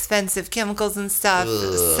buy expensive chemicals and stuff.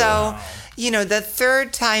 Ugh. So, the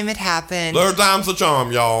third time it happened. Third time's the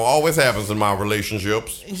charm, y'all. Always happens in my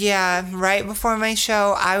relationships. Yeah, right before my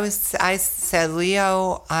show, I said,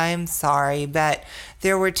 Leo, I'm sorry, but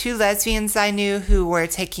there were two lesbians I knew who were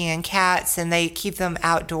taking in cats, and they keep them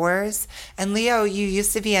outdoors. And Leo, you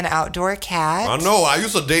used to be an outdoor cat. I know. I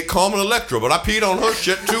used to date Carmen Electra, but I peed on her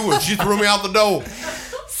shit too, and she threw me out the door.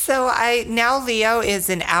 So now Leo is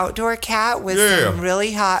an outdoor cat with some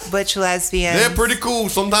really hot butch lesbians. They're pretty cool.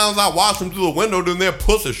 Sometimes I watch them through the window doing their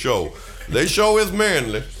pussy show. They show is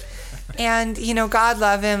manly. And, God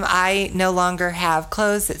love him, I no longer have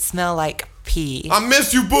clothes that smell like pee. I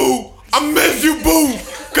miss you, boo. I miss you, boo.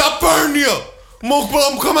 Calpurnia. I'm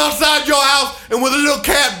gonna come outside your house, and with a little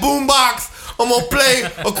cat boombox, I'm gonna play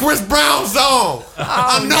a Chris Brown song.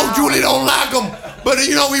 I know Julie don't like him, but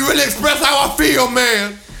we really express how I feel,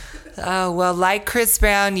 man. Oh, well, like Chris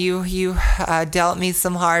Brown, you dealt me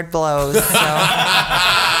some hard blows. So.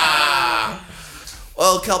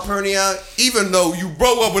 Well, Calpurnia, even though you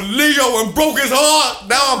broke up with Leo and broke his heart,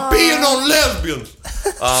 now I'm peeing on lesbians.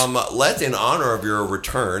 Let's, in honor of your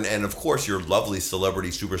return, and of course your lovely celebrity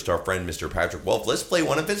superstar friend, Mr. Patrick Wolf, let's play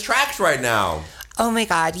one of his tracks right now. Oh my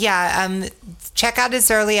God, yeah. Check out his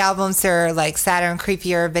early albums. They're sadder and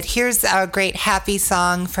creepier, but here's a great happy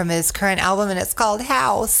song from his current album, and it's called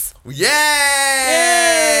House. Yay!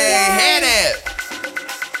 Hit it!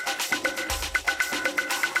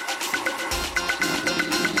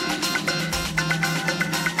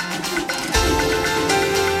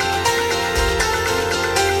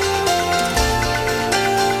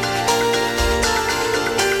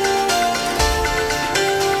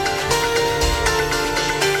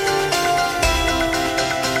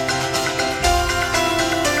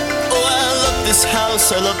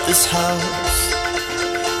 I love this house.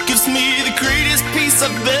 Gives me the greatest peace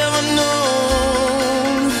I've ever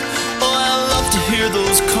known. Oh, I love to hear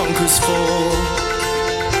those conkers fall.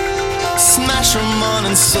 Smash them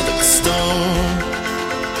on in Southwark stone.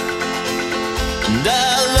 And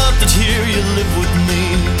I love that here you live with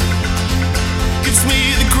me. Gives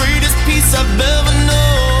me the greatest peace I've ever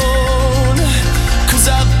known.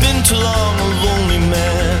 'Cause I've been too long a lonely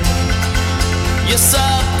man. Yes,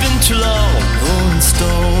 I've been too long a rolling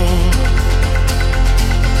stone.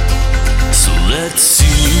 So let's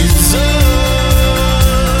see the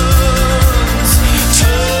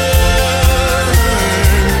turn,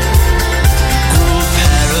 grow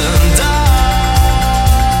paradise.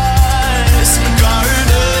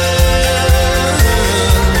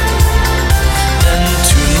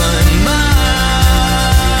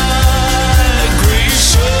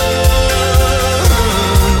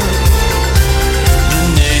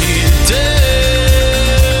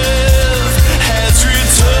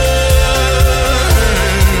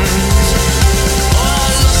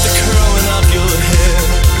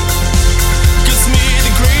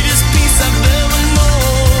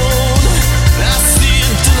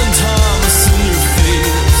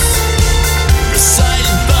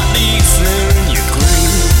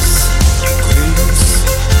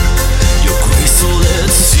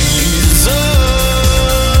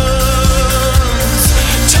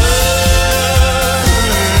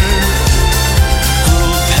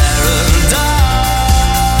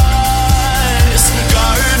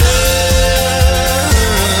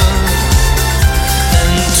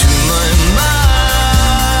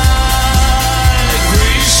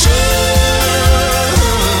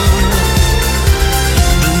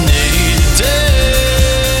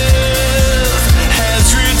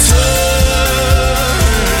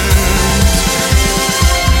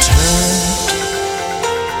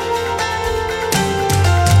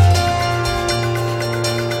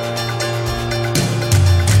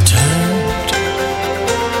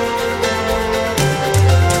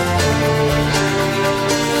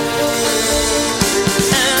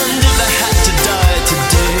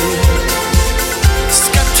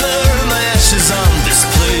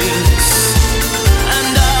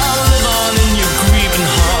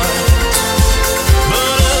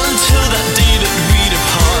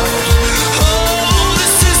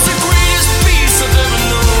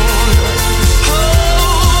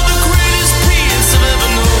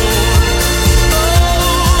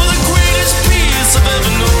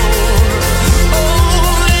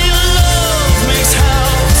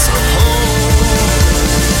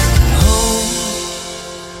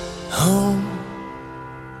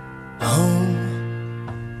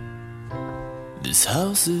 This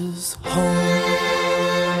house is home.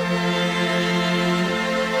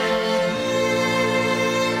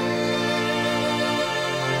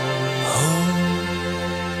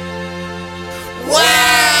 Wow!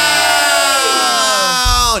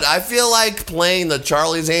 I feel like playing the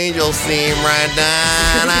Charlie's Angels theme right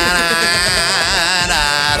now.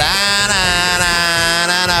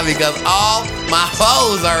 Because all my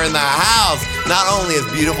hoes are in the house. Not only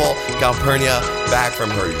is beautiful Calpurnia back from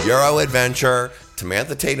her Euro adventure,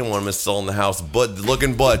 Samantha Tatum one is still in the house, but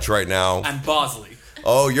looking butch right now. I'm Bosley.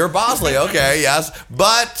 Oh, you're Bosley. Okay, yes.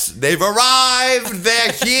 But they've arrived.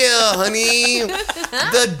 They're here, honey.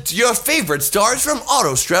 Your favorite stars from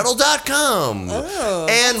Autostraddle.com. Oh,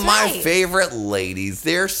 and my favorite ladies.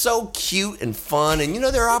 They're so cute and fun. And,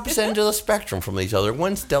 they're opposite ends of the spectrum from each other.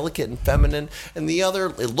 One's delicate and feminine, and the other,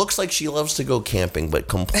 it looks like she loves to go camping, but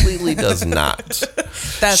completely does not.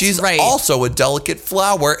 She's right. also a delicate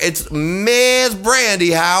flower. It's Miss Brandy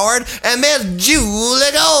Howard and Miss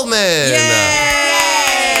Julie Goldman. Yay!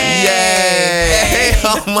 Yay!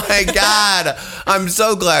 Oh my God! I'm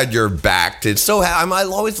so glad you're back. It's so I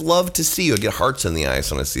always love to see you. I get hearts in the eyes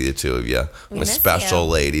when I see the two of you. My special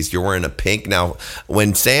ladies. You're wearing a pink now.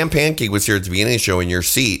 When Sam Pancake was here at the beginning of the show in your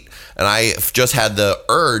seat, and I just had the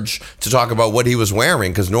urge to talk about what he was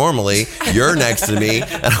wearing because normally you're next to me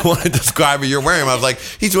and I want to describe what you're wearing. I was like,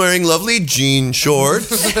 he's wearing lovely jean shorts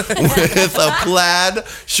with a plaid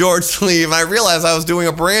short sleeve. And I realized I was doing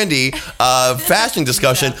a Brandy fashion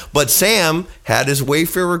discussion, but Sam had his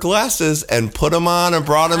Wayfarer glasses and put them on and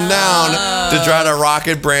brought them down to try to rock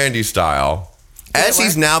it Brandy style. As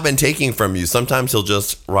he's now been taking from you, sometimes he'll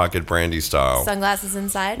just rock it Brandy style. Sunglasses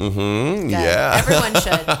inside? Mm-hmm. Good. Yeah. Everyone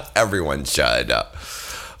should. Everyone should.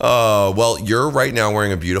 Well, you're right now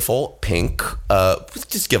wearing a beautiful pink.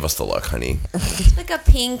 Just give us the look, honey. Like a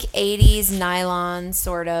pink 80s nylon,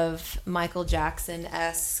 sort of Michael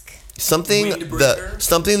Jackson-esque. Something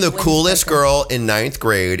the coolest girl in 9th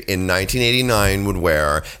grade in 1989 would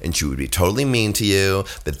wear, and she would be totally mean to you,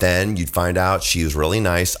 but then you'd find out she was really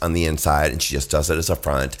nice on the inside, and she just does it as a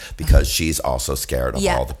front because she's also scared of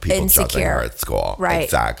all the people judging her at school. Right.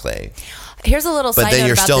 Exactly. Here's a little side note But then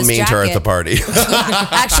you're about still this mean to her at the party.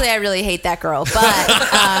 Actually, I really hate that girl, but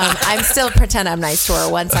I'm still pretend I'm nice to her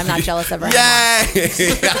once I'm not jealous of her anymore.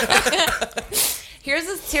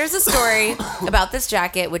 Here's a story about this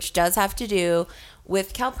jacket, which does have to do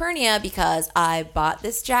with Calpurnia because I bought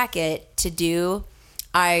this jacket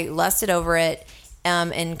I lusted over it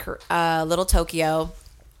in Little Tokyo.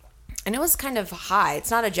 And it was kind of high. It's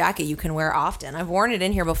not a jacket you can wear often. I've worn it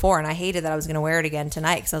in here before, and I hated that I was going to wear it again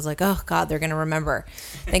tonight because I was like, oh, God, they're going to remember.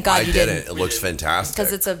 Thank God you didn't. It looks fantastic.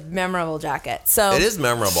 Because it's a memorable jacket. So it is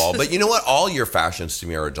memorable. But you know what? All your fashions to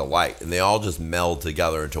me are a delight, and they all just meld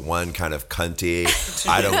together into one kind of cunty,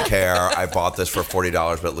 I don't care. I bought this for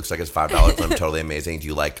 $40, but it looks like it's $5, and I'm totally amazing. Do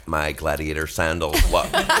you like my gladiator sandals? What?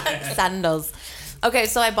 Sandals. Okay,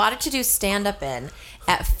 so I bought it to do stand-up in.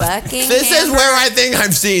 At fucking This is where I think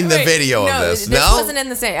I've seen the video of this. No? This wasn't in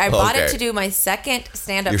the same. I bought it to do my second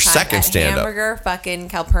stand-up at Hamburger fucking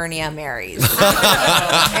Calpurnia Mary's. And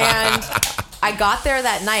I got there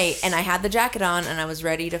that night, and I had the jacket on, and I was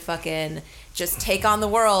ready to fucking just take on the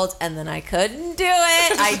world, and then I couldn't do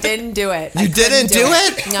it. I didn't do it. You didn't do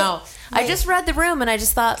it? No. I just read the room and I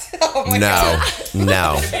just thought,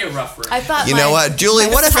 no. Be a rough room. I thought, you know what, Julie?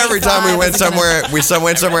 What if every time we went somewhere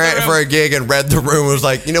for a gig and read the room, was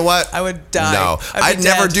like, you know what? I would die. No, I'd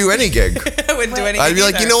never do any gig. I wouldn't do any. I'd be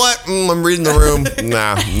like, you know what? I'm reading the room.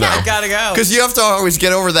 Nah, no. I gotta go. Because you have to always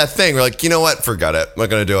get over that thing. We're like, you know what? Forget it. I'm not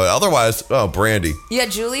gonna do it. Otherwise, Brandy. Yeah,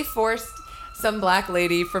 Julie forced some black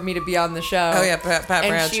lady for me to be on the show. Oh yeah, Pat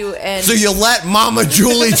Brad. So you let Mama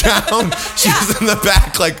Julie down? She's in the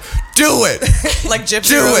back, like, do it, like Gypsy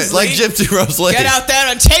do Rose it, like Gypsy Rose Lee. Get out there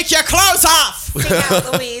and take your clothes off. Sing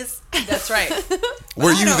out, Louise. That's right.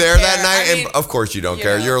 Were you there that night? I mean, and of course you don't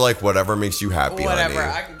care. You're like, whatever makes you happy, whatever.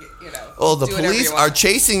 honey. I can get, Oh, the police are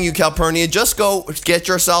chasing you, Calpurnia. Just go get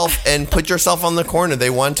yourself and put yourself on the corner.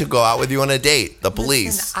 They want to go out with you on a date. The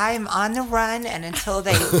police. Listen, I'm on the run, and until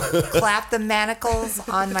they clap the manacles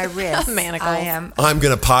on my wrist, I am. I'm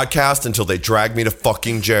gonna podcast until they drag me to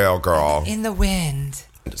fucking jail, girl. In the wind.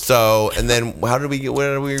 So, and then how did we get?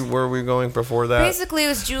 Where were we going before that? Basically, it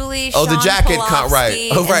was Julie. Oh, Sean the jacket, Polofsky,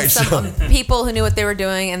 right? Oh, right. And some people who knew what they were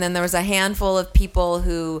doing, and then there was a handful of people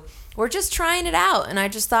who were just trying it out, and I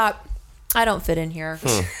just thought, I don't fit in here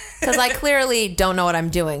because I clearly don't know what I'm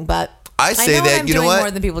doing, but I say know that, I'm you know doing what?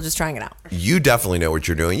 more than people just trying it out. You definitely know what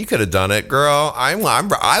you're doing. You could have done it, girl.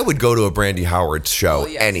 I would go to a Brandy Howard show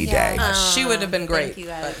any day. She would have been great. Thank you,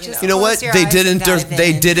 guys. You know what? Close your They eyes didn't. and dive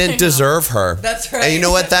They in. didn't deserve her. That's right. And you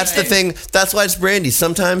know what? That's the thing. That's why it's Brandy.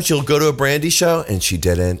 Sometimes you'll go to a Brandy show and she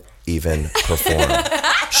didn't even perform.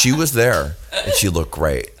 She was there and she looked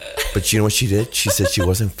great, but you know what she did? She said she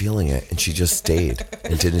wasn't feeling it and she just stayed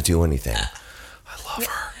and didn't do anything. I love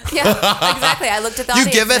her. Yeah, exactly. I looked at the You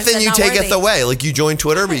audience giveth said, and you "Not taketh worthy." away. Like you join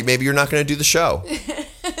Twitter, but maybe you're not going to do the show.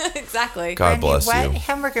 Exactly. God bless what you.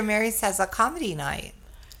 Hamburger Mary's has a comedy night?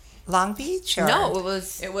 Long Beach? Or? No, it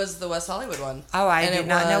was. It was the West Hollywood one. Oh, I And did it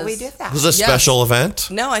not know we was- did that. It was a special event.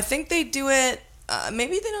 No, I think they do it.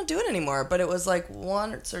 Maybe they don't do it anymore, but it was like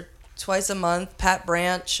once or twice a month. Pat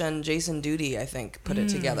Branch and Jason Duty, I think, put it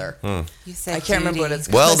together. You said I can't remember what Judy. it's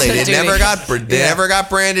Well, called. they Duty. never got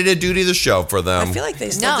Brandy to duty the show for them. I feel like they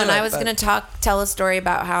still No, do and it, I was but- going to tell a story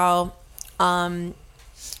about how an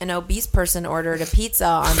obese person ordered a pizza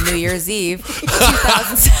on New Year's Eve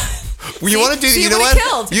 2007. Well, you want to do? See, You know would've what?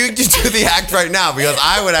 killed. You just do the act right now because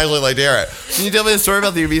I would actually like to hear it. Can you tell me the story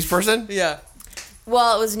about the obese person? Yeah.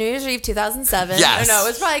 Well, it was New Year's Eve 2007. Yes. Or no, it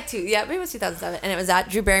was probably maybe it was 2007. And it was at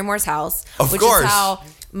Drew Barrymore's house. Of which course. is how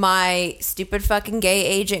my stupid fucking gay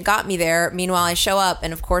agent got me there. Meanwhile, I show up,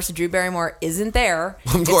 and of course, Drew Barrymore isn't there.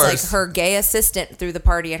 Of It's course. like her gay assistant threw the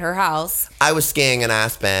party at her house. I was skiing in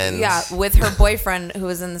Aspen. Yeah, with her boyfriend who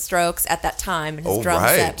was in the Strokes at that time, and his Oh, drum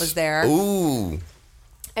right. set was there. Ooh.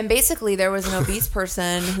 And basically, there was an obese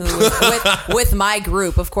person who was with my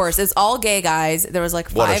group, of course. It's all gay guys. There was like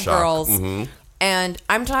What a 5 shock. girls. Mhm. And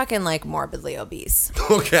I'm talking like morbidly obese.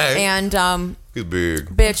 Okay. And, He's big.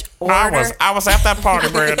 bitch, order. I was at that party,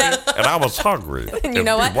 Brandy, and I was hungry. And you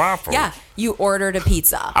know what? Waffles. Yeah, you ordered a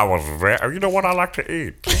pizza. I was very, you know what I like to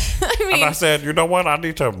eat? I And mean, I said, you know what? I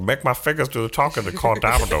need to make my fingers do the talking to call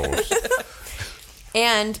dominoes.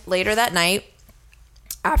 and later that night,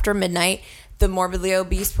 after midnight, the morbidly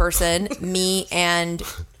obese person, me and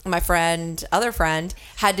my other friend,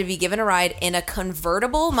 had to be given a ride in a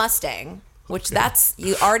convertible Mustang. Which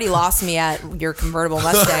you already lost me at your convertible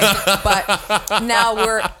Mustang, but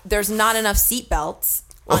now there's not enough seat belts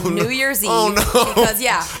on New Year's Eve. Oh, no. Because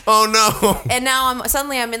Oh no. and now I'm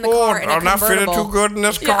in the car in a I'm not feeling convertible. too good in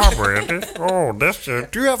this car, Brandy. Oh,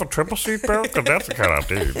 do you have a triple seat belt? Because that's the kind of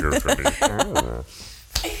thing you're oh.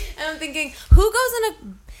 And I'm thinking, who goes in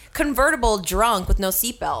a convertible drunk with no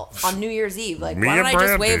seatbelt on New Year's Eve? Like, Me why don't and I just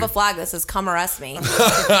Brandy. wave a flag that says "Come arrest me"?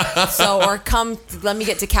 Or come, let me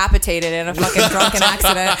get decapitated in a fucking drunken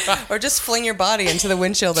accident. Or just fling your body into the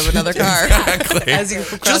windshield of another car. Exactly. As you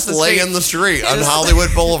cross Just the lay street. in the street on Hollywood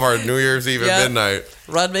Boulevard, New Year's Eve Yeah. at midnight.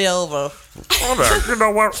 Run me over. Hold on. You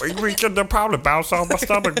know what? We can probably bounce off my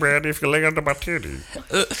stomach, Brandy, if you lay under my titty.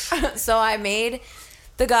 So I made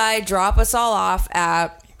the guy drop us all off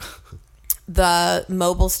at the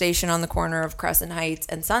mobile station on the corner of Crescent Heights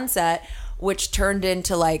and Sunset, which turned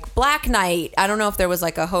into like Black Night. I don't know if there was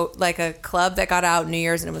like a club that got out New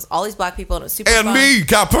Year's and it was all these black people and it was super And fun. me,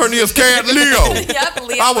 Calpurnia's cat Leo. Yep,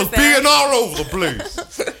 Leo I was there. peeing all over the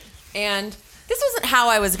place. And this wasn't how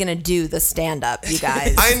I was gonna do the stand-up, you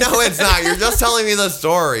guys. I know it's not. You're just telling me the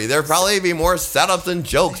story. There'll probably be more setups and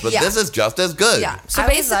jokes, but Yeah. this is just as good. Yeah. So I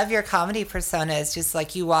always basically, love your comedy persona. It's just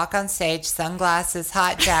like you walk on stage, sunglasses,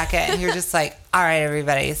 hot jacket, and you're just like, all right,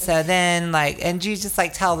 everybody. So then, and you just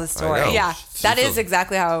like tell the story. know. yeah, that It's is a-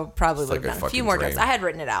 exactly how I probably would like a have done. A few fucking more dream. jokes. I had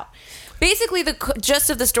written it out. Basically, the gist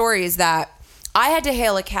of the story is that I had to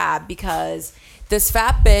hail a cab because this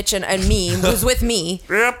fat bitch and me was with me.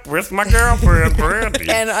 Yep, with my girlfriend, Brandy.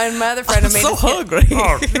 And my other friend made so us hungry.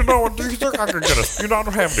 Oh, you know what? Do you think I could get I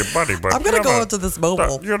don't have any money, but I'm gonna you go know, into this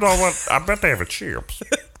mobile. You know what? I bet they have a chips.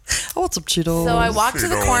 I want some Cheetos. So I walked to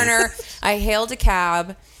the Cheetos. corner. I hailed a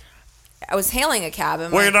cab. I was hailing a cab.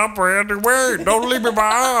 And Wait up, Brandy. Wait. Don't leave me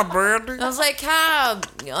behind, Brandy. I was like, cab,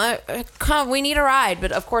 come, we need a ride.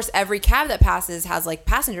 But of course, every cab that passes has like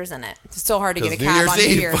passengers in it. It's so hard to get a Because New cab on Year's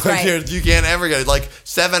New Eve, Year's, right? you can't ever get it. Like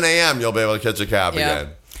 7 a.m., you'll be able to catch a cab Yeah.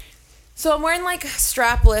 again. So I'm wearing like a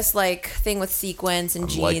strapless like thing with sequins and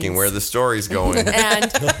jeans. Liking where the story's going.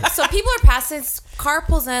 And so people are passing. This car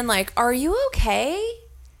pulls in like, "Are you okay?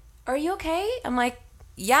 Are you okay?" I'm like,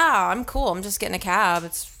 "Yeah, I'm cool. I'm just getting a cab.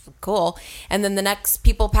 It's cool." And then the next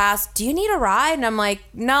people pass, "Do you need a ride?" And I'm like,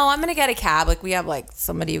 "No, I'm gonna get a cab. Like we have like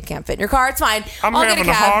somebody who can't fit in your car. It's fine. I'm I'll get having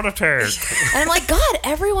a a cab." heart attack. And I'm like, God,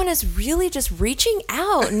 everyone is really just reaching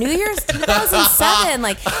out. New Year's 2007,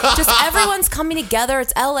 like, just everyone's coming together.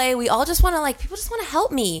 It's LA. We all just want to, people just want to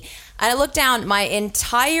help me. And I look down, my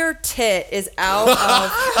entire tit is out of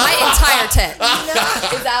my entire tit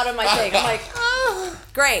is out of my thing. I'm like, oh,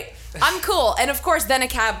 great. I'm cool. And of course, then a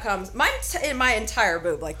cab comes. In my entire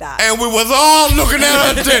boob like that. And we was all looking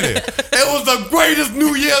at her titty. It was the greatest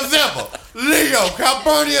New Year's ever. Leo,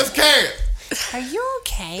 Calpurnia's carrot. Are you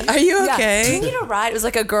okay? Are you Yeah. okay? Do you need a ride? It was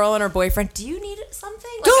like a girl and her boyfriend. Do you need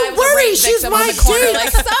something? Like, Don't I was a worry, rape she's victim my on the corner. date.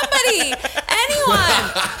 Like somebody,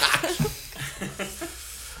 anyone.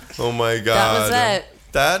 Oh my God. That was it.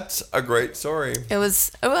 That's a great story. It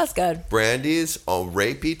was good. Brandy's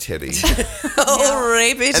rapey titty.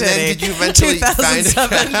 Rapey titty. And then did you eventually find a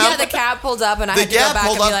cab? Yeah, the cab pulled up and I The had to go cab back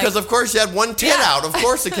pulled and be up because, like, of course, you had one tit out. Of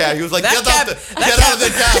course, the cab. He was like, That get out of the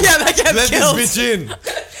cab. Yeah, that cab Let killed. this bitch in.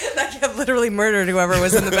 That cab literally murdered whoever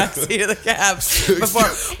was in the back seat of the cab before.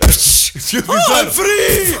 Excuse me, I'm sir.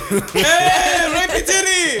 free! Hey, rapey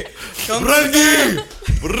titty! Come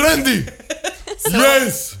Brandy!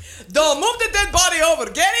 Yes! Don't move the dead body over.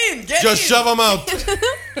 Get in. Just shove him out.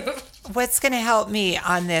 What's going to help me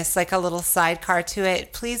on this, like a little sidecar to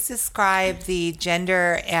it? Please describe the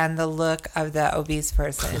gender and the look of the obese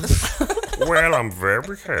person. Well, I'm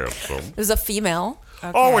very handsome. it was a female.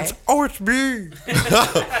 Okay. It's me.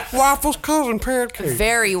 Waffles, cousin, pancake.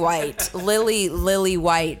 Very white, lily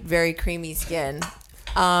white, very creamy skin.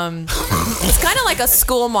 It's kind of like a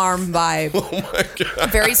school marm vibe. Oh my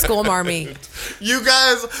God. Very school marmy. You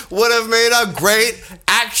guys would have made a great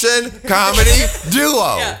action comedy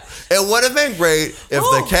duo. Yeah. It would have been great if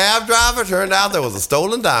the cab driver turned out there was a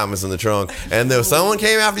stolen diamonds in the trunk, and then someone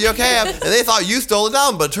came after your cab and they thought you stole a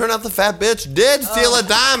diamond, but it turned out the fat bitch did steal a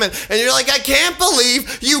diamond, and you're like, I can't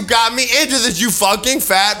believe you got me into this, you fucking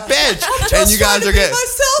fat bitch. And you guys are getting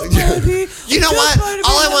You know what?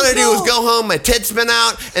 All I want to do is go home, my tits been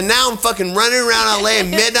out, and now I'm fucking running around LA at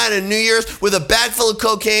midnight and New Year's with a bag full of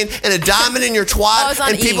cocaine and a diamond in your I was twat, on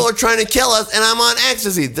and people E. are trying to kill us, and I'm on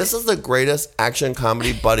ecstasy. This is the greatest action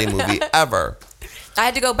comedy buddy movie ever. I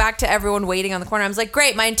had to go back to everyone waiting on the corner. I was like,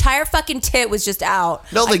 great, my entire fucking tit was just out.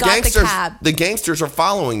 No, I the got gangsters. The cab. The gangsters are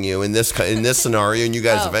following you in this scenario, and you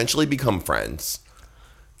guys eventually become friends.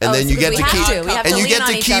 And then you get to keep, We have and to you lean get on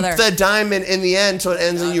to each keep other. the diamond in the end, so it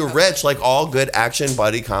ends in you rich, like all good action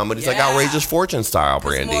buddy comedies, like Yeah. Outrageous Fortune style,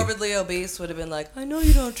 Brandy. Morbidly obese would have been like, I know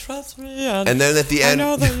you don't trust me. And then at the end, I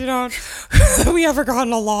know that you don't. we ever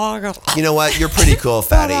gotten along. you know what? You're pretty cool,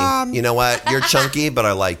 fatty. You know what? You're chunky, but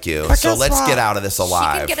I like you. So guess let's what? get out of this She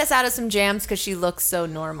alive. can get us out of some jams because she looks so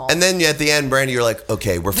normal. And then at the end, Brandy, you're like,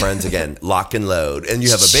 okay, we're friends again. Lock and load. And you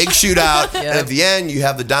have a big shootout. And at the end, you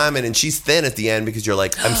have the diamond, and she's thin at the end because you're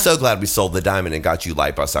like, I'm so glad we sold the diamond and got you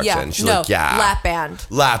liposuction. yeah, And she's no, like, yeah. lap band.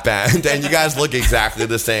 Lap band. And you guys look exactly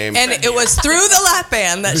the same. And it was through the lap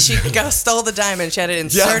band that she stole the diamond. She had it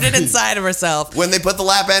inserted inside of herself. When they put the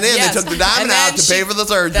lap band in, Yes. they took the diamond And then out to pay for the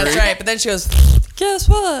surgery. That's right. But then she goes, guess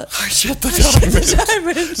what? I shit the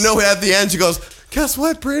diamond. Diamond. No, at the end, she goes, guess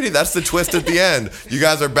what, Brandy? That's the twist at the end. You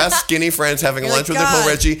guys are best skinny friends having You're lunch like, with Nicole God.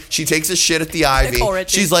 Richie. She takes a shit at the Ivy. Nicole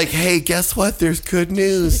Richie. She's like, hey, guess what? There's good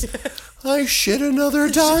news. I shit another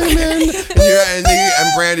diamond.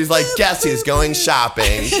 and Brandy's like, guess who's going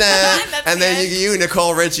shopping? And then you,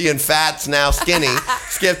 Nicole Richie, and Fats, now skinny,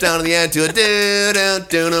 skip down to the end to a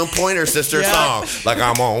do-do-do-do Pointer Sister song. Like,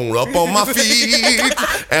 I'm up on my feet,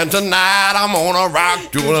 and tonight I'm on a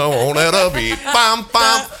rock, doing on at a beat. Bum,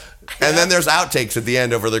 bum. And then there's outtakes at the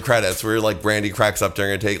end over the credits where like Brandy cracks up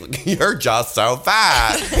during a take. You're just so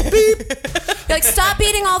fat. Beep. You're like, stop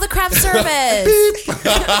eating all the craft service.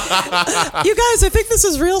 You guys, I think this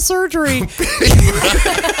is real surgery. And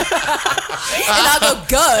I'll go,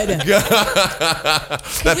 good.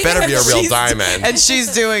 That better be a real diamond. And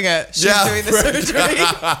she's doing it. She's doing the surgery.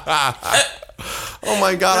 Oh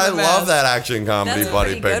my God, I What a love mess. that action comedy That's a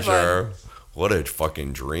buddy pretty good picture. What a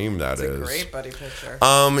fucking dream that is. Great buddy picture.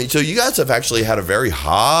 So you guys have actually had a very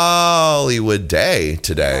Hollywood day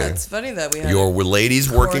today. It's funny that we had Your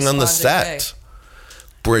ladies working on the corresponding set.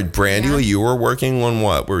 Brandy, you were working on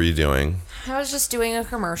what? Were you doing? I was just doing a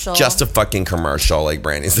commercial. Just a fucking commercial, like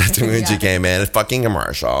Brandy said to me when she came in. A fucking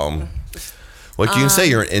commercial. What can you say?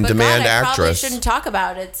 You're an in-demand I probably actress. shouldn't talk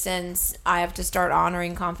about it since I have to start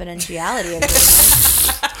honoring confidentiality. Of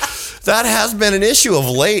business. That has been an issue of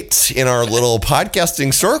late in our little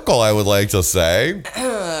podcasting circle, I would like to say.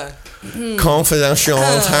 Confidential.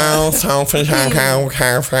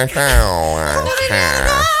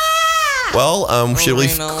 Well, should we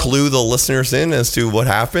clue the listeners in as to what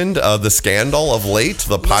happened? The scandal of late,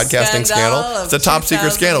 the podcasting scandal. of It's a top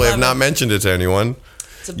secret scandal. We have not mentioned it to anyone.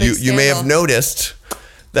 It's a big You may have scandal. noticed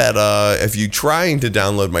that if you're trying to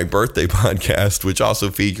download my birthday podcast, which also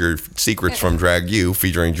featured Secrets from Drag U,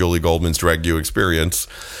 featuring Julie Goldman's Drag U experience,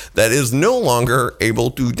 that is no longer able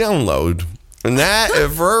to download. And that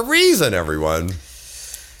is for a reason, everyone.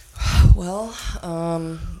 Well,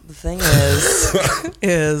 the thing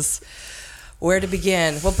is where to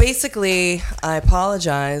begin. Well, basically, I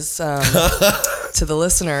apologize to the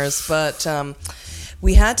listeners, but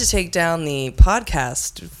we had to take down the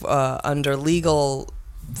podcast under legal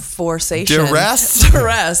forçation.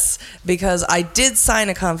 Duress, because I did sign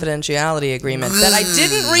a confidentiality agreement that I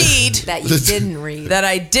didn't read. That you didn't read. That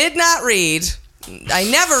I did not read. I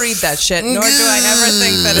never read that shit, nor do I ever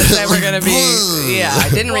think that it's ever going to be. Yeah, I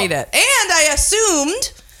didn't read it. And I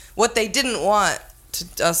assumed what they didn't want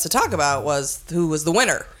us to talk about was who was the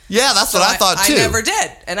winner. Yeah, that's what I thought too. I never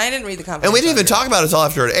did, and I didn't read the confidentiality. And we didn't even talk about it until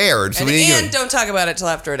after it aired. So and don't talk about it till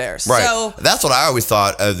after it airs. Right. So that's what I always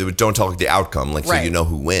thought. Don't talk the outcome, like so you know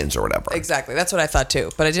who wins or whatever. Exactly. That's what I thought too,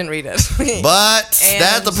 but I didn't read it. But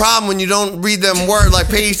that's the problem when you don't read them words like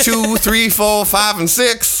page 2, 3, 4, 5, and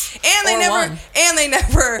 6. And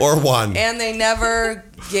they never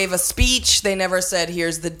gave a speech. They never said,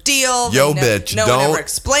 "Here's the deal." Yo, bitch! No one ever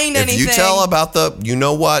explained anything. If you tell about the you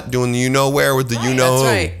know what, doing the you know where with the you know who.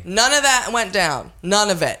 That's right. None of that went down.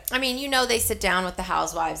 None of it. I mean, they sit down with the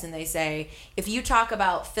housewives and they say, if you talk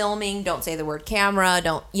about filming, don't say the word camera.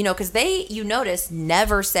 Don't because they, notice,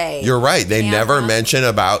 never say. You're right. They never mention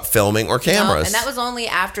about filming or cameras. And that was only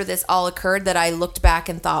after this all occurred that I looked back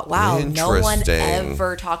and thought, wow, no one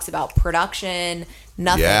ever talks about production.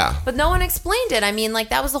 Nothing. Yeah. But no one explained it. I mean,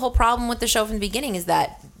 that was the whole problem with the show from the beginning is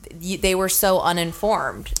that they were so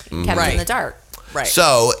uninformed, kept in the dark. Right.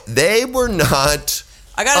 So they were not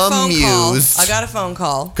I got a amused. phone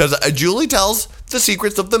call. Because Julie tells the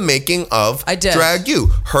secrets of the making of Drag You.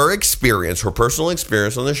 Her experience, her personal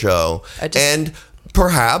experience on the show. And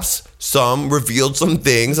perhaps some revealed some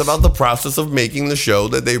things about the process of making the show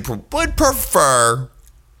that they would prefer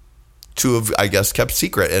to have, I guess, kept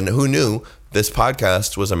secret. And who knew this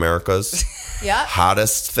podcast was America's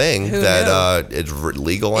hottest thing it's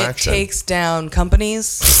legal action. It takes down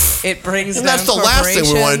companies. It brings down that's the last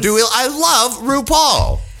thing we want to do. I love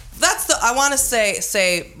RuPaul. I want to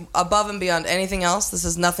say above and beyond anything else, this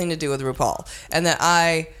has nothing to do with RuPaul. And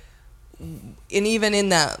that even in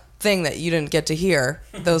that thing that you didn't get to hear,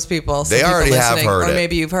 those people, they already have heard it. Or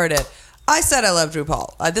maybe you've heard it. I said I loved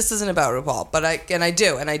RuPaul. This isn't about RuPaul, but I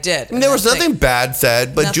do, and I did. And there was nothing bad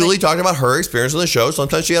said, but Julie talked about her experience on the show.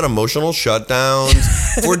 Sometimes she had emotional shutdowns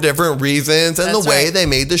for different reasons, and the way they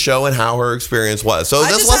made the show and how her experience was. So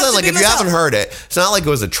this wasn't like, if you haven't heard it, it's not like it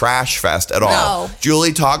was a trash fest at all. No.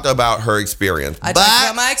 Julie talked about her experience. I talked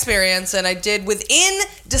about my experience, and I did within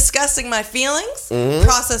discussing my feelings,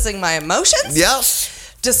 processing my emotions. Yes.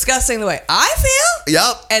 Discussing the way I feel.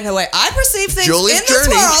 Yep. And the way I perceive things Julie's in this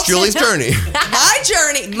world. Julie's journey. My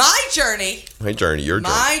journey. Your journey.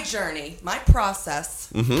 My journey. My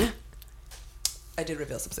process. Mm-hmm. I did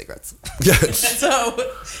reveal some secrets. Yes. So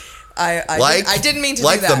I didn't mean to do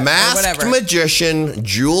that. Like the masked magician,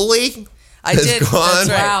 Julie I did. Gone. That's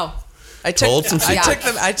right. Wow. I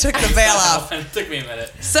took the veil off. It took me a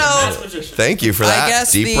minute. So thank you for that. I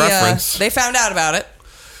guess deep reference. They found out about it.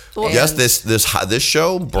 Yes, this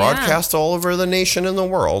show broadcast all over the nation and the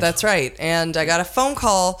world. That's right. And I got a phone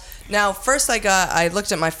call. Now, first I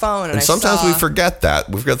looked at my phone and sometimes we forget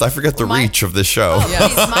that. I forget the reach of the show.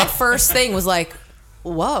 My first thing was like,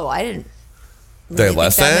 whoa, I didn't They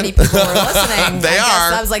listen. That many people were listening. They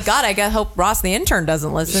are. I was like, God, I hope Ross the intern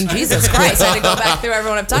doesn't listen. Jesus Christ. I had to go back through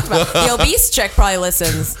everyone I've talked about. The obese chick probably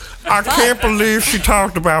listens. I can't believe she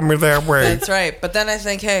talked about me that way. That's right. But then I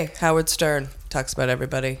think, hey, Howard Stern talks about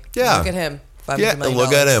everybody. Yeah. Look at him. Yeah,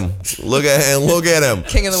 look at him. Look at him.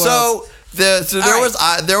 King of the world.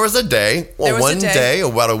 There was a day, one day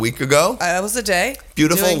about a week ago. That was a day.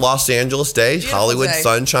 Beautiful Los Angeles day, Hollywood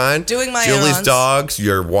sunshine. Doing my Julie's errands. Dogs.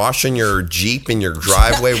 You're washing your Jeep in your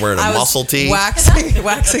driveway wearing a muscle tee.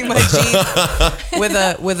 Waxing my Jeep with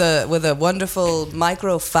a wonderful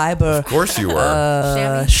microfiber. Of course you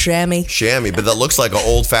were. Chamois, but that looks like an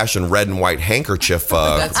old fashioned red and white handkerchief.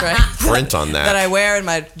 That's right. Print on that. That I wear in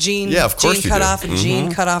my jean cut off and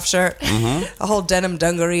jean cut off shirt. A whole denim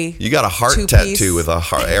dungaree. You got a heart tattoo with a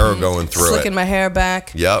arrow going through Slicking my hair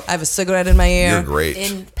back. Yep. I have a cigarette in my ear. You're great.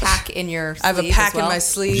 Pack in your sleeve. I have a pack in my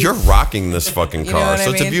sleeve. You're rocking this fucking car. You know what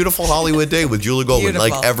So it's a beautiful Hollywood day with Julie Goldman.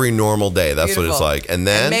 Beautiful. Like every normal day. That's what it's like. And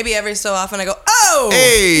then maybe every so often I go, oh,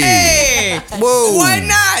 hey, whoa, why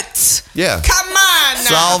not? Yeah. Come on now.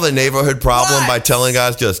 Solve a neighborhood problem by telling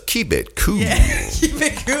guys just keep it cool. Yeah, keep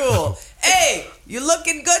it cool. Hey, you're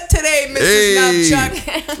looking good today, Mrs.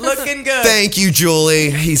 Knobchuck. Looking good. Thank you,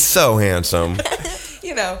 Julie. He's so handsome.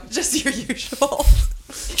 Just your usual.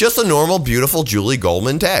 Just a normal, beautiful Julie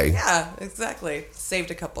Goldman day. Yeah, exactly. Saved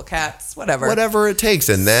a couple cats, whatever. Whatever it takes.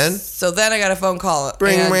 And then? So then I got a phone call.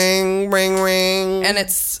 Ring. And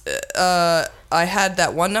it's, I had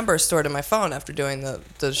that one number stored in my phone after doing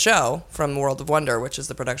the show from World of Wonder, which is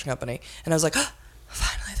the production company. And I was like, oh,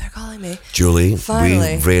 finally, they're calling me. Julie,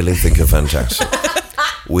 Finally. we really think you're fantastic.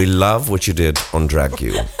 We love what you did on Drag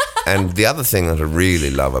You. And the other thing that I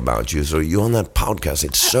really love about you is you on that podcast,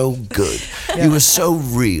 it's so good. You were so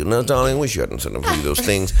real. Now, darling, I wish you hadn't said a few of those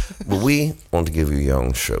things. But we want to give you a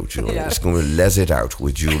young show, Julie. Yeah. It's going to les it out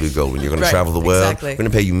with Julie Goldman. You're going to travel the world. Exactly. We're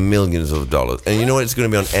going to pay you millions of dollars. And you know what? It's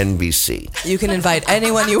going to be on NBC. You can invite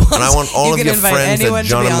anyone you want. And I want all of your friends at at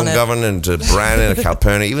Jonny McGovern and to Brandon and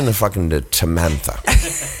Calpurnia, even the fucking to Samantha.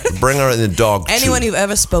 Bring her in the dog Anyone you've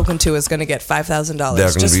ever spoken to is going to get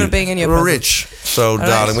 $5,000 just for being in your presence. rich. So,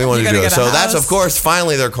 darling, we want to do it. So that's, of course,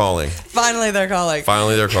 finally they're calling. Finally they're calling.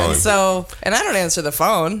 And I don't answer the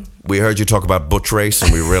phone. We heard you talk about Butch Race,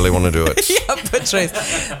 and we really want to do it. Yeah, Butch Race.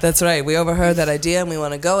 That's right. We overheard that idea, and we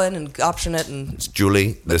want to go in and option it. And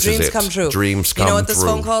Julie, this is it. Dreams come true. Dreams come true. You know what this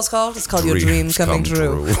phone call is called? It's called Your Dreams Coming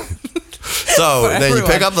True. So then you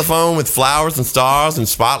pick up the phone with flowers and stars and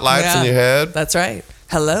spotlights in your head. That's right.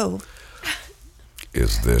 Hello.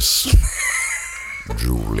 Is this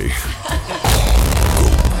Julie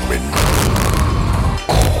Goldman?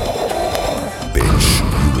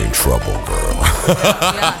 Bitch, you in trouble, girl.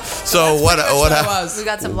 So what happened? We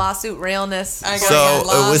got some lawsuit realness. So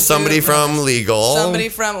it was somebody from legal. Somebody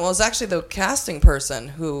from, well, it was actually the casting person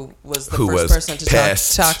who was the first person to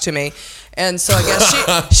talk to me. And so I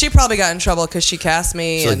guess she probably got in trouble because she cast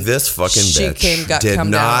me. So and this fucking bitch did come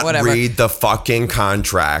not down, whatever. read the fucking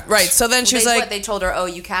contract. Right. So then she was like, they told her, oh,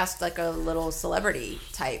 you cast like a little celebrity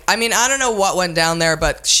type. I mean, I don't know what went down there,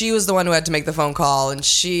 but she was the one who had to make the phone call, and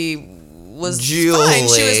she was fine. She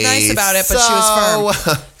was nice about it, but she was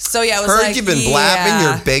firm. So yeah, it was heard you've been blabbing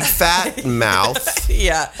your big fat mouth.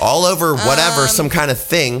 Yeah. All over whatever, some kind of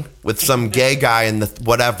thing with some gay guy in the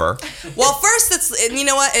whatever. Well, first, you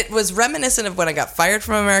know what? It was reminiscent of when I got fired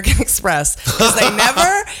from American Express, because they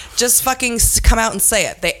never just fucking come out and say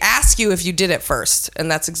it. They ask you if you did it first, and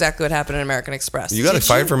that's exactly what happened in American Express. You got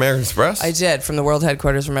fired from American Express? I did, from the world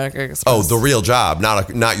headquarters from American Express. Oh, the real job,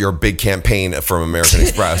 not your big campaign from American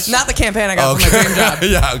Express. Not the campaign I got from my dream job.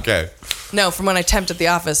 Yeah, okay. No, from when I temped at the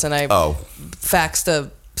office and I faxed a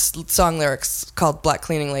song lyrics called "Black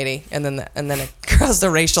Cleaning Lady," and then it caused a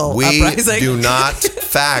racial uprising. We do not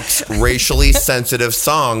fax racially sensitive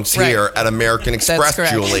songs here at American Express,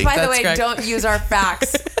 Julie. By the way, don't use our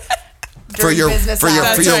fax. For your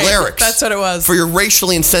lyrics. That's what it was. For your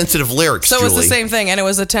racially insensitive lyrics, So it was Julie. the same thing, and it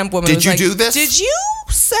was a temp woman. Did you do this? Did you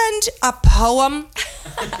send a poem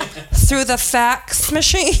through the fax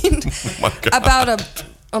machine about a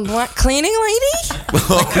black cleaning lady?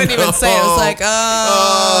 I couldn't even say it. It was like,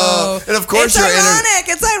 and of course it's ironic.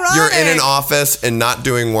 It's ironic. You're in an office and not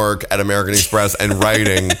doing work at American Express and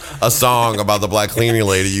writing a song about the black cleaning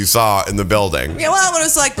lady you saw in the building. Yeah, well, when it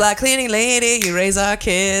was like black cleaning lady, you raise our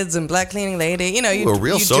kids, and black cleaning lady, you know, a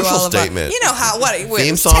real social statement. You know how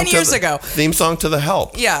theme song 10 years ago. Theme song to The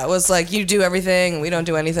Help. Yeah, it was like you do everything, we don't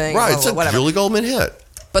do anything. Right, it's a Julie Goldman hit.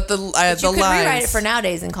 But the you lines. could rewrite it for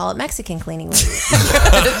nowadays and call it Mexican cleaning lady.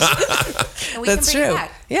 That's true.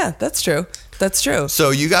 Yeah, that's true. That's true.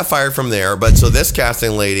 So you got fired from there, but so this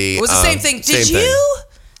casting lady it was the same thing. Did you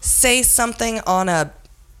say something on a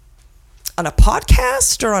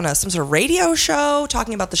podcast or on some sort of radio show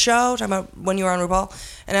talking about the show, talking about when you were on RuPaul?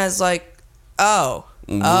 And I was like, hold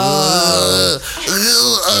on,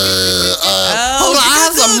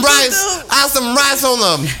 I have some rice on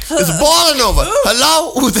them. It's boiling over.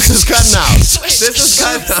 Hello? Ooh, this is cutting out. This is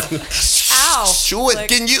cutting out. Ow. Sure,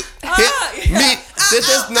 can you hit me? This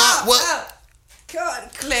is not what.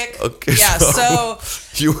 God, click. Okay, yeah, so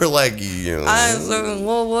you were like, I was like,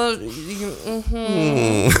 well, what?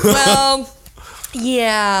 Well,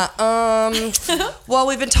 yeah. Well,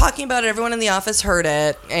 we've been talking about it. Everyone in the office heard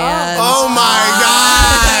it. And oh my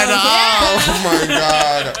god! Oh my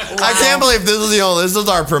god! Wow. I can't believe this is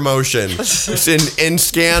our promotion. It's in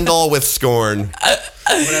Scandal with Scorn.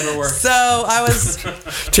 Whatever works. So I was.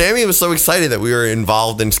 Tammy was so excited that we were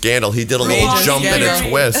involved in Scandal. He did a little jump and a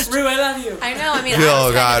twist. Rue, I love you. I know. I mean,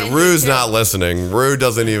 oh god, Rue's not listening. Rue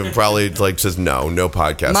doesn't even probably says no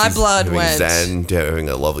podcast. My blood went zen, doing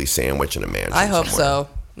a lovely sandwich in a mansion. I hope so.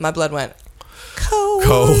 My blood went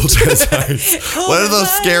cold as ice. What are those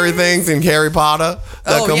scary things in Harry Potter?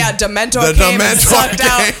 Dementor came and sucked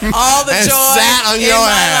out all the and joy sat on your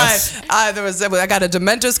ass. I got a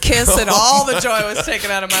Dementor's kiss, and all the joy was taken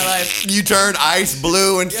out of my life. You turned ice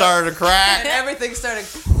blue and started to crack. And everything started.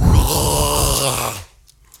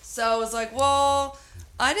 So I was like, well,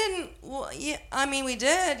 I didn't. Well, yeah, I mean, we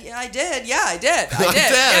did. Yeah, I did. Yeah, I did.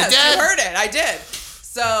 Yes, you heard it. I did.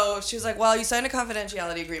 So she was like, well, you signed a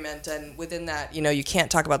confidentiality agreement, and within that, you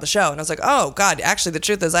can't talk about the show. And I was like, oh, God, actually, the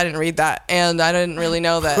truth is I didn't read that, and I didn't really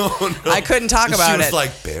know that. I couldn't talk about it. She was like,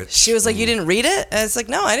 bitch. She was like, you didn't read it? And it's like,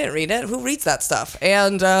 no, I didn't read it. Who reads that stuff?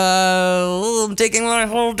 And I'm digging my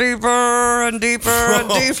hole deeper and deeper and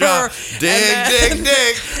deeper. God. Dig.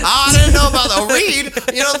 I didn't know about the read.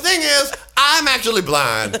 The thing is, I'm actually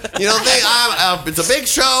blind. It's a big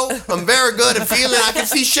show. I'm very good at feeling. I can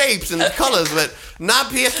see shapes and colors, but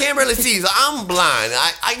I can't really see. So I'm blind.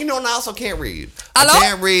 I I also can't read. Hello? I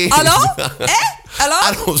can't read. Hello? Hello?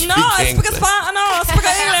 I don't speak English. I speak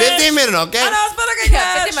English. 15 minutes, okay? I speak English.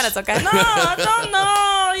 Yeah, 15 minutes, okay? No, I don't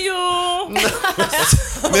know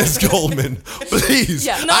you. Miss Goldman, please.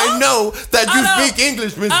 Yeah. No? I know that you Hello? speak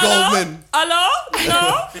English, Miss Goldman. Hello?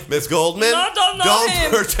 No? Miss Goldman, No, don't know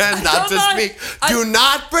him. pretend not to Don't know speak. him. Do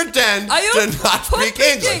not pretend Are you- to not who speak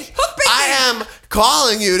speaking? English. Who speaking? I am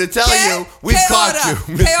calling you to tell you we've Que caught hora?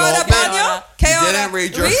 you, Miss Que hora, Goldman. baño? Que You hora? didn't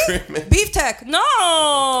read your agreement. Beef tech.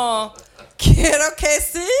 No. Quiero que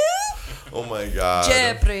sí. Oh my God.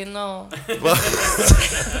 Jeffrey, no.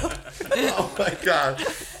 Oh my God.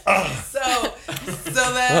 So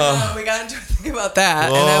then we got into a thing about that,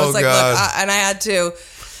 and I was like, God. look, and I had to.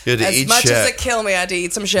 You had to As eat much shit. as it killed me, I had to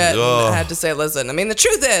eat some shit. And I had to say, listen, I mean, the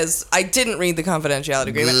truth is, I didn't read the confidentiality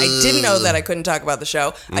agreement. I didn't know that I couldn't talk about the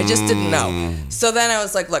show. I just didn't know. So then I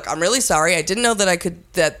was like, look, I'm really sorry. I didn't know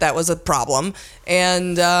that that was a problem.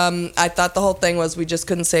 And I thought the whole thing was we just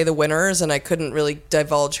couldn't say the winners, and I couldn't really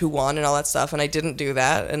divulge who won and all that stuff. And I didn't do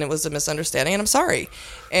that, and it was a misunderstanding, and I'm sorry.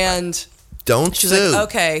 And Don't she's sue. like,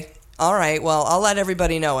 okay. All right, well, I'll let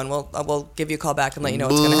everybody know, and we'll give you a call back and let you know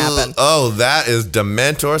what's going to happen. Oh, that is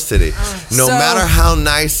Dementor City. No So- matter how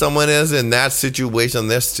nice someone is in that situation,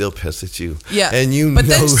 they're still pissed at you. Yeah, And But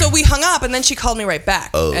then, so we hung up, and then she called me right back.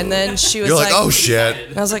 Oh. And then she was You're like, oh, shit.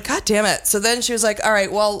 And I was like, God damn it. So then she was like, all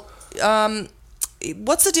right, well,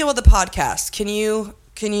 what's the deal with the podcast? Can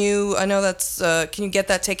you, I know that's, can you get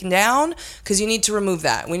that taken down? Because you need to remove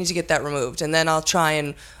that. We need to get that removed. And then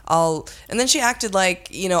and then she acted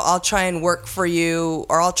like, I'll try and work for you,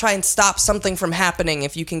 or I'll try and stop something from happening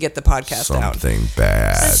if you can get the podcast down. Something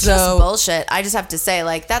bad. It's just bullshit. I just have to say,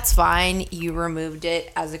 that's fine. You removed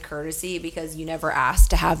it as a courtesy because you never asked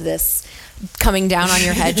to have this coming down on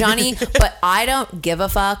your head, Johnny. But I don't give a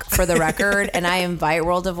fuck, for the record, and I invite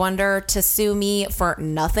World of Wonder to sue me for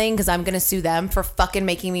nothing, because I'm going to sue them for fucking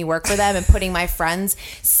making me work for them and putting my friends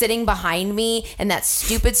sitting behind me in that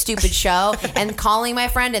stupid show and calling my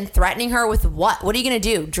friend and threatening her with what? What are you going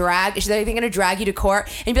to do? Is they going to drag you to court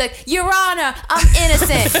and be like, Your Honor, I'm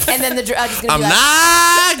innocent. And then the judge is going to be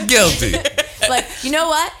not guilty. You know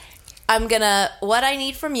what? What I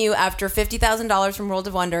need from you after $50,000 from World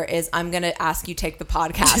of Wonder is I'm going to ask you take the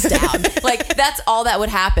podcast down. That's all that would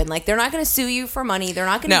happen. They're not going to sue you for money. They're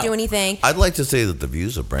not going to do anything. I'd like to say that the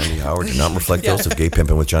views of Brandy Howard do not reflect those of Gay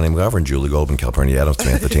Pimpin' with Jonny McGovern, Julie Goldman, Calpurnia Adams,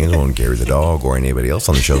 Samantha Tainzel, and Gary the Dog, or anybody else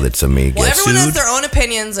on the show that may Well, get everyone sued. has their own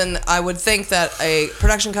opinions, and I would think that a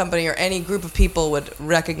production company or any group of people would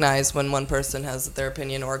recognize when one person has their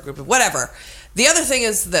opinion, or a group of whatever. The other thing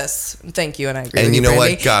is this. Thank you, and I agree And with you you, know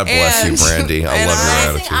Brandy. what? God bless you, Brandy. I love your The last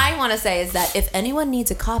attitude. thing I want to say is that if anyone needs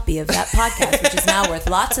a copy of that podcast, which is now worth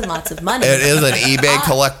lots and lots of money, It is an eBay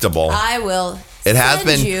collectible. I will It has send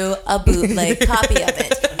been- you a bootleg copy of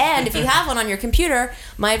it. And if you have one on your computer,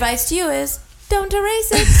 my advice to you is don't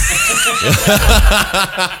erase it.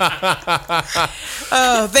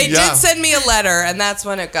 They Yeah. did send me a letter, and that's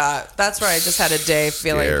when that's where I just had a day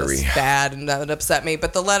feeling it was Scary. bad, and that would upset me.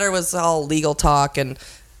 But the letter was all legal talk, and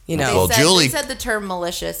Well, they Julie- said the term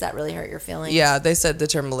malicious. That really hurt your feelings. yeah, they said the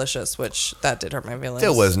term malicious, which that did hurt my feelings.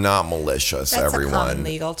 It was not malicious, That's a common everyone.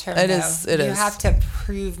 legal term. It though. is- it you is. have to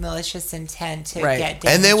prove malicious intent to Right. get.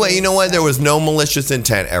 And then what? You know what? damages, There so- was no malicious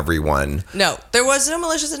intent, everyone. No, there was no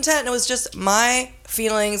malicious intent. It was just my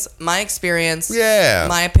feelings, my experience, Yeah.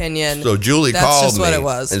 my opinion. So Julie That's called just me what it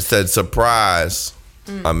was. and said, "Surprise,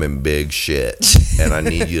 I'm in big shit, and I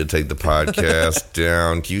need you to take the podcast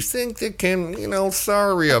down. Do you think they can,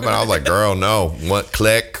 sorry about it?" I was like, "Girl, no. What?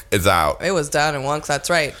 Click is out." It was done in once. That's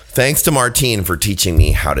right. Thanks to Martine for teaching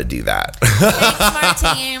me how to do that. Thanks,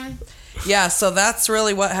 Martine. Yeah, so that's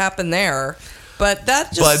really what happened there. But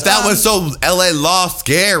that just But that was so LA Law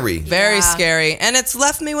scary. very Yeah. scary, and it's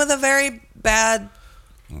left me with a very bad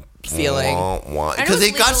feeling. Because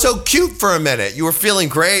it got so cute for a minute. You were feeling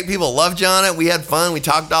great. People loved you on it. We had fun. We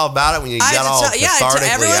talked all about it when you got all cathartically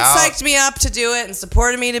everyone out. psyched me up to do it and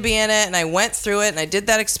supported me to be in it, and I went through it and I did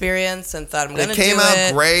that experience and thought I'm going to do it. It came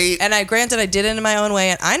out great. And I did it in my own way,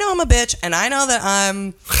 and I know I'm a bitch, and I know that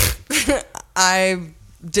I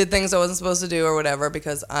did things I wasn't supposed to do or whatever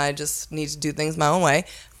because I just need to do things my own way.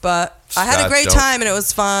 But I had a great time, and it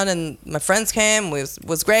was fun, and my friends came. It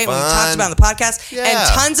was great. We talked about it on the podcast,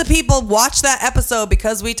 and tons of people watched that episode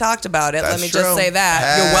because we talked about it. Let me just say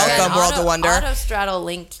that. You're welcome, World of Wonder. Autostraddle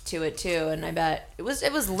linked to it too, and I bet it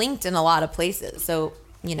was linked in a lot of places. So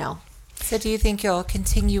So do you think you'll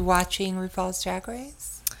continue watching RuPaul's Drag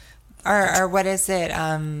Race, or what is it?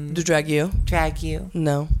 To drag you? Drag you?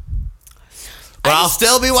 No. But I'll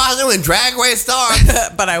still be watching when Drag Race starts.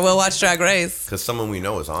 But I will watch Drag Race. Because someone we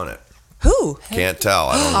know is on it. Who? Can't tell.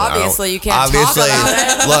 I don't know. Obviously, you can't talk about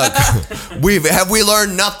it. Look, have we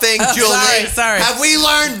learned nothing, Julie? Sorry. Have we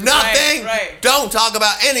learned nothing? Right. Don't talk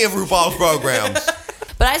about any of RuPaul's programs.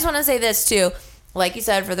 But I just want to say this too. Like you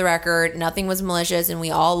said, for the record, nothing was malicious, and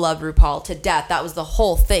we all loved RuPaul to death. That was the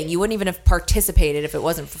whole thing. You wouldn't even have participated if it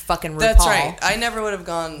wasn't for fucking RuPaul. That's right. I never would have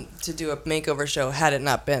gone to do a makeover show had it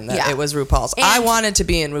not been that it was RuPaul's. And I wanted to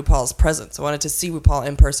be in RuPaul's presence. I wanted to see RuPaul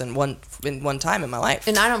in person one time in my life.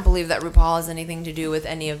 And I don't believe that RuPaul has anything to do with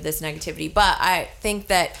any of this negativity, but I think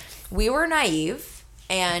that we were naive.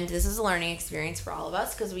 And this is a learning experience for all of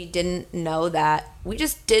us because we didn't know that. We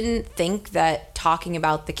just didn't think that talking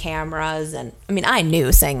about the cameras and I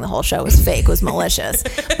knew saying the whole show was fake was malicious,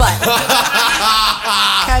 but cut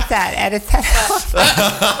that, edit that out.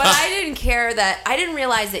 But I didn't care that. I didn't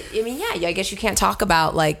realize that. I guess you can't talk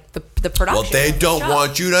about like the production. Well, they don't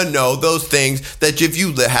want you to know those things that if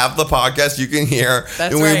you have the podcast, you can hear,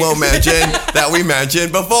 and we won't mention that we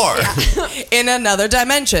mentioned before. In another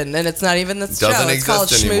dimension, and it's not even the show. It's called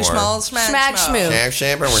Schmoo Schmal Schmag Schmoo.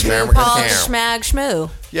 Schmag Schmoo.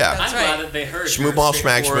 Yeah, I'm glad that they heard Schmoo Ball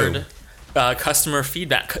Schmag Schmoo. Customer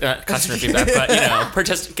feedback, but because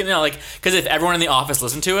if everyone in the office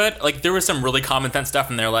listened to it, like there was some really common sense stuff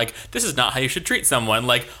in there, like this is not how you should treat someone,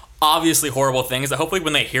 like obviously horrible things that hopefully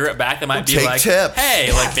when they hear it back, they might be like, tips.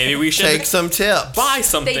 hey, like maybe we should take some tips, buy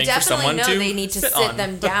something they for someone know to they need to sit on.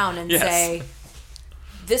 them down and say,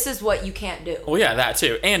 this is what you can't do. Well, yeah, that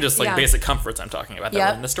too, and just like basic comforts I'm talking about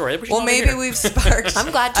that were in the story. Well, maybe we've sparked I'm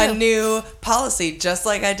glad a new policy, just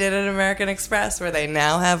like I did at American Express, where they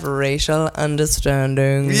now have racial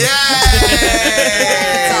understanding. Yay!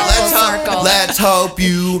 Let's hope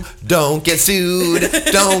you don't get sued.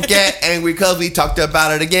 Don't get angry because we talked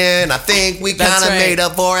about it again. I think we kind of made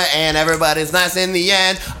up for it, and everybody's nice in the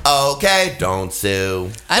end. Okay, don't sue.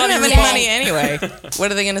 I don't have any money anyway.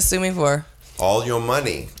 What are they going to sue me for? All your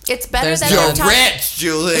money. It's better that you're rich,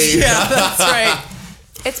 Julie. Yeah, that's right.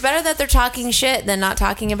 It's better that they're talking shit than not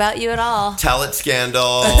talking about you at all. Tell it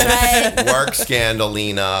scandal. That's right. Work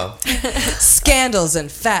scandalina. Scandals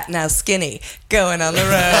and fat now skinny going on the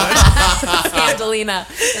road. Scandalina.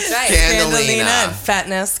 That's right. Scandalina and fat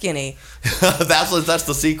now skinny. That's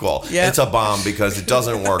the sequel. Yep. It's a bomb because it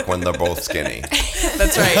doesn't work when they're both skinny.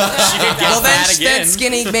 That's right. Well, then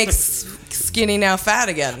skinny makes skinny now fat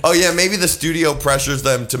again. Oh yeah, maybe the studio pressures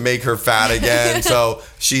them to make her fat again. So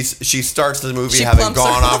she starts the movie having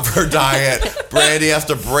gone off her diet. Brandy has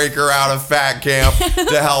to break her out of fat camp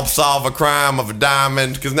to help solve a crime of a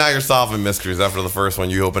diamond. Because now you're solving mysteries. After the first one,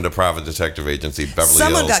 you opened a private detective agency.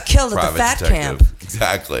 Someone got killed at the fat camp.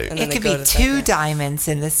 Exactly. It could be 2 diamonds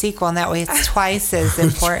in the sequel, and that way it's twice as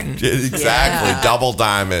important. Exactly. Yeah. Double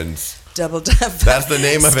diamonds. That's the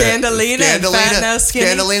name of Scandalina and fat now skinny.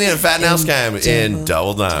 Scandalina and fat now skinny in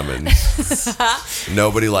Double Diamonds.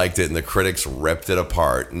 Nobody liked it, and the critics ripped it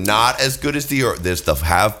apart. Not as good as this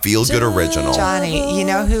feel good original. Johnny, you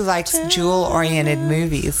know who likes jewel-oriented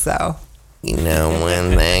movies, though? You know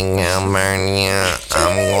one thing, Calpurnia,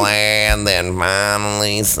 I'm glad that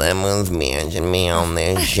finally someone's mentioned me on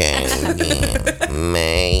this show again.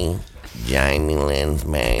 Me, Jamie Lynn's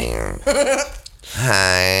mayor.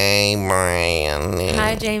 Hi, Brandy.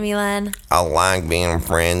 Hi, Jamie Lynn. I like being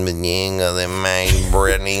friends with you because it makes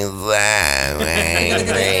Brittany so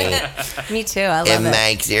angry. Me too, I love it. It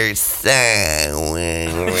makes her so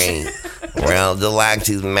angry. Well, just like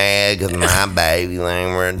she's mad because my baby's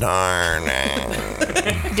ain't returning.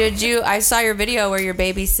 I saw your video where your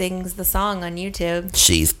baby sings the song on YouTube.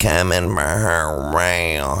 She's coming for her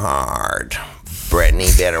real hard. Brittany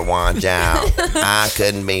better watch out. I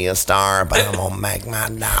couldn't be a star, but I'm gonna make my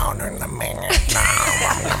daughter the minute.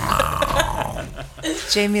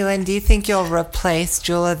 Jamie Lynn, do you think you'll replace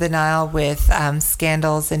Jewel of the Nile with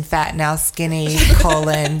Scandals and Fat Now Skinny :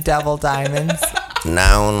 Double Diamonds?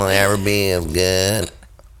 No one will ever be as good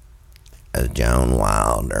as Joan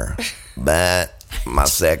Wilder. But my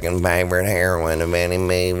second favorite heroine of any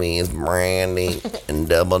movie is Brandy and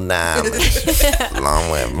Double Diamonds,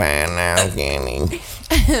 along with Van Now Kenny.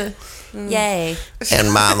 Yay.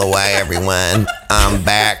 And by the way, everyone, I'm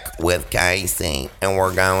back with Casey, and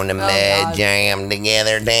we're going to Mud Jam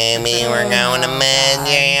together, Tammy. We're going to Mud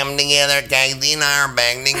Jam together. Casey and I are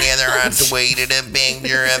back together. I tweeted a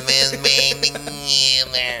picture of his baby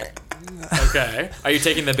together. Okay. Are you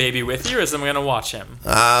taking the baby with you, or is someone gonna watch him?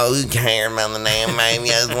 Oh, who cares about the name, baby?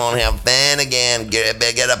 I just want to have fun again.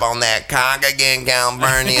 Get up on that cock again,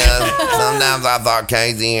 California. Sometimes I thought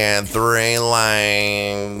Casey had 3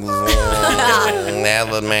 legs. That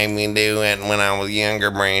would make me do it when I was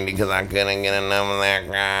younger, Brandy, because I couldn't get enough of that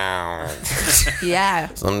cock. Yeah.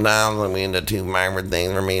 Sometimes I mean, the 2 favorite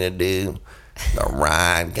things for me to do: to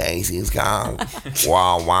ride Casey's cock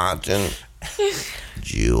while watching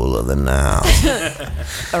Jewel of the Nile.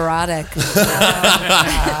 Erotic.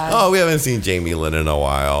 Oh, we haven't seen Jamie Lynn in a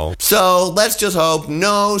while. So let's just hope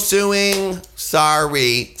no suing.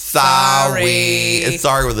 Sorry. It's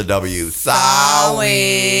sorry with a W.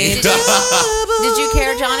 Sorry. Did you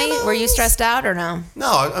care, Johnny? Were you stressed out or no?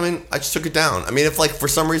 No, I mean, I just took it down. I mean, if like for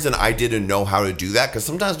some reason I didn't know how to do that, because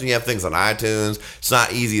sometimes when you have things on iTunes, it's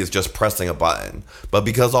not easy as just pressing a button. But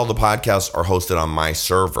because all the podcasts are hosted on my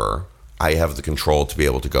server, I have the control to be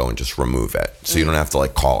able to go and just remove it. So you don't have to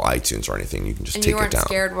like call iTunes or anything. You can just And take you it weren't down.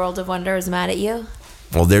 scared World of Wonder is mad at you?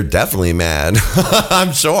 Well, they're definitely mad.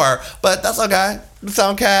 I'm sure. But that's okay. It's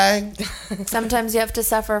okay. Sometimes you have to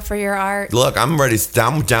suffer for your art. Look, I'm ready.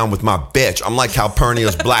 I'm down with my bitch. I'm like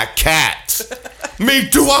Calpurnia's black cat. Me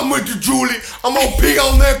too. I'm with you, Julie. I'm gonna pee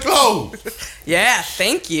on their clothes. Yeah,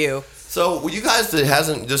 thank you. So, you guys,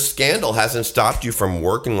 this scandal hasn't stopped you from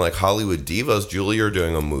working like Hollywood divas. Julie, you're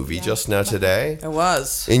doing a movie just now today. I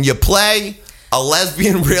was. And you play a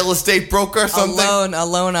lesbian real estate broker or something? A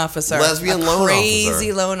loan officer. Lesbian loan officer.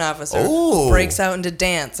 Crazy loan officer. Ooh. Breaks out into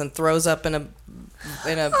dance and throws up in a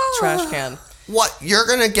trash can. What? You're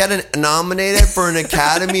going to get nominated for an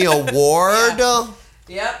Academy Award?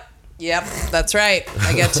 Yep, that's right.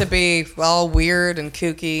 I get to be all weird and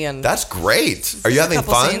kooky and. That's great. Are you having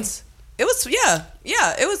fun? Scenes. It was, yeah.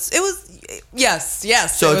 It was,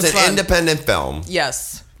 yes. So it's an fun. independent film.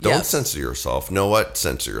 Yes. Don't censor yourself. Know what?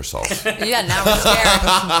 Censor yourself. Yeah, now we're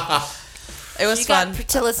scared. It was you fun. got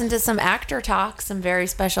to listen to some actor talk, some very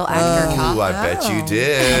special actor talk. Ooh, I bet you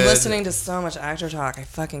did. I'm listening to so much actor talk. I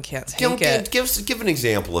fucking can't take it. Give an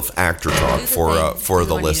example of actor talk for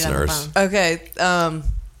the listeners. Okay. I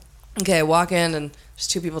walk in and there's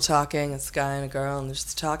 2 people talking. It's a guy and a girl, and they're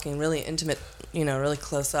just talking really intimate, really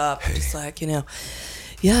close up. Just like,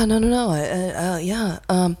 yeah, no.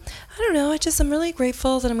 I don't know. I'm really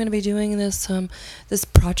grateful that I'm going to be doing this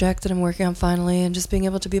project that I'm working on finally, and just being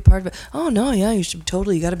able to be a part of it. Oh no, yeah, you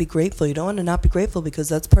got to be grateful. You don't want to not be grateful because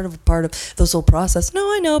that's part of this whole process. No,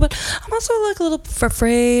 I know, but I'm also like a little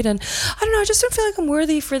afraid, and I don't know. I just don't feel like I'm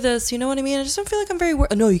worthy for this. You know what I mean? I just don't feel like I'm very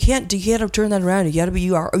worthy. No, you can't turn that around. You got to be.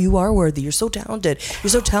 You are worthy. You're so talented. You're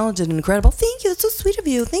so talented and incredible. Thank you. That's so sweet of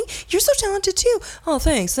you. You're so talented too. Oh,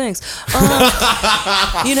 thanks. Oh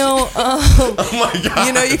my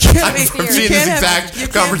God. You can't. I'm seeing this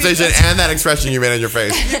exact conversation and that expression you made on your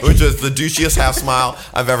face, which is the douchiest half smile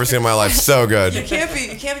I've ever seen in my life. So good. You can't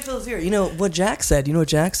be filled with fear. You know what Jack said, and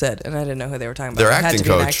I didn't know who they were talking about. Their acting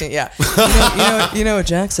coach. Yeah. You know what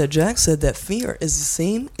Jack said? Jack said that fear is the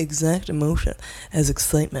same exact emotion as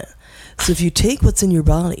excitement. So if you take what's in your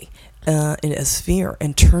body as fear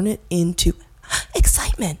and turn it into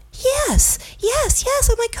excitement. Yes.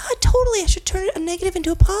 Oh my God, totally. I should turn a negative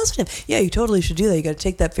into a positive. Yeah, you totally should do that. You got to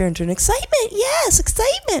take that fear and turn excitement. Yes,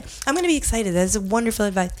 excitement. I'm going to be excited. That is a wonderful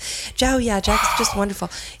advice. Jack is just wonderful.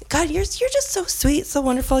 God, you're just so sweet, so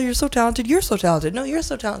wonderful. You're so talented. You're so talented. No, you're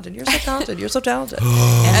so talented. You're so talented. You're so talented.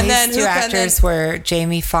 And then these 2 actors were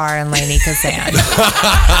Jamie Farr and Lainey Kazan.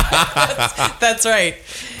 That's right.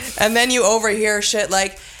 And then you overhear shit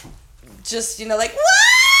like, just, like, what?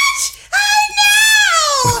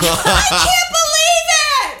 I can't believe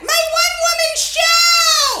it! My one-woman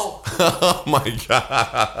show! Oh my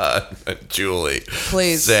God. Julie.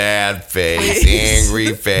 Please. Sad face,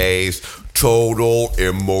 angry face, total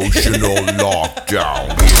emotional lockdown.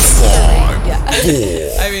 5,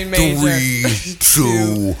 4, major. 3,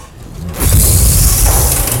 2.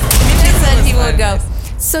 Then he would go,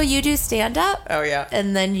 so you do stand-up? Oh, yeah.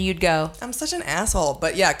 And then you'd go, I'm such an asshole.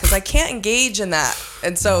 But yeah, because I can't engage in that.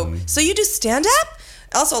 And so you do stand-up?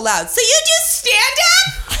 Also loud. So you do stand-up?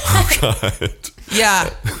 Oh, God. Yeah.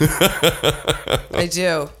 I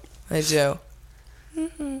do.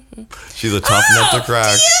 She's a tough nut to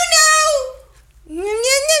crack. Do you know?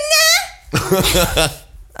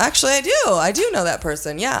 Actually, I do know that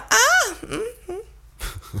person. Yeah.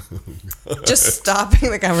 Just stopping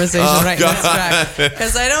the conversation right now,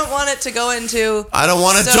 because I don't want it to go into. I don't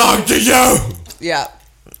want to talk to you. Yeah.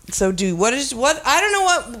 So what? I don't know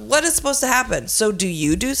what is supposed to happen. So do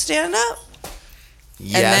you do stand up?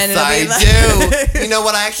 Yes, I do. You know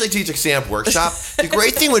what? I actually teach a stand-up workshop. The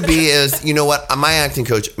great thing would be is, you know what? My acting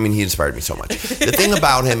coach, I mean, he inspired me so much. The thing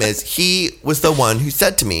about him is he was the one who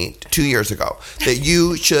said to me 2 years ago that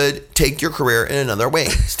you should take your career in another way,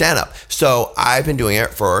 stand up. So I've been doing it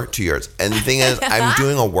for 2 years. And the thing is, I'm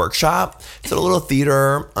doing a workshop. It's at a little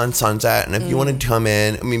theater on Sunset. And if you want to come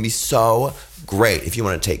in, I mean, it'd be so great. If you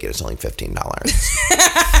want to take it, it's only $15.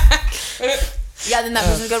 Yeah, then that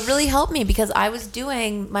person would go, really help me, because I was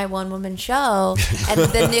doing my one-woman show, and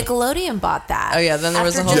then Nickelodeon bought that. Oh, yeah, then there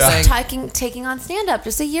was a whole thing. Taking on stand-up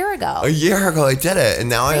just a year ago. A year ago, I did it, and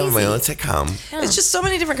now I have my own sitcom. Yeah. It's just so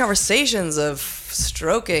many different conversations of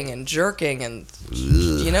stroking and jerking, and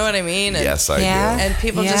you know what I mean? And, yes, I do. And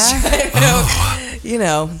people just,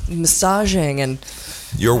 massaging and...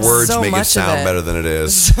 Your words make it sound better than it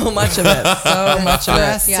is. So much of it. So much of it. The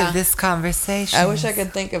rest of this conversation. I wish I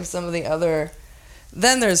could think of some of the other...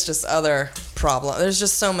 Then there's just other problems. There's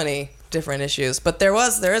just so many different issues. But there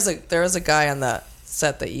is a guy on the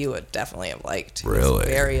set that you would definitely have liked. Really? He was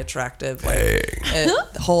very attractive.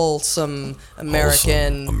 Wholesome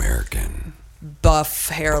American. Buff,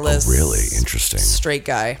 hairless. Oh, really? Interesting. Straight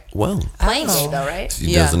guy. Well. Playing gay, though, right?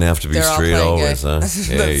 He doesn't have to be straight always, huh?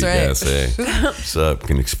 Hey, That's right. you say, what's up?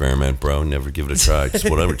 Can experiment, bro. Never give it a try. Just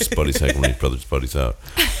whatever. Just buddies hang when each brother's buddies out.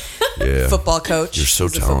 Yeah. Football coach. You're so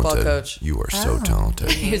talented. Football coach. You are so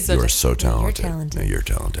talented. You are so talented. No, you're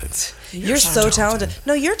talented. You're so talented.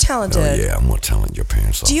 No, you're talented. Oh, yeah. I'm more talented. Your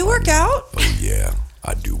parents. Do you work out? Oh, yeah.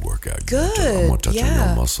 I do work out. Good. I'm going to touch on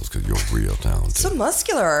your muscles because you're real talented. So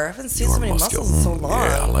muscular. I haven't seen so many muscles in so long.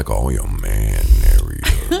 Yeah, I like all your man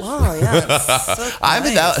areas. Wow, yeah. So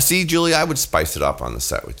nice. See, Julie, I would spice it up on the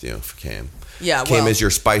set with you if you came. Yeah, Came as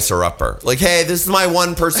your spicer upper. Like, hey, this is my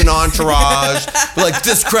one person entourage. Like,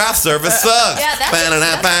 this craft service sucks. Yeah,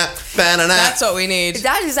 that's what we need.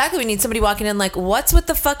 That's exactly what we need. Somebody walking in like, what's with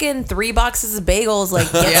the fucking 3 boxes of bagels?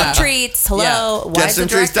 Like, get some treats. Hello. Yeah. Why Get is some the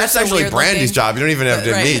treats. director That's so actually weird Brandy's looking? job. You don't even have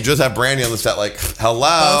to me. Just have Brandy on the set like,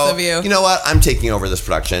 hello. Both of you. You know what? I'm taking over this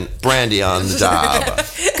production. Brandy on the job.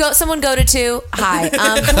 Someone go to 2. Hi.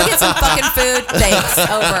 Can we get some fucking food? Thanks.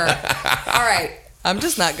 Over. All right. I'm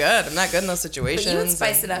just not good. I'm not good in those situations. But you would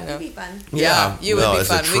spice it up. It'd be fun. Yeah, you would be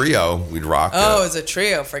fun. As a trio, we'd rock it. Oh, as a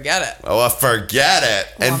trio, forget it. Oh, forget it.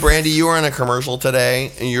 And Brandy, you were in a commercial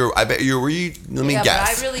today, and let me guess. But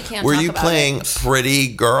I really can't Were talk you about playing it.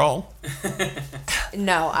 Pretty Girl?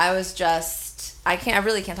 No, I was just... I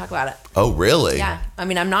really can't talk about it. Oh, really? Yeah. I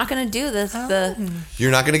mean, I'm not going to do this.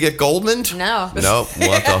 You're not going to get Goldman? No. Nope.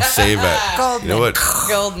 We'll have to save it. Goldman. You know what?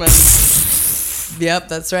 Goldman. Yep,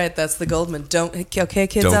 that's right. That's the Goldman. Okay,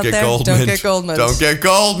 kids Don't out get there, Goldman. don't get Goldman. Don't get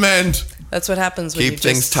Goldman. That's what happens when Keep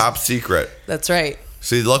things top secret. That's right.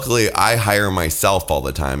 See, luckily, I hire myself all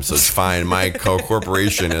the time, so it's fine. My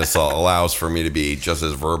corporation allows for me to be just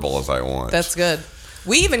as verbal as I want. That's good.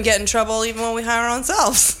 We even get in trouble even when we hire our own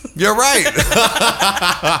selves. You're right.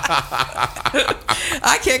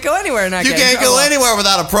 I can't go anywhere and You can't go anywhere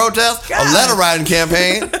without a protest, a letter writing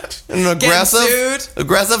campaign, an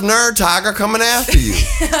aggressive nerd tiger coming after you.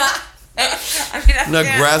 An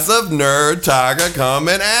aggressive nerd tiger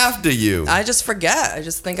coming after you. I just forget. I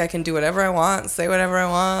just think I can do whatever I want, say whatever I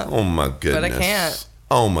want. Oh my goodness. But I can't.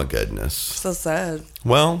 Oh my goodness. So sad.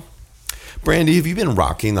 Well, Brandy, have you been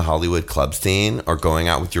rocking the Hollywood club scene or going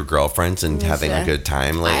out with your girlfriends and having a good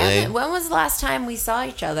time lately? When was the last time we saw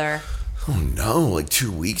each other? Oh no, like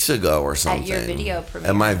 2 weeks ago or something. At your video premiere.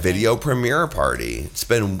 At my video premiere party. It's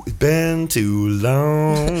been too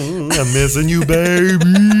long. I'm missing you,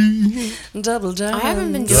 baby. Double down. I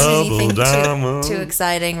haven't been doing anything too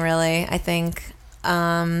exciting, really. I think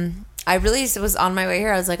I really was on my way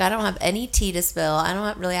here. I was like, I don't have any tea to spill. I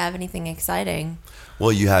don't really have anything exciting.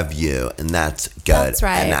 Well, you have you, and that's good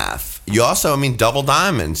enough. You also, Double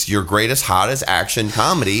Diamonds, your greatest, hottest action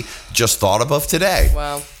comedy, just thought of today.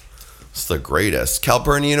 Wow. It's the greatest.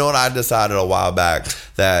 Calpurnia, you know what? I decided a while back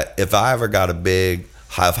that if I ever got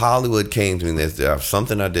if Hollywood came to me, there's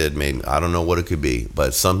something I did, maybe, I don't know what it could be,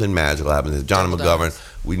 but something magical happened. Jonny McGovern,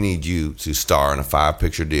 we need you to star in a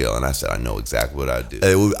 5-picture deal. And I said, I know exactly what I'd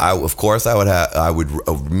do. I would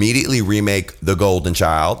immediately remake The Golden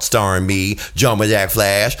Child, starring me, Jumpin' Jack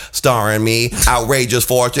Flash, starring me, Outrageous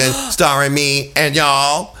Fortune, starring me, and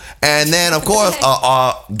y'all. And then, of course,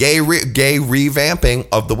 gay revamping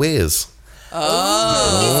of The Wiz.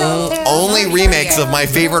 Only remakes of my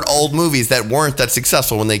favorite old movies that weren't that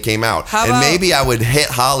successful when they came out. And maybe I would hit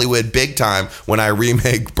Hollywood big time when I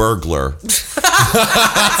remake Burglar.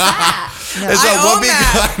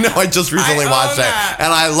 I know. I just recently watched that,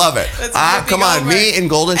 and I love it. Come on, me and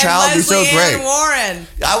Golden Child would be so great. Warren.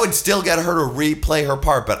 I would still get her to replay her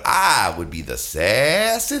part, but I would be the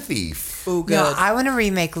sassy thief. Ooh, good. No, I want to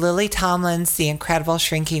remake Lily Tomlin's The Incredible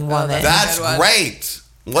Shrinking Woman. That's great.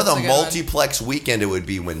 What a multiplex weekend it would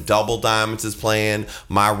be when Double Diamonds is playing,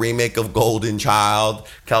 my remake of Golden Child,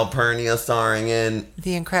 Calpurnia starring in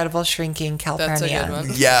The Incredible Shrinking Calpurnia. That's a good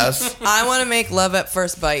one. Yes. I want to make Love at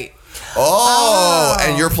First Bite. Oh,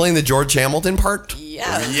 and you're playing the George Hamilton part?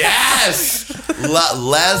 Yes. Yes.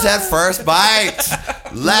 Les at First Bite.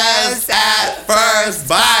 Les at First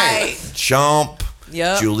Bite. Chomp.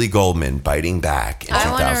 Yep. Julie Goldman biting back in 2012.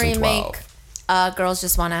 I want to remake Girls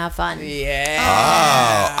Just Want to Have Fun. Yeah.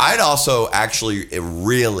 Oh, I'd also actually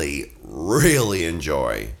really, really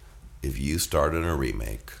enjoy if you started a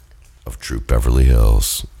remake of Troop Beverly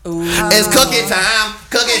Hills. Ooh. It's cookie time,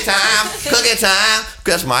 cookie time, cookie time.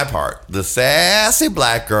 That's my part. The sassy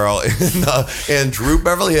black girl in Troop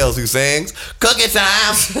Beverly Hills who sings cookie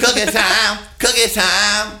time, cookie time, cookie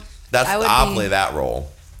time. I'll play that role.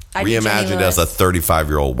 Reimagined as a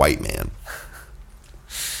 35-year-old white man.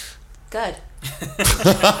 Good.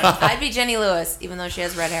 I'd be Jenny Lewis, even though she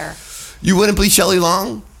has red hair. You wouldn't be Shelley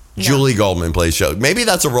Long? No. Julie Goldman plays Shelley. Maybe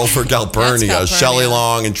that's a role for Calpurnia. Shelley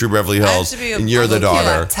Long in True Beverly Hills, and you're the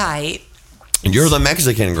daughter. Tight. And you're the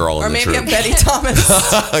Mexican girl in the Troop. Or maybe I'm Betty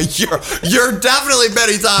Thomas. you're definitely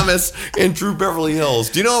Betty Thomas in True Beverly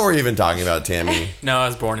Hills. Do you know what we're even talking about, Tammy? No, I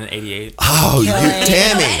was born in '88. Oh,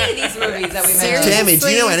 Tammy. Any of these movies that we made. Tammy, do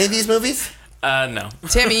you know any of these movies? No.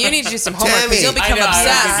 Tammy, you need to do some homework because you'll become I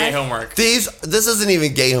obsessed. gay homework. This isn't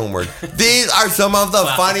even gay homework. These are some of the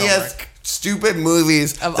funniest, stupid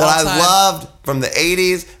movies that I loved from the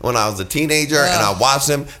 80s when I was a teenager, and I watched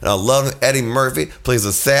them, and I loved Eddie Murphy plays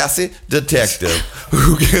a sassy detective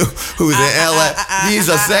who's in LA. He's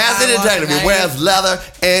a sassy detective. He wears leather,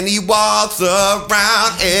 and he walks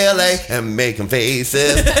around LA and making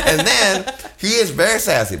faces. And then he is very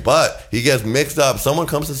sassy, but he gets mixed up. Someone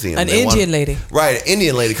comes to see him. An Indian lady. Right, an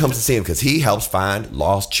Indian lady comes to see him because he helps find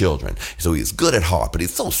lost children. So he's good at heart, but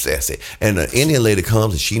he's so sassy. And an Indian lady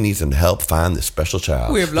comes, and she needs him to help find this special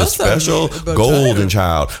child. The special golden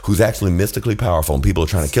child who's actually mystically powerful, and people are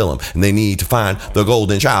trying to kill him. And they need to find the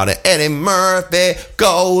golden child. And Eddie Murphy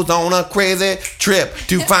goes on a crazy trip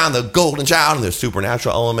to find the golden child. And there's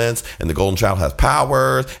supernatural elements, and the golden child has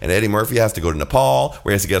powers. And Eddie Murphy has to go to Nepal,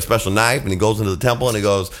 where he has to get a special knife. And he goes into the temple, and he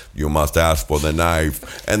goes, "You must ask for the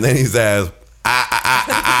knife." And then he says,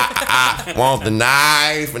 I want the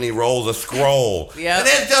knife, and he rolls a scroll. Yep. And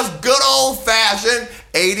it's just good old-fashioned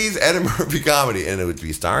 80s Eddie Murphy comedy, and it would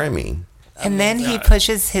be starring me. And then he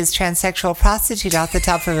pushes his transsexual prostitute out the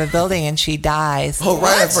top of a building, and she dies. Oh,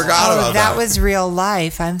 right, I forgot about that. That was real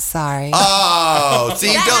life. I'm sorry. Oh, see,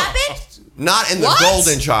 that happened? Not in the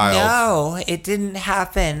Golden Child. No, it didn't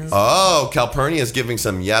happen. Oh, Calpurnia is giving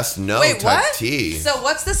some yes/no type tea. So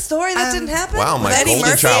what's the story that didn't happen? Wow, my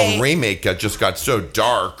Golden Child remake just got so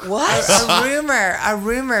dark. What? A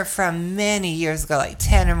rumor from many years ago, like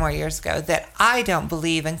 10 or more years ago, that I don't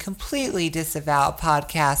believe and completely disavow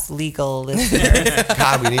podcast legal listeners.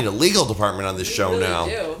 God, we need a legal department on this show now.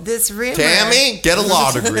 This rumor, Tammy, get a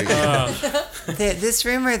law degree. This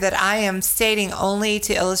rumor that I am stating only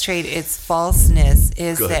to illustrate its falseness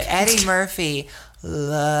is that Eddie Murphy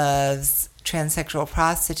loves transsexual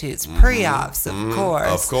prostitutes, pre-ops, of course.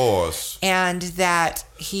 Of course. And that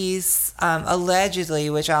he's allegedly,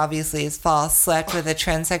 which obviously is false, slept with a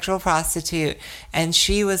transsexual prostitute, and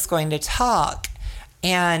she was going to talk.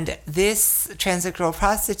 And this transsexual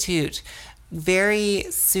prostitute, very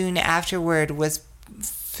soon afterward,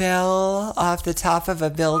 fell off the top of a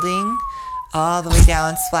building all the way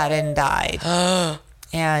down, splatted, and died.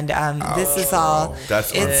 And this is all.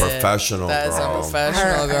 That's unprofessional, That's girl.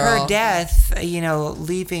 unprofessional, girl. Her death,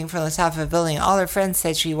 leaping from the top of a building. All her friends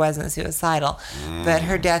said she wasn't suicidal, but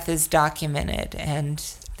her death is documented, and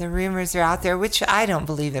the rumors are out there, which I don't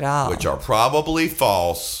believe at all. Which are probably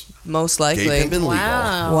false. Most likely. Gay Pimpin' legal.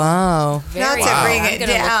 Wow. Not to bring it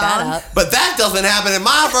down. But that doesn't happen in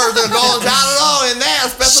my version of Golden Child at all. In there,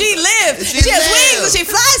 she lived. She has wings and she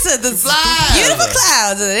flies to the beautiful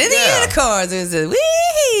clouds and in the unicorns.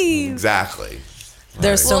 Wee. Exactly.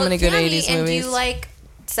 There's so many good Tammy, 80s and movies. do you like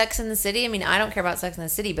Sex in the City. I mean, I don't care about Sex in the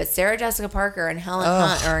City, but Sarah Jessica Parker and Helen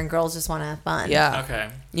Hunt are in Girls Just Want to Have Fun. Yeah. Okay.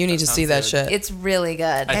 You need to see that shit. It's really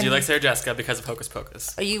good. I do like Sarah Jessica because of Hocus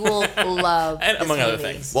Pocus. You will love And this among other movie.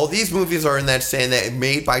 things. Well, these movies are in that saying that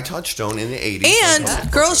made by Touchstone in the 80s.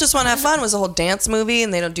 And Girls Just Want to Have Fun was a whole dance movie,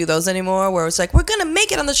 and they don't do those anymore, where it's like, we're going to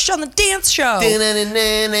make it on the dance show.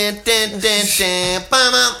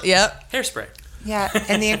 Yep. Hairspray. Yeah,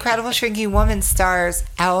 and The Incredible Shrinking Woman stars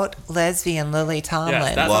out lesbian Lily Tomlin.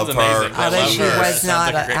 Yes, that Love sounds her. amazing. I Although love she her. was Sounds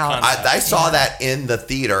not like a great out. concept. I saw that in the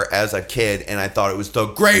theater as a kid, and I thought it was the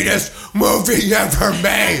greatest movie ever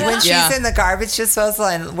made. When she's Yeah. in the garbage disposal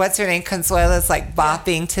and what's her name, Consuela's like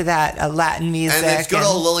bopping to that Latin music. And it's good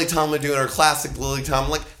old Lily Tomlin doing her classic Lily Tomlin,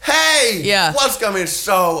 like, hey, Yeah. what's coming? It's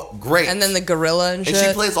so great. And then the gorilla and shit. And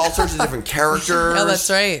she plays all sorts of different characters. Oh, that's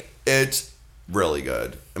right. It's really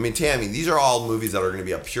good. I mean, Tammy, these are all movies that are going to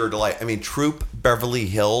be a pure delight. I mean, Troop Beverly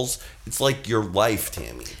Hills, it's like your life,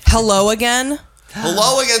 Tammy. Hello Again.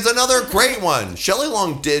 Hello Again's another great one. Shelley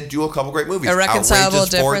Long did do a couple great movies. Irreconcilable Outrageous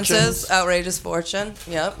Differences. Fortunes. Outrageous Fortune.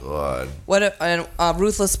 Yep. Good. What?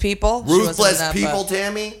 Ruthless People. She wasn't in Ruthless that, People, but-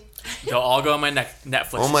 Tammy. They'll all go on my Netflix.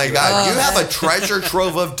 Oh my God, you have a treasure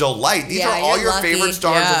trove of delight. These Yeah, are all you're your lucky. favorite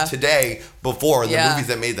stars Yeah. of today before the Yeah. movies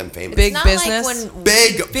that made them famous. Big Not Business. like when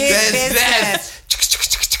Big business.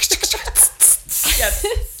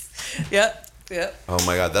 Yep. Yep. Oh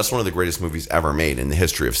my God, that's one of the greatest movies ever made in the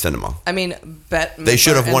history of cinema. I mean, They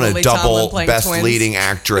should have won a Lily Tomlin double playing Best twins. Leading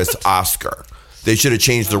Actress Oscar. They should have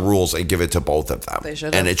changed the rules and give it to both of them. They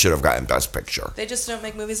should have. And it should have gotten Best Picture. They just don't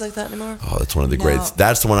make movies like that anymore. Oh, that's one of the greatest.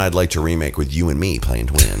 That's the one I'd like to remake with you and me playing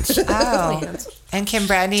twins. Oh. And Kim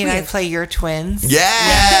Brandy and I play your twins. Yeah,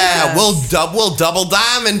 Yes. we'll double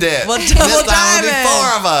diamond it. We'll This double time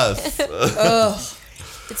diamond. it'll be 4 of us.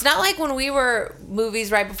 It's not like when we were movies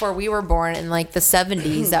right before we were born in like the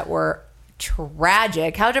 70s that were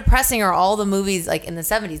tragic. How depressing are all the movies like in the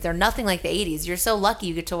 70s? They're nothing like the 80s. You're so lucky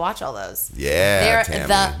you get to watch all those. Yeah, They're Tammy.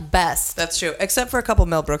 the best. That's true. Except for a couple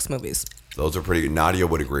Mel Brooks movies. Those are pretty good. Nadia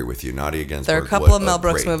would agree with you. Nadia Ginsburg. There are a couple of Mel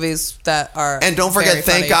Brooks movies that are. And don't forget, very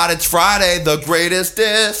thank funny. God it's Friday, the greatest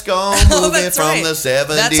disco movie that's from right. the 70s.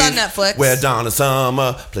 That's on Netflix. Where Donna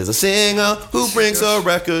Summer plays a singer who brings a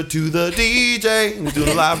record to the DJ and doing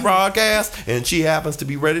a live broadcast. And she happens to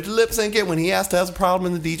be ready to lip sync it when he has a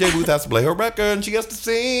problem in the DJ booth, has to play her record, and she gets to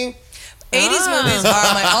sing. 80s movies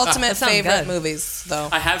are my ultimate That sounds favorite good. movies, though.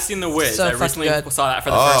 I have seen The Wiz. So I fucking recently good. saw that for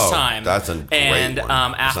the Oh, first time. that's a great And one. It's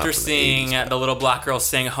not after from the seeing 80s. the little black girl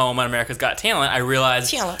sing Home on America's Got Talent, I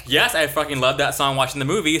realized, Talent. yes, I fucking love that song watching the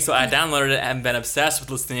movie, so I downloaded it and been obsessed with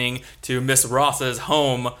listening to Miss Ross's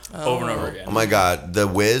Home over and over again. Oh my God, The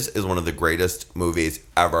Wiz is one of the greatest movies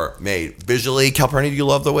ever made. Visually, Calpurnia, do you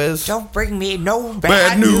love The Wiz? Don't bring me no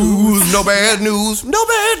Bad news, no bad news, no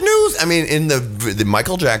bad news. I mean, in the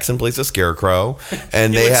Michael Jackson plays a scarecrow,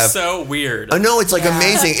 and He they looks have. so weird. I know it's like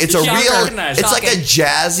amazing. It's a You can't real. recognize It's it. like a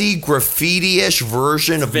jazzy graffiti-ish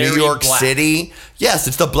version of New very York black. City. Yes,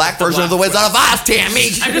 it's the black version of The black Wiz out of Oz, Tammy.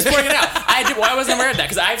 I'm just pointing it out. Why wasn't I aware of that?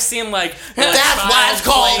 Because I've seen like That's why it's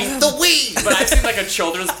called play- The Wiz. But I've seen like a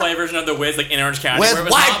children's play version of The Wiz, like in Orange County, With where it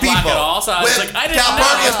was white not black people. at all. So I was With like, I didn't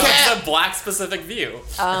Calpurnia's know cat. it's a black specific view.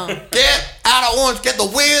 Get out of Orange. Get The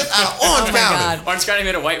Wiz out of Orange County. God. Orange County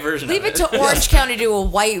made a white version. Leave of it to Orange County to do a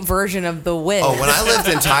white version of The Wiz. Oh, when I lived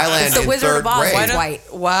in Thailand It's the in Wizard third of Oz. grade, Why don't-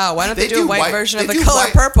 white. Wow, why don't they, do a white version of they the do color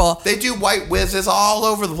white- purple? They do white whizzes all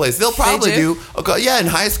over the place. They'll probably do? Yeah, in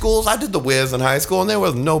high schools. I did the whiz in high school, and there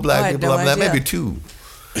was no I black had people no up in that. idea. Maybe 2.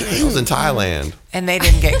 I was in Thailand. And they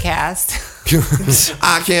didn't get cast.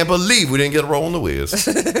 I can't believe we didn't get a role in the Wiz.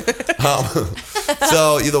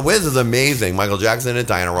 So The Wiz is amazing. Michael Jackson and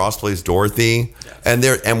Diana Ross plays Dorothy, and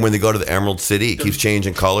when they go to the Emerald City, it keeps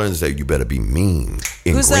changing color and say, "You better be mean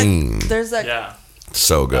in Who's green." that? There's that. Yeah.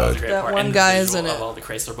 So That was a good. great That part. one And the guy is visual in of it. all the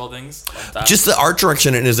Chrysler buildings. Love that. Just the art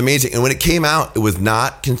direction in it is amazing. And when it came out, it was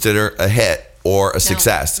not considered a hit or a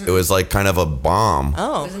success. It was like kind of a bomb.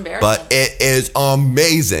 Oh. embarrassing. But it is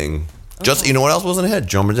amazing. Just, you know what else wasn't a hit?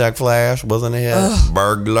 Jumpin' Jack Flash wasn't a hit.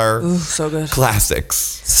 Burglar. Ooh, so good. Classics.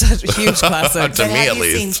 Such a huge classic. To But me, have at you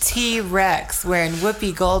least. seen T-Rex, wherein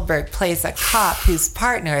Whoopi Goldberg plays a cop whose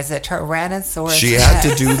partner is a Tyrannosaurus She had to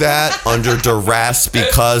Rex? do that under duress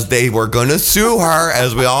because they were going to sue her,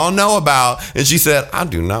 as we all know about. And she said, I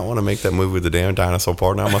do not want to make that movie with the damn dinosaur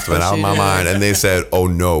partner. I must have been out of my mind. And they said, oh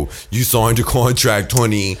no, you signed a contract,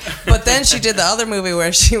 20. But then she did the other movie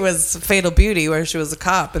where she was Fatal Beauty, where she was a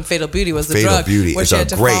cop, and Fatal Beauty Beauty was the Fatal drug. Beauty where is she a had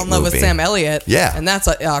to great fall in love with movie. Sam Elliott. Yeah. And that's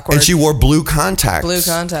awkward. And she wore blue contacts. Blue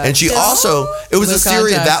contacts. And she also, it was Blue a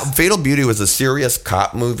serious, contacts. that Fatal Beauty was a serious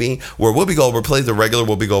cop movie where Whoopi Goldberg plays the regular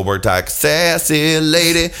Whoopi Goldberg type sassy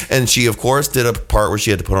lady. And she, of course, did a part where she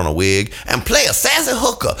had to put on a wig and play a sassy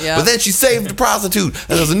hooker. Yeah. But then she saved the prostitute. And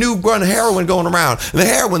there was a new run of heroin going around. And the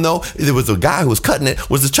heroin, though, there was a guy who was cutting it,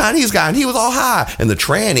 was a Chinese guy, and he was all high. And the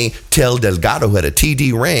tranny, Tel Delgado, who had a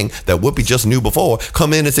TD ring that Whoopi just knew before,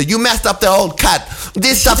 come in and said, "You messed up the old cut.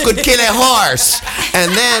 This stuff could kill a horse."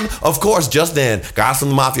 And then, of course, just then, guys from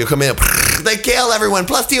the mafia come in. They kill everyone,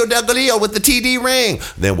 plus Tio Delgado with the TD ring.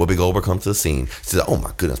 Then Whoopi Goldberg comes to the scene. She says, "Oh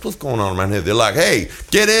my goodness, what's going on around here?" They're like, "Hey,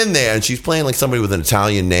 get in there." And she's playing like somebody with an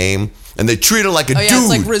Italian name. And they treat her like a dude. It's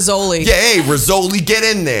like Rizzoli. Yeah, hey, Rizzoli, get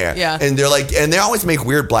in there. Yeah. And they're like, and they always make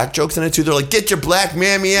weird black jokes in it too. They're like, "Get your black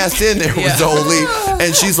mammy ass in there, Yeah. Rizzoli."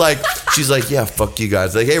 And she's like, "Yeah, fuck you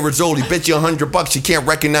guys." Like, "Hey, Rizzoli, bet you $100 you can't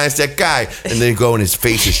recognize that guy." And they go and his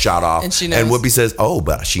face is shot off. And she knows. And Whoopi says, "Oh,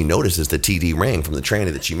 but she notices the TD ring from the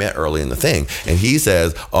tranny that she met early in the thing." And he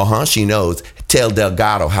says, she knows. Tell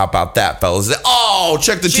Delgado, how about that, fellas? "Oh,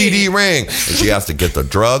 check the TD ring." And she has to get the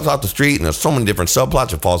drugs off the street. And there's so many different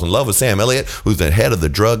subplots. She falls in love with Sam Elliott, who's the head of the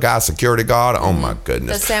drug guy, security guard. Oh my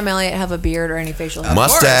goodness. Does Sam Elliott have a beard or any facial hair?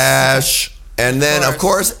 Mustache. And then, of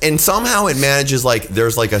course, and somehow it manages, like,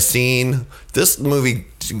 there's like a scene. This movie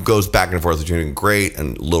goes back and forth between great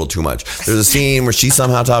and a little too much. There's a scene where she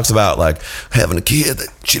somehow talks about, like, having a kid that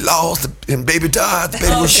she lost and baby died, the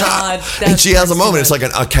baby was shot. And she has a moment. It's like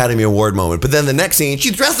an Academy Award moment. But then the next scene,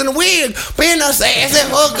 she's dressed in a wig, being a sassy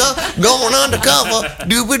hooker, going undercover,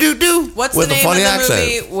 doo-ba-doo-doo. What's with the a name funny of the accent.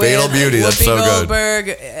 movie with Fatal Beauty. That's Whoopi so good.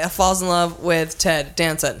 Goldberg falls in love with Ted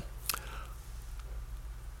Danson?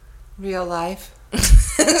 Real life.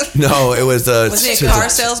 No, it was Was he a car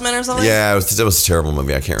salesman or something? Yeah, it was a terrible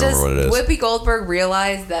movie. I can't Does remember what it is. Whoopi Goldberg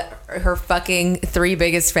realize that her fucking 3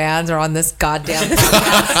 biggest fans are on this goddamn podcast?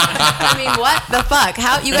 I mean, what the fuck?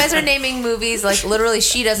 How you guys are naming movies like literally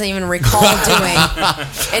she doesn't even recall doing.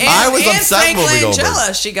 And I was and upset with Whoopi Frank Goldberg.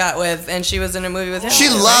 Langella she got with, and she was in a movie with him. She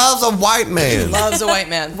loves a white man. Loves a white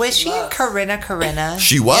man. Was she in Corinna?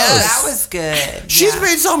 She was. Yes. That was good. She's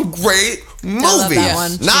made some great love movies. that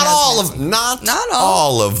one. Not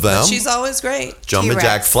all of them. But she's always great. Jumpin' T-Rex.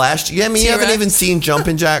 Jack Flash. Yeah, I mean, you haven't T-Rex. even seen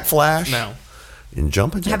Jumpin' Jack Flash? No. In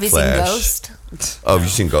Jumpin' Jack have you Flash. seen Ghost? Oh, have you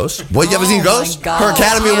seen Ghost? What, you haven't seen Oh, Ghost? my God. Her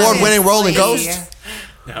Academy Award winning role in Honestly. Ghost?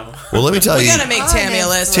 No. Well, let me tell We you. gotta make Tammy a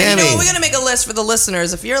list. Tammy. You know, we're gonna make a list for the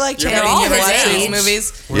listeners. If you're like Tammy, They're and all you watch his these age.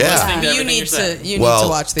 movies. We're Yeah. listening to You everything need you're saying. to. You need Well, to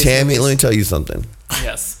watch these. Tammy, movies. let me tell you something.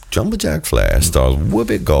 Yes. Jumpin' Jack Flash stars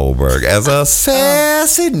Whoopi Goldberg as a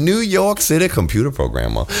sassy New York City computer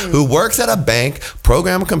programmer who works at a bank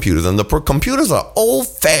programming computers, and the computers are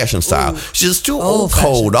old-fashioned style. She's just too old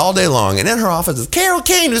code all day long, and in her office is Carol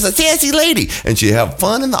Kane, who's a sassy lady, and she have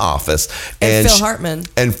fun in the office. And Phil she- Hartman.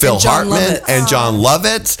 And Phil And John Hartman Lovitz. and John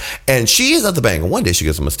Lovitz, and she is at the bank, and one day she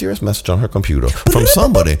gets a mysterious message on her computer from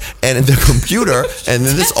somebody, and in the computer, and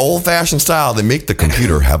in this old-fashioned style, they make the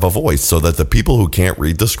computer have a voice so that the people who can't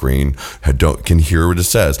read the screen can hear what it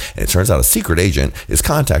says. And it turns out a secret agent is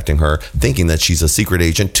contacting her, thinking that she's a secret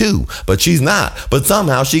agent too, but she's not. But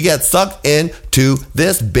somehow she gets sucked into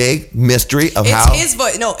this big mystery of It's how his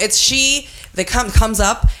voice. No, it's she that comes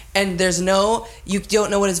up, and you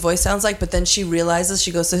don't know what his voice sounds like, but then she realizes,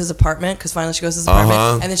 she goes to his apartment, because finally she goes to his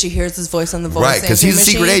apartment, and then she hears his voice on the voice right, because he's a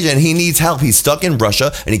secret agent and he needs help. He's stuck in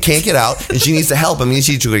Russia and he can't get out, and she needs to help him. And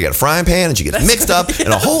she's going to get a frying pan, and she gets mixed up in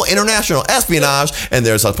a whole international espionage. And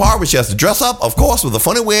there's a part where she has to dress up, of course, with a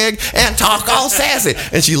funny wig and talk all sassy.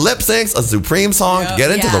 And she lip syncs a Supreme song to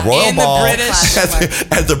get into the royal And the ball British-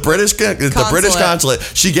 at the British consulate.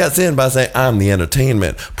 She gets in by saying, "I'm the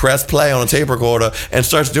entertainment." Press play on a tape recorder and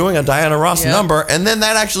starts doing a Diana Ross number, and then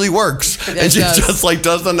that actually works. And she just like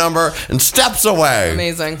does the number and steps away.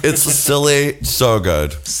 Amazing. It's silly, so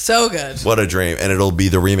good. So good. What a dream. And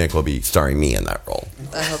the remake will be starring me in that role.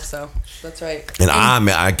 I hope so. That's right. And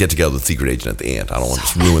I get together with Secret Agent at the end. I don't want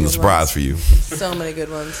to ruin the surprise for you. So many good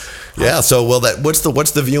ones. Yeah, so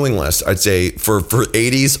what's the viewing list? I'd say for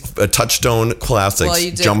 80s touchstone classics, Well,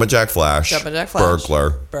 you did Jumpin' Jack Flash,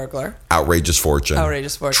 Burglar, Outrageous Fortune,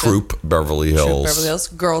 Troop, Beverly Hills,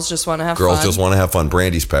 Girls Just Want to Have Girls Fun. Just Want to Have Fun,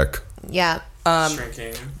 Brandy's Pick, Yeah.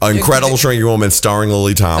 Shrinking. Incredible Shrinking Woman starring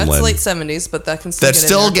Lily Tomlin. That's late 70s, but that can still That get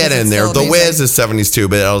still in there. get in there. The Wiz is 72 too,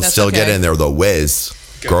 but it'll That's still get okay. in there. The Wiz,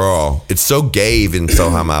 girl, it's so gay and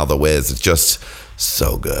somehow the Wiz. It's just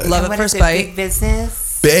so good. Love And at what First is it, Bite. Big Business.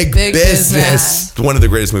 Big business. One of the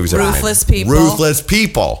greatest movies ever made. Ruthless People. Ruthless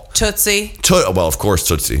People. Tootsie. Well, of course,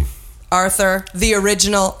 Tootsie. Arthur, the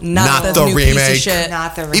original, not the new remake. piece of shit.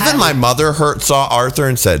 Not the remake. Even my mother saw Arthur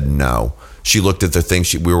and said no. She looked at the thing.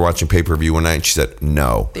 We were watching pay-per-view one night, and she said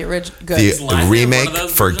no. The original. Good. The remake,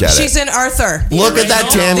 forget it. She's in Arthur. Look at that,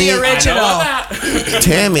 Tammy. The original.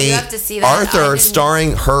 Tammy, You have to see that. I Arthur didn't-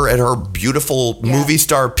 starring her at her beautiful movie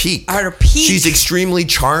star peak. At her peak. She's extremely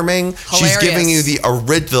charming. She's Hilarious. giving you the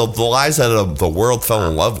original, the Liza that the world fell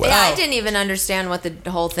in love with. Yeah, I didn't even understand what the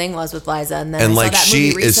whole thing was with Liza, and then And I saw like that she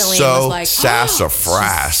movie is recently so and was like,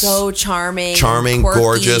 sassafras, so charming, charming, quirky.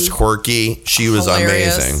 gorgeous, quirky. She was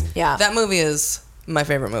Hilarious. amazing. Yeah, That movie is my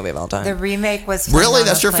favorite movie of all time. The remake was Really,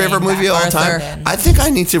 that's your favorite movie of all time? Arthur. I think I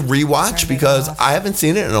need to rewatch Turn it because off. I haven't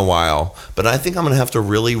seen it in a while. But I think I'm gonna have to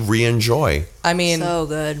really re-enjoy. I mean, so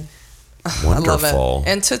good. I love Wonderful, it.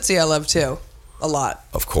 And Tootsie, I love too, a lot.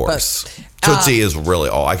 of course. But, Tootsie is really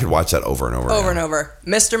all. I could watch that over and over. Over again. and over.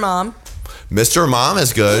 Mr. Mom. Mr. Mom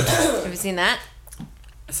is good. Have you seen that?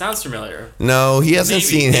 It sounds familiar. No, he hasn't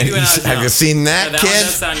seen it. Maybe when I was Have young. you seen Yeah, that, that one kid?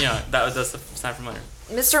 does sound young. That does sound familiar.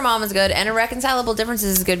 Mr. Mom is good, and Irreconcilable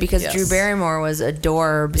Differences is good because Yes. Drew Barrymore was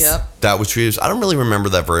adorbs. Yep. That was true. I don't really remember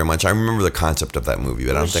that very much. I remember the concept of that movie,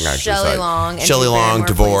 but I don't think I actually Shelley saw it. Long and Shelley Drew Long, Barrymore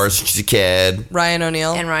divorced. She's a kid. Ryan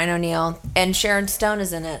O'Neal. And Ryan O'Neal and Sharon Stone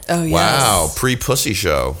is in it. Oh, yes. Wow, pre-pussy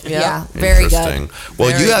show. Yeah, very Interesting. good. Well,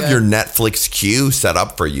 Very you have good. your Netflix queue set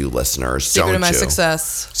up for you listeners, Secret don't of My you?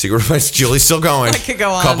 Success. Secret of My Julie's still going. I could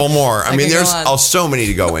go on. Couple more. I I mean, could go there's on. so many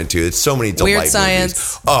to go into. It's so many delight Weird Science.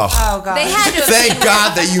 movies. Oh, Oh god. They had to have thank seen God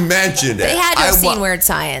that you mentioned it. They had to have I wa- seen Weird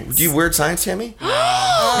Science. Do you Weird Science, Tammy?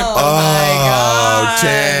 Oh,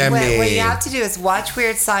 Tammy. What you have to do is watch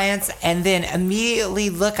Weird Science and then immediately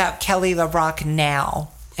look up Kelly LeBrock now.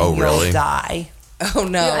 And Oh, really? You'll die. Oh,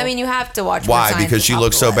 no. I mean, you have to watch. Weird Why? Science Because she off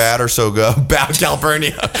looks the so list. bad or so good? Bad.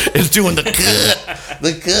 California is doing the cut.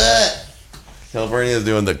 The cut. California is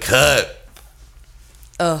doing the cut.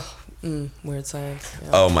 Weird Science. Yeah.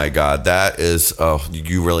 Oh my God, that is. Oh,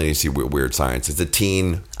 you really need to see Weird Science. It's a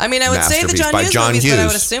teen. I mean, I would say the masterpiece John by Hughes John movies, but I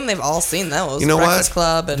would Hughes. assume they've all seen those. You know Breakfast what?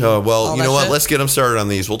 Club and well, all you that know what? shit. Let's get them started on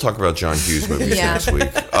these. We'll talk about John Hughes movies Yeah. next week.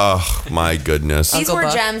 Oh my goodness. These Uncle were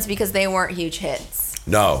Buck. gems because they weren't huge hits.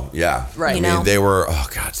 No, yeah, Right. I You mean, know? they were. Oh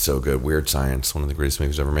God, so good. Weird Science, one of the greatest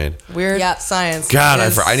movies ever made. Weird Yep. Science. God,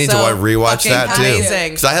 is I need so to rewatch fucking that too. amazing.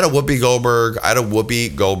 Because I had a Whoopi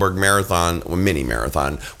Goldberg marathon, mini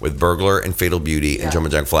marathon with Burglar and Fatal Beauty and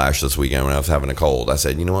Jumpin' Jack Flash this weekend when I was having a cold. I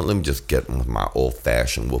said, you know what? Let me just get with my old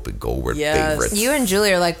fashioned Whoopi Goldberg Yes. favorites. You and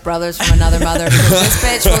Julie are like brothers from another mother. Because this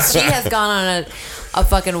bitch, well, she has gone on a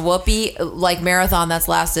fucking Whoopi like marathon that's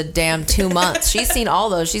lasted damn 2 months. She's seen all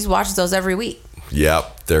those. She's watched those every week.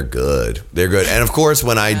 Yep, they're good. They're good. And of course,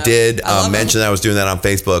 when I did mention that I was doing that on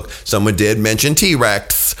Facebook, someone did mention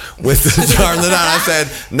T-Rex with the Jar in the Night. I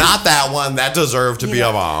said, not that one. That deserved to be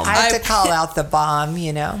a bomb. I have to call out the bomb,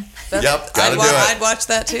 you know. Yep, gotta do it. I'd watch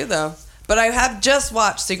that too, though. But I have just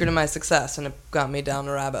watched Secret of My Success, and it got me down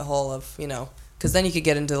a rabbit hole of, because then you could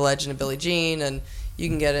get into the Legend of Billie Jean, and you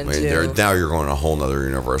can get into. Now you're going a whole nother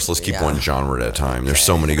universe. Let's keep Yeah. one genre at a time. There's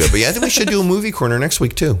so many good. But yeah, I think we should do a movie corner next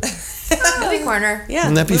week too. Movie corner. Yeah,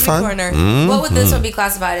 Wouldn't that be movie fun? corner. What would this one be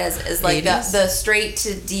classified as? Is like the 80s? straight to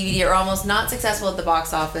DVD or almost not successful at the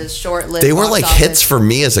box office, short lived. They were like hits for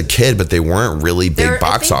me as a kid, but they weren't really big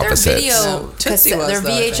box office hits. No, Tootsie was, They're though,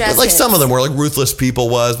 I think. VHS. But like some of them hits. were, like Ruthless People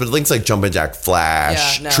was, but things like Jumpin' Jack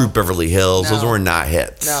Flash, Yeah, no. Troop Beverly Hills, those No. were not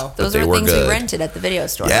hits. No. but Those they were were things good. we rented at the video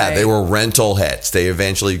store. Yeah, Right. they were rental hits. They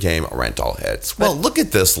eventually became rental hits. Well, look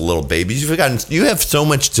at this little baby. You have so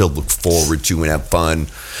much to look forward to and have fun.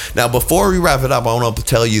 Now, before we wrap it up, I want to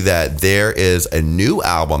tell you that there is a new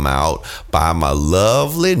album out by my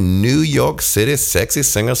lovely New York City sexy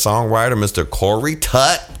singer-songwriter, Mr. Corey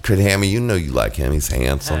Tutt. Hammy, you know you like him. He's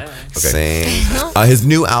handsome. Sing. His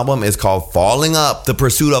new album is called Falling Up, The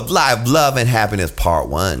Pursuit of Life, Love, and Happiness, Part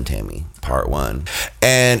 1, Tammy. Part 1.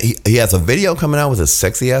 And he has a video coming out with his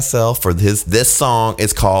sexy ass self for this song.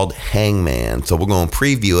 It's called Hangman. So we're going to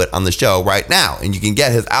preview it on the show right now. And you can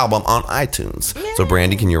get his album on iTunes. So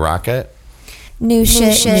Brandy, can you rock it? New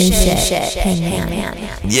shit. Hangman.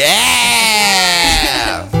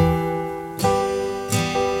 Yeah!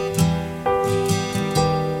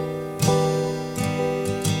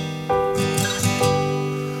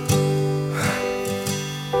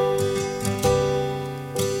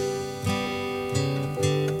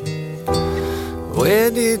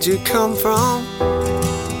 Where did you come from?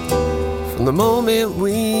 From the moment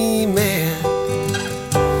we met,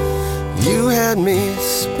 you had me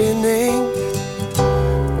spinning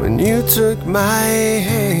when you took my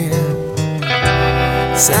hand.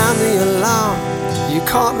 Sound the alarm, you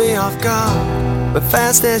caught me off guard, but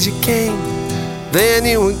fast as you came, then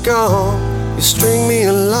you were gone. You string me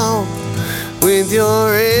along with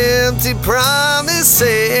your empty promises.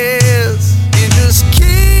 You just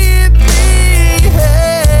keep me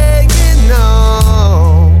hanging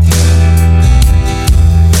on.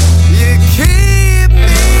 You keep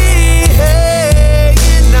me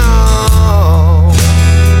hanging on.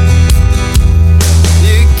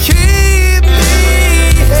 You keep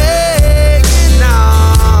me hanging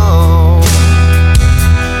on.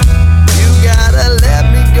 You gotta let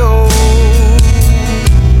me go.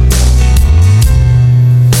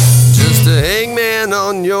 Just a hangman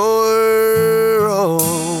on your own.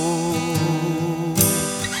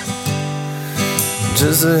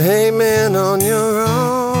 Just a hangman on your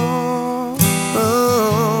own.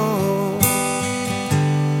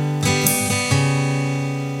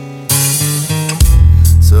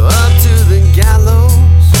 So up to the gallows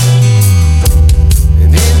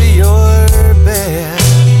and into your bed.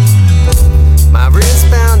 My wrist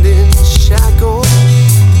bound in shackles,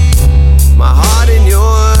 my heart in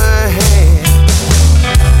your hand.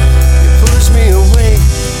 You push me away,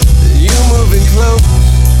 you moving close.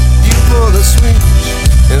 You pull the switch,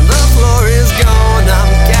 and the floor is gone.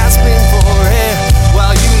 I'm gasping for air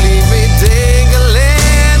while you leave me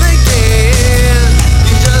dangling again.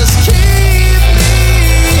 You just keep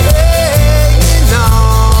me hanging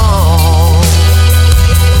on.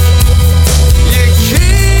 You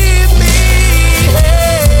keep me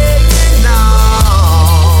hanging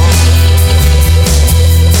on.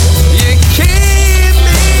 You keep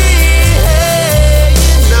me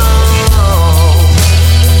hanging on.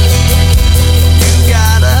 You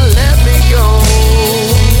gotta let me go.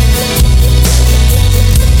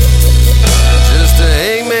 Just a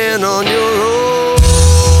hangman on your own.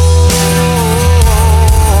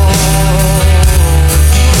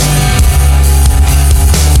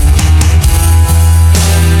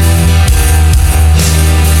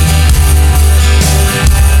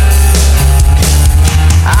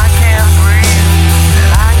 I can't breathe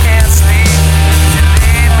and I can't sleep. You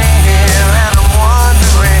leave me here and I'm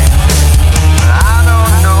wondering. I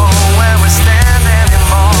don't know where we stand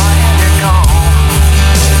anymore. And you're gone.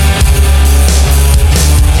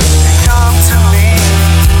 You come to me,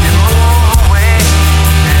 you move away.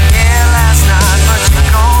 You're here last night, but you're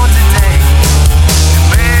gone today. You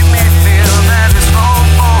make me feel that it's wrong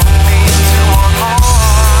for me to want more.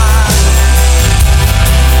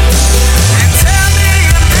 You tell me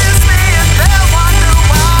you miss me and then wonder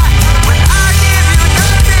why. When I give you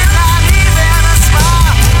nothing, not even a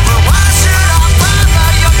smile. But why should I bother?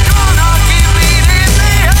 You're gonna keep leading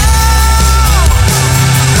me home.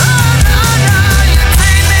 Oh no, no, you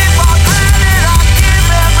take me for granted. I give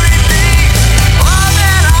everything, all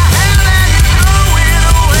that I have, and you throw it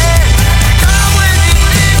away. You come when you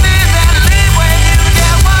need me, then leave when you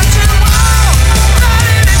get what you want. Not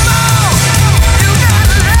anymore. You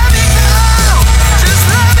gotta let me go. Just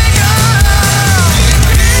let me go. You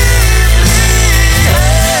keep me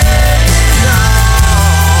hanging on.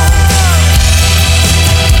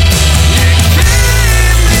 You keep me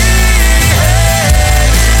hanging on.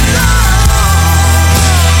 You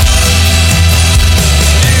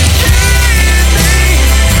keep me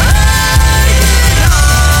hanging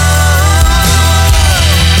on.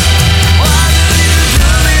 Why do you do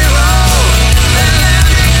me wrong? Then let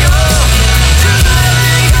me go. Just let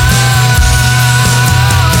me go.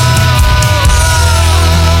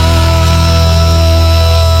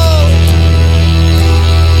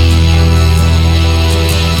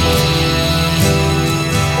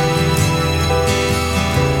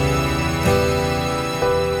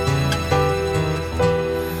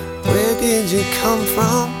 Where did you come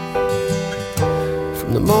from?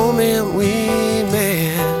 From the moment we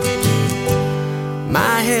met,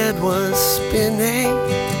 my head was spinning.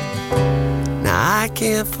 Now I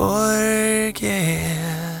can't forget.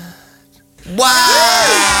 Wow!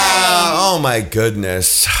 Oh my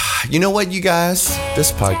goodness. You know what, you guys?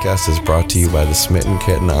 This podcast is brought to you by the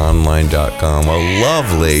SmittenKittenOnline.com, a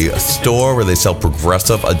lovely store where they sell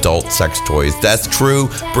progressive adult sex toys. That's true,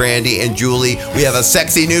 Brandy and Julie. We have a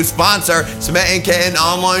sexy new sponsor,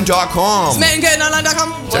 SmittenKittenOnline.com.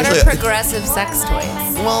 SmittenKittenOnline.com. What are progressive sex toys?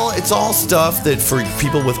 Well, it's all stuff that for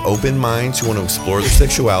people with open minds who want to explore their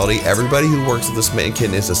sexuality. Everybody who works at the Smitten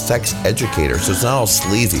Kitten is a sex educator, so it's not all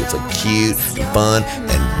sleazy. It's like cute and fun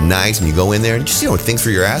and nice, and you go in there and just, things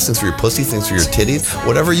for your ass, things for your pussy, things for your titties,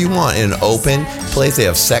 whatever you want in an open place. They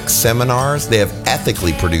have sex seminars. They have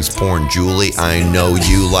ethically produced porn. Julie, I know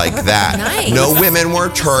you like that. Nice. No women were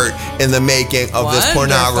hurt in the making of this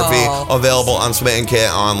pornography, available on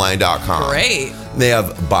SmittenKittenOnline.com. Great. They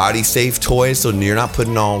have body safe toys, so you're not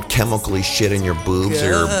putting all chemically shit in your boobs or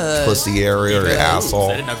your pussy area or your asshole.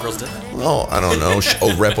 I didn't know girls did that. Oh, I don't know.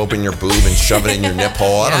 Rip open your boob and shove it in your nip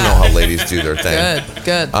hole. I don't know how ladies do their thing.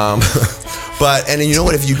 Good. And you know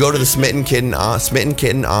what? If you go to the Smitten Kitten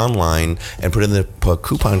online and put in the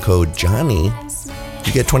coupon code Johnny,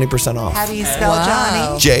 you get 20% off. How do you spell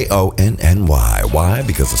Johnny? Jonny. Why?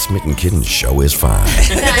 Because the Smitten Kitten show is fine.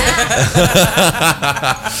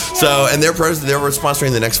 So, and they're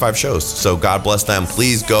sponsoring the next 5 shows. So God bless them.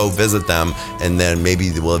 Please go visit them, and then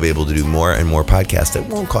maybe we'll be able to do more and more podcasts that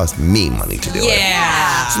won't cost me money to do it.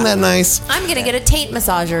 Yeah. Isn't that nice? I'm going to get a taint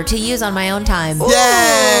massager to use on my own time.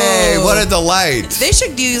 Yay! What a delight. They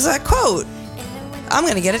should use that quote. I'm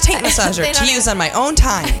going to get a taint massager to use on my own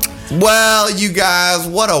time. Well, you guys,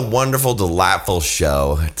 what a wonderful, delightful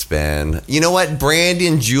show it's been. You know what? Brandy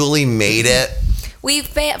and Julie made it. We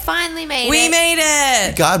finally made it. We made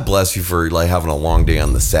it. God bless you for having a long day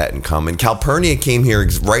on the set and coming. Calpurnia came here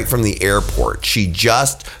right from the airport. She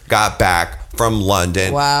just got back from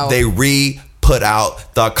London. Wow. They put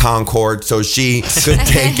out the Concorde so she could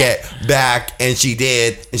take it back, and she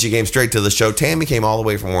did, and she came straight to the show. Tammy came all the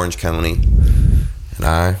way from Orange County, and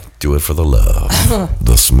I do it for the love.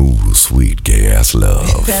 The smooth, sweet, gay-ass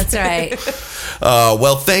love. That's right.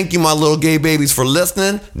 Well, thank you, my little gay babies, for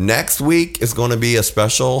listening. Next week is going to be a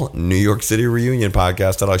special New York City reunion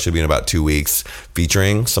podcast. That'll actually be in about 2 weeks,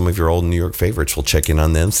 featuring some of your old New York favorites. We'll check in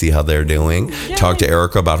on them, see how they're doing. Yay. Talk to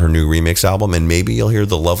Erica about her new remix album, and maybe you'll hear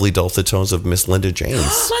the lovely dulcet tones of Miss Linda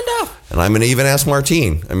James. Linda. And I'm going to even ask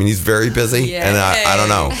Martine. I mean, he's very busy, and I don't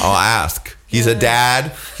know. I'll ask. He's a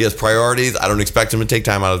dad. He has priorities. I don't expect him to take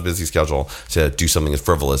time out of his busy schedule to do something as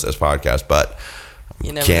frivolous as podcast, but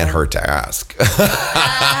can't hurt to ask.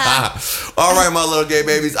 All right, my little gay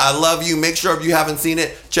babies. I love you. Make sure if you haven't seen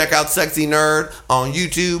it, check out Sexy Nerd on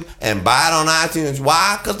YouTube and buy it on iTunes.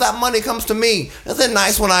 Why? Because that money comes to me. Isn't it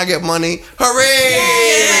nice when I get money?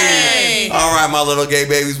 Hooray! Yay! All right, my little gay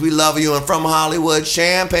babies. We love you. And from Hollywood,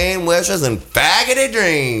 champagne wishes and faggoty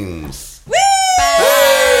dreams. Woo!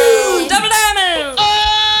 Double diamond! Oh,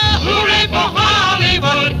 hooray for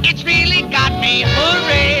Hollywood. It's really got me.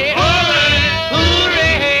 Hooray.